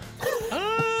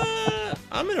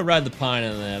going to ride the pine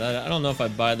on that. I don't know if I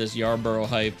buy this Yarbrough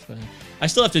hype. I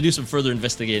still have to do some further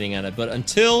investigating on it. But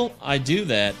until I do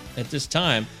that at this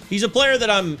time, he's a player that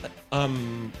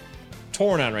I'm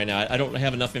torn on right now. I don't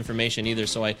have enough information either,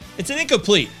 so it's an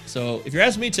incomplete. So if you're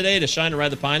asking me today to shine or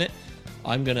ride the pine it,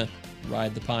 I'm going to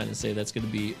ride the pine and say that's going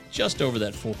to be just over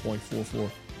that 4.44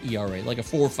 ERA, like a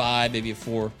 4.5, maybe a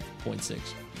 4.6.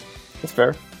 That's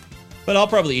fair. But I'll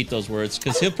probably eat those words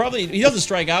because he doesn't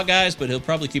strike out guys, but he'll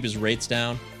probably keep his rates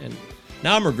down. And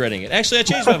now I'm regretting it. Actually, I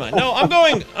changed my mind. No, I'm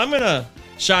going to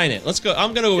shine it. Let's go.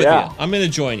 I'm going to go with you. I'm going to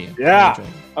join you. Yeah.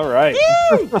 All right.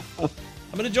 Woo!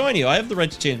 I'm going to join you. I have the right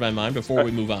to change my mind before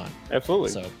we move on.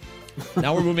 Absolutely. So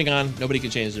now we're moving on. Nobody can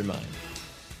change their mind.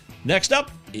 Next up,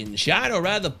 in Shine or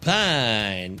Ride the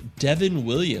Pine, Devin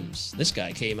Williams. This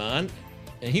guy came on,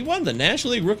 and he won the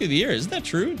National League Rookie of the Year. Isn't that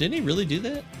true? Didn't he really do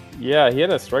that? Yeah, he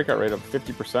had a strikeout rate of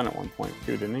 50% at one point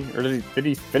too, didn't he? Or did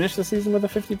he finish the season with a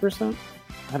 50%?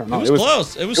 I don't know. It was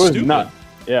close. It was stupid. Nuts.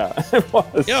 Yeah, it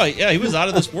was. Yeah, he was out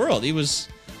of this world.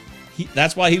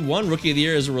 That's why he won Rookie of the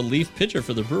Year as a relief pitcher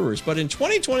for the Brewers. But in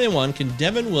 2021, can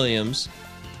Devin Williams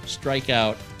strike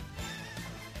out?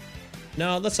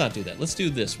 No, let's not do that. Let's do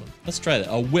this one. Let's try that.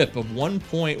 A whip of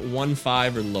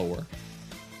 1.15 or lower.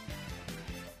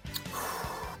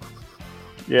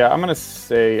 Yeah, I'm going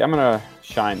to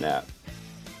shine that.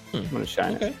 I'm going to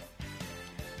shine it.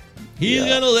 He's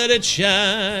going to let it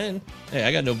shine. Hey,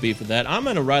 I got no beef with that. I'm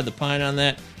going to ride the pine on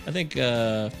that. I think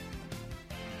there's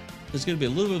going to be a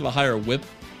little bit of a higher whip.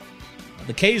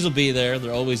 The K's will be there.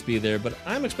 They'll always be there. But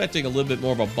I'm expecting a little bit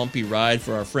more of a bumpy ride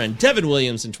for our friend Devin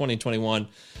Williams in 2021.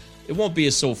 It won't be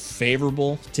as so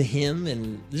favorable to him.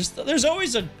 And there's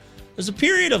always a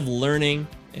period of learning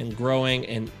and growing,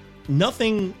 and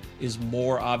nothing is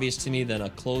more obvious to me than a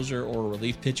closer or a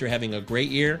relief pitcher having a great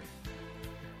year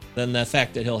than the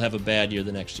fact that he'll have a bad year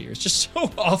the next year. It's just so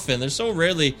often. There's so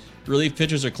rarely relief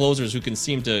pitchers or closers who can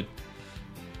seem to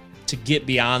get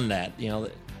beyond that. Yeah.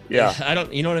 I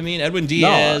don't. You know what I mean? Edwin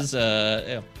Diaz.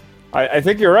 Yeah. I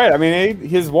think you're right. I mean,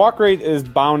 his walk rate is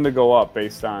bound to go up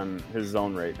based on his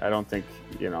zone rate. I don't think,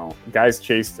 guys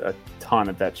chased a ton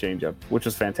at that changeup, which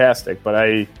is fantastic. But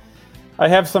I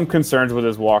have some concerns with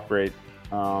his walk rate.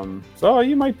 So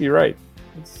you might be right.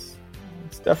 It's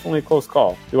definitely a close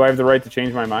call. Do I have the right to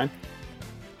change my mind?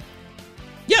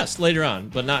 Yes, later on,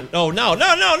 but not. No.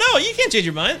 You can't change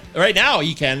your mind. Right now,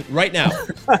 you can. Right now,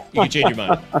 you can change your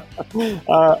mind.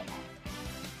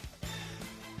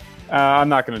 I'm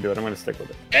not going to do it. I'm going to stick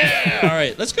with it. Yeah, all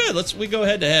right, that's good. We go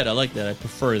head to head. I like that. I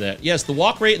prefer that. Yes, the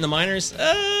walk rate in the minors,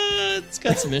 it's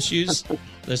got some issues.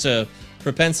 There's a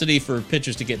propensity for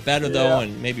pitchers to get better, though,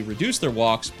 and maybe reduce their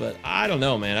walks, but I don't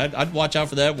know, man. I'd watch out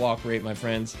for that walk rate, my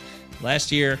friends.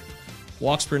 Last year,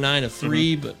 walks per 9 of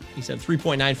 3, but he said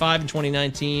 3.95 in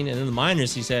 2019, and in the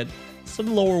minors, he said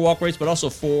some lower walk rates, but also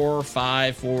 4,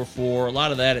 5, 4, 4. A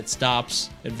lot of that, it stops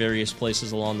at various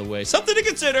places along the way. Something to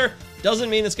consider. Doesn't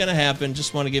mean it's going to happen.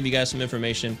 Just want to give you guys some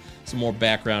information, some more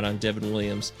background on Devin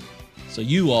Williams, so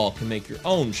you all can make your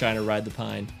own Shine or Ride the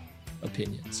Pine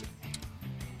opinions.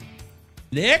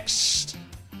 Next,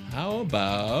 how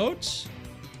about...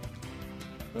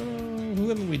 who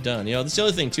haven't we done? That's the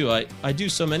other thing, too. I do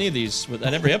so many of these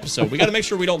at every episode. We got to make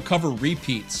sure we don't cover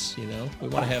repeats, We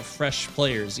want to have fresh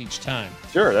players each time.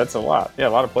 Sure, that's a lot. Yeah,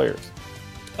 a lot of players.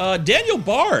 Daniel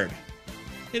Bard.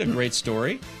 He had a great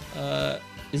story.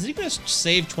 Is he going to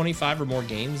save 25 or more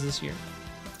games this year?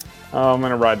 I'm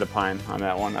going to ride the pine on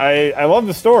that one. I love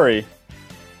the story,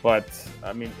 but,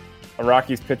 I mean, a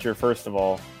Rockies pitcher, first of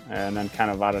all, and then kind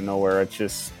of out of nowhere, it's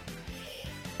just...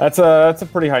 That's a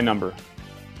pretty high number.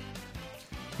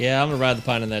 Yeah, I'm going to ride the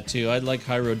pine on that, too. I like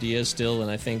Jairo Diaz still,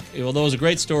 and I think, although it was a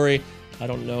great story, I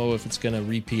don't know if it's going to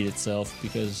repeat itself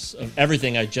because of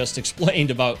everything I just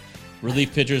explained about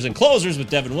relief pitchers and closers with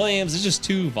Devin Williams. It's just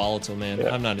too volatile, man.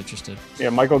 Yeah. I'm not interested. Yeah,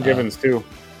 Michael Givens, too,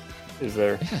 is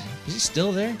there. Yeah, is he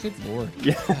still there? Good Lord.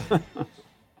 Yeah.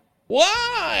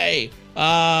 Why?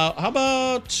 How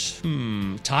about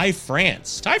Ty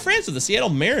France? Ty France of the Seattle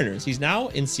Mariners. He's now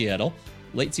in Seattle.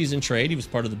 Late season trade. He was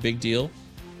part of the big deal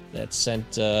that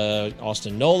sent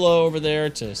Austin Nola over there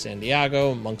to San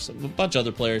Diego, amongst a bunch of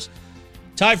other players.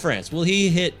 Ty France, will he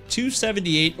hit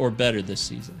 278 or better this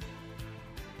season?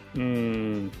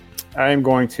 I am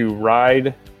going to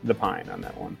ride the pine on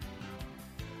that one.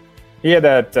 He had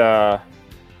that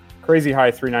crazy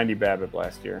high 390 BABIP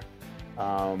last year.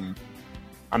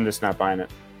 I'm just not buying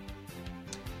it.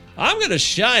 I'm going to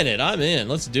shine it. I'm in.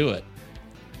 Let's do it.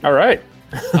 All right.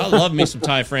 I love me some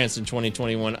Ty France in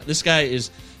 2021. This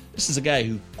is a guy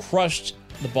who crushed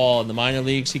the ball in the minor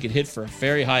leagues. He could hit for a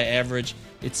very high average.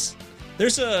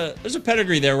 There's a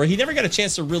pedigree there where he never got a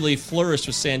chance to really flourish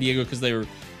with San Diego because they were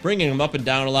bringing him up and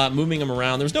down a lot, moving him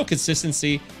around. There was no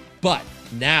consistency. But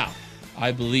now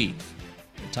I believe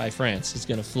that Ty France is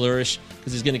going to flourish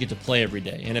because he's going to get to play every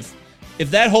day. And if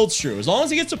that holds true, as long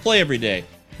as he gets to play every day,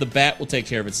 the bat will take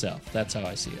care of itself. That's how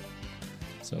I see it.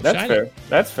 So that's fair.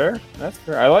 That's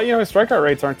fair. I like, his strikeout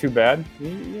rates aren't too bad. He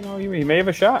may have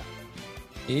a shot.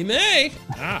 He may.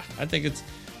 I think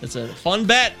it's a fun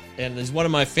bet, and he's one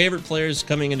of my favorite players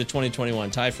coming into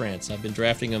 2021. Ty France. I've been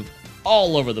drafting him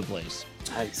all over the place.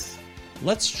 Nice.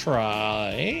 Let's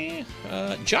try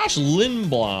Josh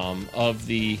Lindblom of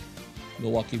the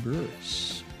Milwaukee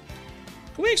Brewers.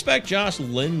 Can we expect Josh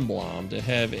Lindblom to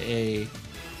have a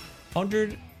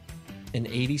 100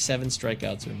 187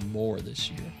 strikeouts or more this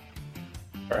year.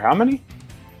 Or how many?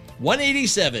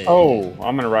 187. Oh,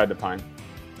 I'm going to ride the pine.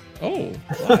 Oh,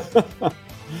 wow.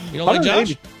 You don't like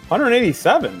Josh?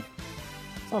 187.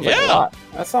 Sounds like a lot.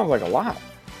 That sounds like a lot.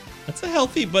 That's a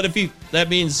healthy, but that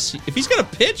means if he's going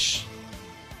to pitch,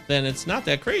 then it's not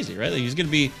that crazy, right? Like he's going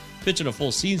to be pitching a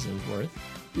full season's worth.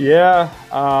 Yeah.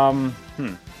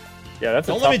 Yeah, that's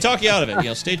Don't let me talk you out of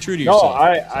it. Stay true to yourself. No,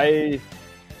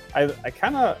 I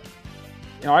kind of,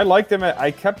 I liked him.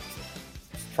 I kept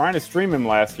trying to stream him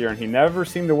last year, and he never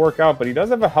seemed to work out. But he does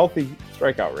have a healthy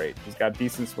strikeout rate. He's got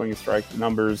decent swing strike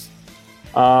numbers.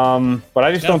 But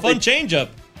I just don't fun changeup.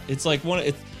 It's like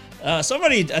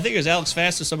somebody, I think it was Alex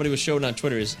Fast or somebody was showing on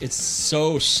Twitter. It's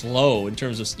so slow in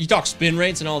terms of, you talk spin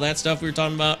rates and all that stuff we were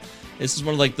talking about. This is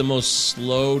one of like the most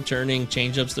slow turning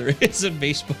changeups there is in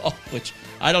baseball, which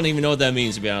I don't even know what that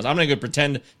means, to be honest. I'm not going to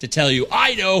pretend to tell you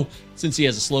I know, since he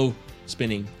has a slow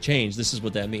spinning change. This is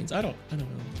what that means. I don't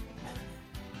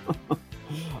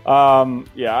know.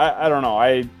 Yeah, I don't know.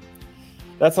 I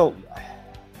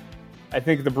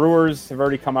think the Brewers have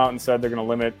already come out and said they're going to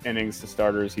limit innings to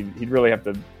starters. He'd really have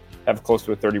to have close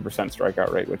to a 30%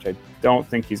 strikeout rate, which I don't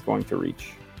think he's going to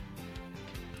reach.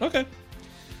 Okay.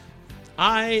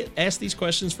 I ask these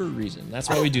questions for a reason. That's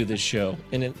why we do this show.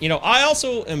 And, I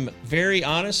also am very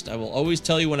honest. I will always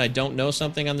tell you when I don't know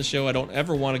something on the show. I don't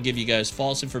ever want to give you guys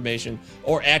false information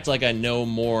or act like I know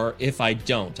more if I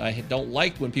don't. I don't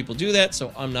like when people do that,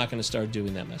 so I'm not going to start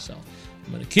doing that myself.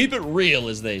 I'm going to keep it real,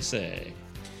 as they say.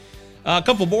 A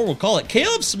couple more, we'll call it.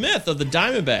 Caleb Smith of the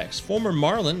Diamondbacks, former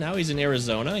Marlin. Now he's in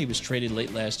Arizona. He was traded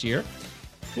late last year.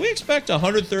 We expect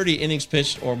 130 innings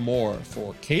pitched or more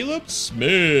for Caleb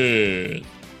Smith.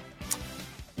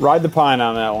 Ride the pine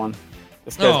on that one.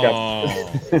 This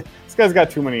guy's got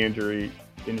too many injury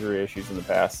issues in the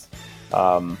past.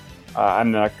 I'm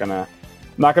not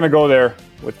gonna go there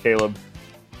with Caleb.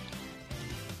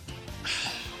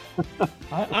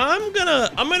 I'm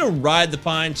gonna ride the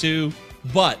pine too,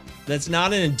 but that's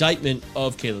not an indictment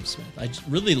of Caleb Smith. I just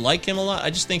really like him a lot. I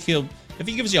just think if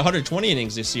he gives you 120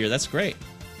 innings this year, that's great.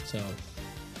 So,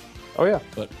 oh yeah,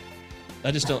 but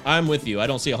I just don't. I'm with you. I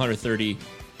don't see 130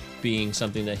 being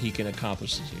something that he can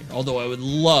accomplish this year. Although I would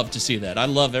love to see that. I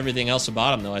love everything else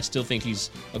about him, though. I still think he's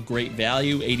a great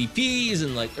value. ADPs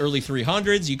and like early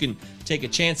 300s. You can take a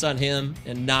chance on him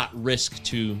and not risk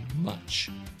too much.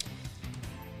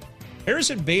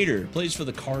 Harrison Bader plays for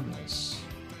the Cardinals.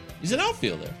 He's an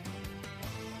outfielder.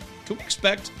 Can we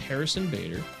expect Harrison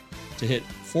Bader to hit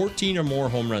 14 or more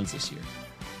home runs this year?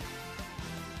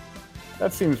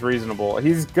 That seems reasonable.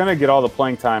 He's going to get all the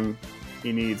playing time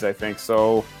he needs, I think.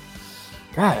 So,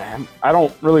 God, I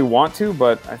don't really want to,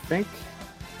 but I think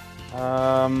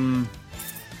I'm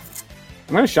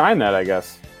going to shine that, I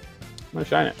guess. I'm going to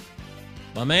shine it.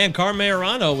 My man, Carm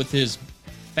Mayorano, with his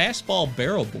fastball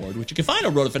barrel board, which you can find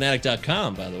on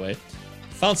rotofanatic.com, by the way,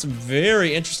 found some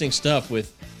very interesting stuff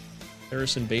with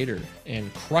Harrison Bader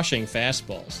and crushing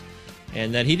fastballs.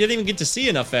 And that he didn't even get to see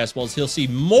enough fastballs. He'll see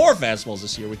more fastballs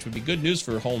this year, which would be good news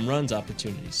for home runs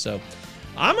opportunities. So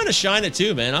I'm going to shine it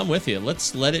too, man. I'm with you.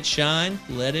 Let's let it shine.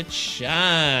 Let it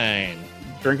shine.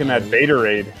 Drinking that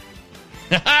Baderade.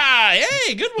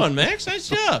 Hey, good one, Max. Nice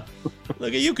job.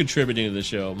 Look at you contributing to the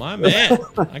show. My man.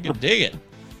 I can dig it.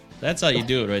 That's how you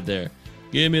do it right there.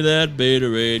 Give me that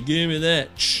Baderade. Give me that.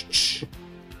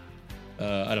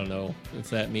 I don't know if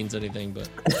that means anything, but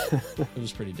it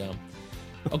was pretty dumb.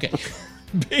 Okay.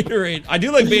 Baderade. I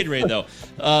do like Baderade, though.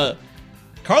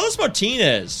 Carlos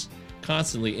Martinez,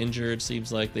 constantly injured.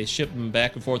 Seems like they ship him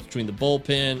back and forth between the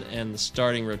bullpen and the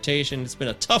starting rotation. It's been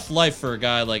a tough life for a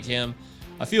guy like him.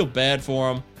 I feel bad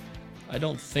for him. I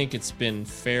don't think it's been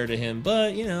fair to him,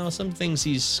 but, some things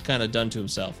he's kind of done to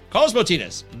himself. Carlos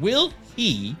Martinez, will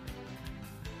he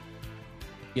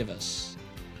give us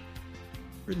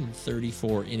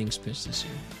 134 innings pitched this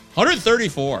year?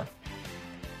 134.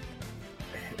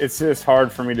 It's just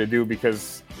hard for me to do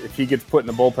because if he gets put in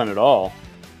the bullpen at all,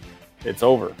 it's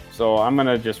over. So I'm going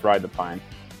to just ride the pine.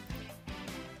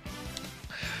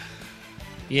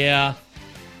 Yeah,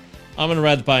 I'm going to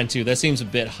ride the pine too. That seems a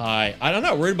bit high. I'm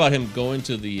not worried about him going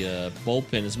to the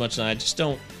bullpen as much as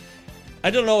I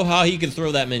don't know how he can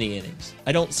throw that many innings.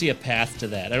 I don't see a path to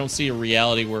that. I don't see a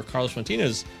reality where Carlos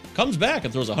Martinez comes back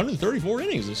and throws 134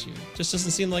 innings this year. Just doesn't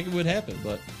seem like it would happen,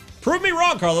 but prove me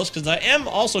wrong, Carlos, because I am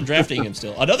also drafting him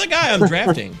still. Another guy I'm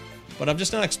drafting, but I'm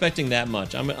just not expecting that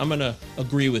much. I'm going to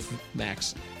agree with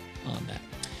Max on that.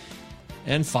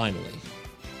 And finally,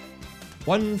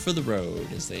 one for the road,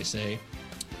 as they say.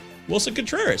 Wilson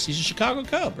Contreras. He's a Chicago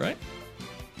Cub, right?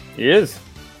 He is.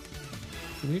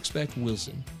 Can we expect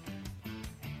Wilson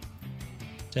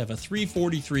to have a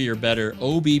 343 or better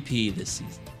OBP this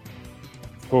season?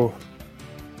 Oh.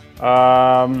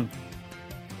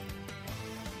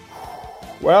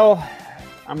 Well,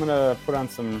 I'm going to put on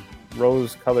some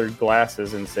rose-colored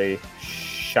glasses and say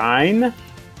shine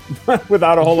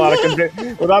without a whole lot of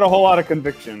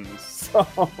conviction.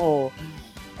 So,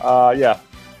 yeah.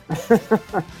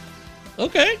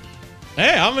 Okay.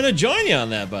 Hey, I'm going to join you on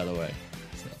that, by the way.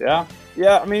 So. Yeah.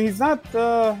 I mean, he's not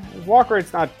his walk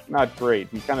rate's not great.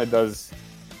 He kind of does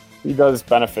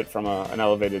benefit from an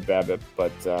elevated BABIP,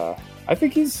 but I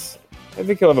think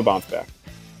he'll have a bounce back.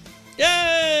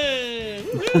 Yay!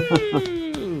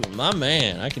 Woo-hoo! My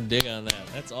man, I can dig on that.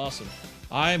 That's awesome.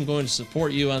 I am going to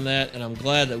support you on that, and I'm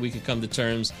glad that we could come to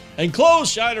terms and close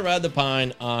Shine to Ride the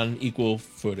Pine on equal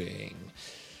footing.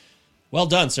 Well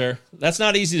done, sir. That's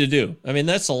not easy to do. I mean,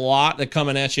 that's a lot that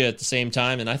coming at you at the same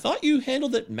time, and I thought you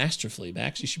handled it masterfully,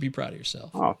 Max. You should be proud of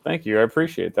yourself. Oh, thank you. I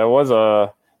appreciate it. That was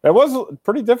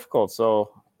pretty difficult, so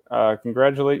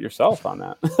congratulate yourself on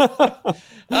that.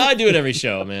 I do it every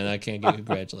show, man. I can't get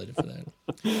congratulated for that.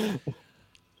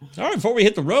 All right, before we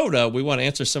hit the road, we want to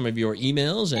answer some of your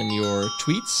emails and your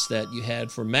tweets that you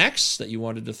had for Max that you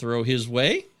wanted to throw his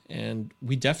way. And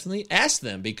we definitely ask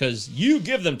them because you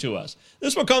give them to us.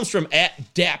 This one comes from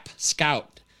 @DapScout.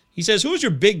 He says, who is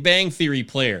your Big Bang Theory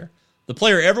player? The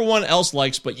player everyone else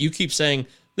likes, but you keep saying,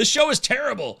 this show is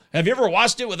terrible. Have you ever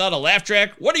watched it without a laugh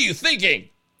track? What are you thinking?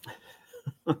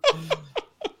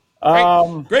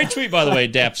 Great tweet, by the way,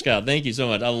 DapScout. Thank you so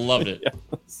much. I loved it.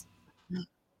 Yes.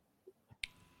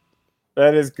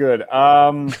 That is good.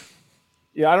 I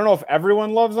don't know if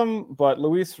everyone loves him, but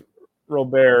Luis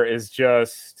Robert is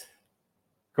just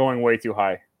going way too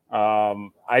high.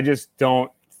 I just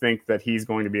don't think that he's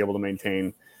going to be able to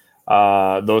maintain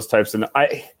those types of.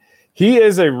 He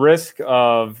is a risk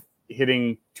of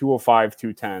hitting 205,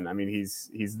 210. I mean,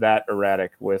 he's that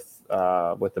erratic with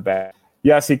the bat.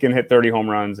 Yes, he can hit 30 home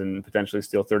runs and potentially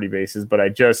steal 30 bases, but I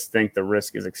just think the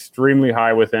risk is extremely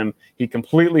high with him. He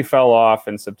completely fell off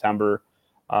in September.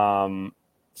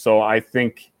 So I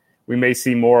think we may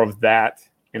see more of that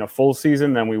in a full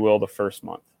season than we will the first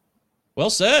month.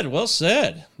 Well said. Well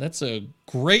said. That's a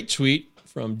great tweet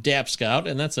from DapScout,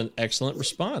 and that's an excellent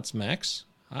response, Max.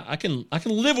 I can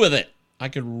live with it. I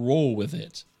can roll with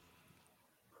it.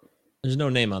 There's no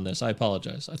name on this. I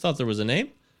apologize. I thought there was a name,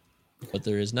 but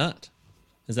there is not.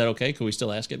 Is that okay? Can we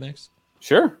still ask it, Max?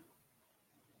 Sure.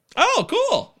 Oh,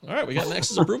 cool. All right, we got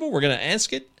Max's approval. We're going to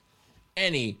ask it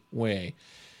anyway.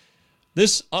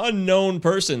 This unknown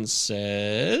person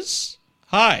says,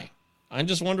 hi, I'm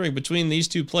just wondering between these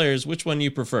two players, which one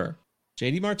you prefer?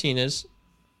 JD Martinez,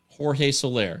 Jorge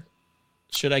Soler.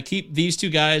 Should I keep these two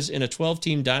guys in a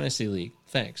 12-team dynasty league?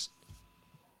 Thanks.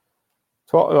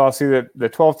 I'll see that the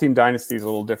 12-team dynasty is a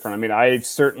little different. I mean, I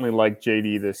certainly like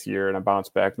JD this year and a bounce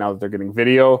back now that they're getting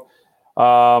video.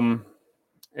 In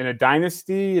a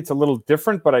dynasty, it's a little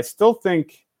different, but I still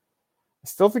think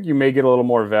you may get a little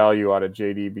more value out of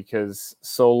JD because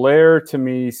Soler to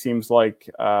me seems like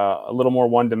a little more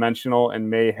one-dimensional and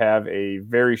may have a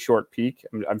very short peak.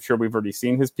 I'm sure we've already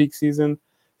seen his peak season.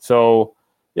 So,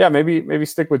 yeah, maybe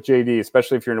stick with JD,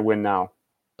 especially if you're in a win now.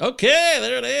 Okay,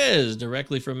 there it is.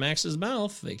 Directly from Max's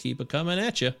mouth. They keep it coming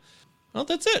at you. Well,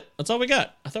 that's it. That's all we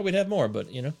got. I thought we'd have more, but,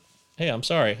 hey, I'm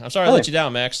sorry. I let you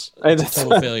down, Max. It's a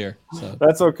total failure. So.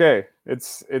 That's okay.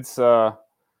 It's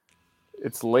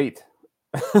late.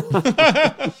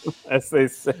 As they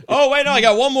say. Oh, wait, no, I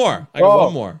got one more.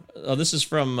 One more. Oh, this is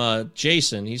from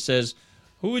Jason. He says,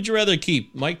 who would you rather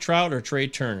keep, Mike Trout or Trey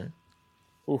Turner?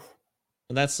 Oof.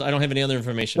 And I don't have any other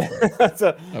information for it.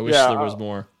 I wish there was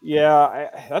more. Yeah,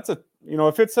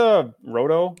 if it's a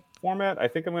roto format, I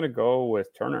think I'm going to go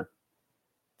with Turner,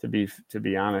 to be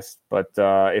honest. But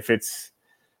if it's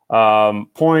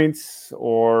points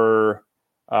or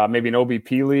maybe an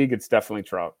OBP league, it's definitely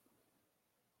Trout.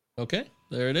 Okay,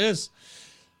 there it is.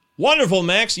 Wonderful,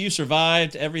 Max. You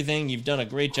survived everything. You've done a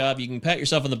great job. You can pat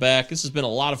yourself on the back. This has been a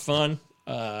lot of fun.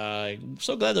 I'm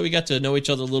so glad that we got to know each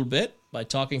other a little bit by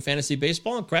talking fantasy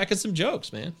baseball and cracking some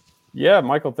jokes, man. Yeah,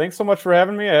 Michael, thanks so much for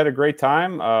having me. I had a great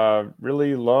time.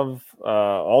 Really love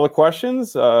all the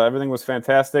questions. Everything was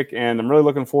fantastic, and I'm really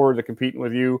looking forward to competing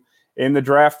with you in the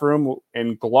draft room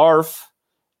in Glarf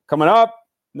coming up.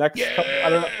 I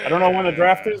don't know when the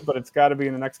draft is, but it's got to be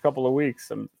in the next couple of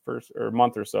weeks,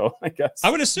 month or so, I guess. I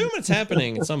would assume it's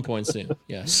happening at some point soon.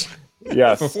 Yes.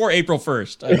 Yes. Before April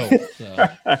 1st, I hope. So.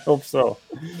 I hope so.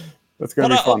 That's going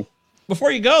to be fun. Before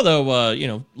you go,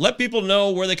 though, let people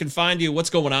know where they can find you, what's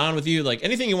going on with you. Like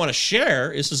anything you want to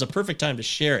share, this is a perfect time to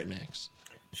share it, Max.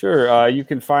 Sure. You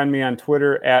can find me on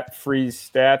Twitter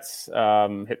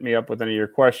 @FreezeStats. Hit me up with any of your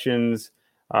questions.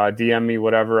 DM me,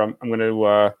 whatever. I'm going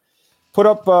to put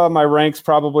up my ranks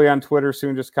probably on Twitter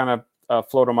soon, just kind of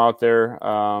float them out there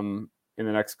in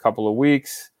the next couple of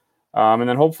weeks. And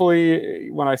then hopefully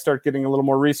when I start getting a little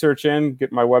more research in,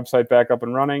 get my website back up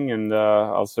and running, and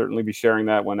I'll certainly be sharing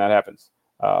that when that happens.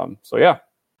 So, yeah.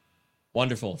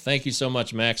 Wonderful. Thank you so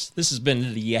much, Max. This has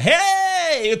been the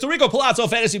it's the Rico Palazzo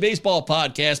Fantasy Baseball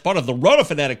Podcast, part of the Roto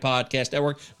Fanatic Podcast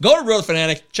Network. Go to Roto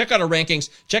Fanatic, check out our rankings,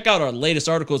 check out our latest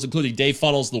articles, including Dave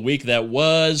Funnels, the week that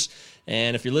was.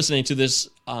 And if you're listening to this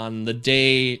on the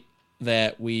day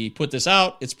that we put this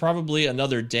out, it's probably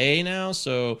another day now.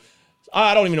 So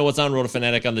I don't even know what's on Roto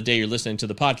Fanatic on the day you're listening to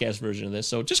the podcast version of this.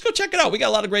 So just go check it out. We got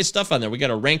a lot of great stuff on there. We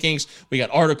got our rankings. We got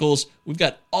articles. We've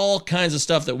got all kinds of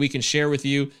stuff that we can share with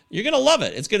you. You're going to love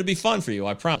it. It's going to be fun for you.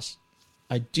 I promise.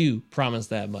 I do promise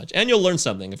that much. And you'll learn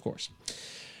something, of course.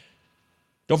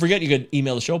 Don't forget, you can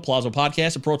email the show,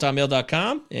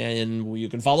 PlazzoPodcast@protonmail.com. And you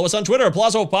can follow us on Twitter,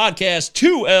 Palazzo Podcast,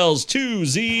 2 L's, 2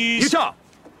 Z's. Utah,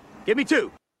 give me 2.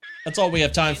 That's all we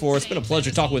have time for. It's been a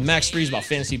pleasure talking with Max Freeze about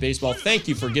fantasy baseball. Thank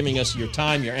you for giving us your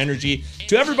time, your energy.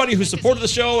 To everybody who supported the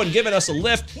show and given us a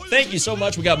lift, thank you so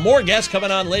much. We got more guests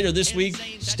coming on later this week.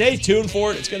 Stay tuned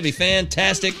for it. It's going to be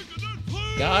fantastic.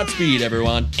 Godspeed,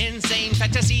 everyone. Insane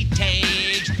fantasy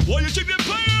takes. While you take that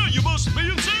player, you must be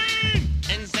insane.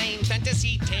 Insane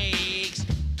fantasy takes.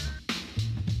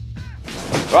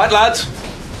 Right, lads.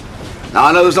 Now,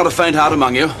 I know there's not a faint heart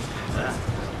among you.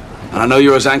 And I know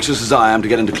you're as anxious as I am to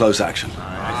get into close action.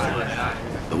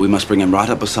 But we must bring him right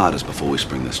up beside us before we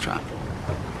spring this trap.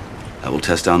 That will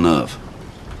test our nerve.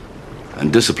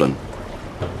 And discipline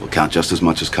will count just as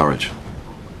much as courage.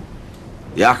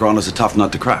 The Acheron is a tough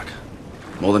nut to crack.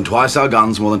 More than twice our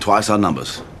guns, more than twice our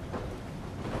numbers.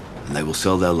 And they will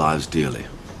sell their lives dearly.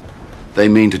 They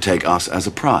mean to take us as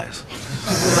a prize.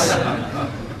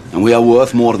 And we are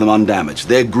worth more to them undamaged.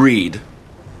 Their greed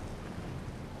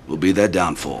will be their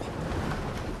downfall.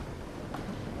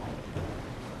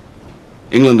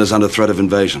 England is under threat of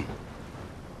invasion.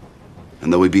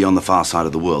 And though we be on the far side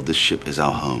of the world, this ship is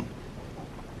our home.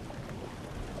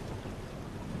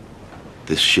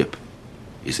 This ship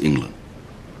is England.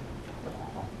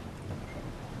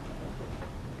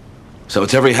 So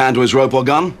it's every hand to his rope or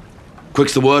gun,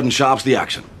 quick's the word and sharp's the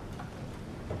action.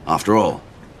 After all,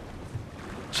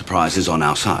 surprise is on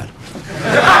our side.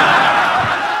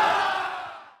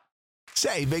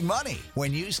 Save big money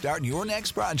when you start your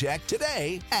next project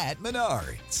today at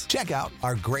Menards. Check out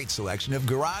our great selection of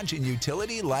garage and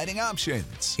utility lighting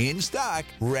options. In stock,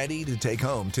 ready to take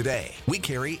home today. We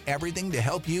carry everything to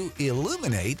help you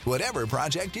illuminate whatever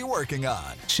project you're working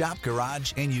on. Shop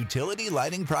garage and utility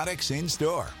lighting products in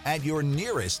store at your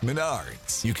nearest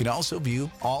Menards. You can also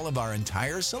view all of our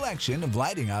entire selection of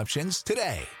lighting options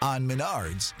today on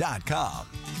Menards.com.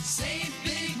 Save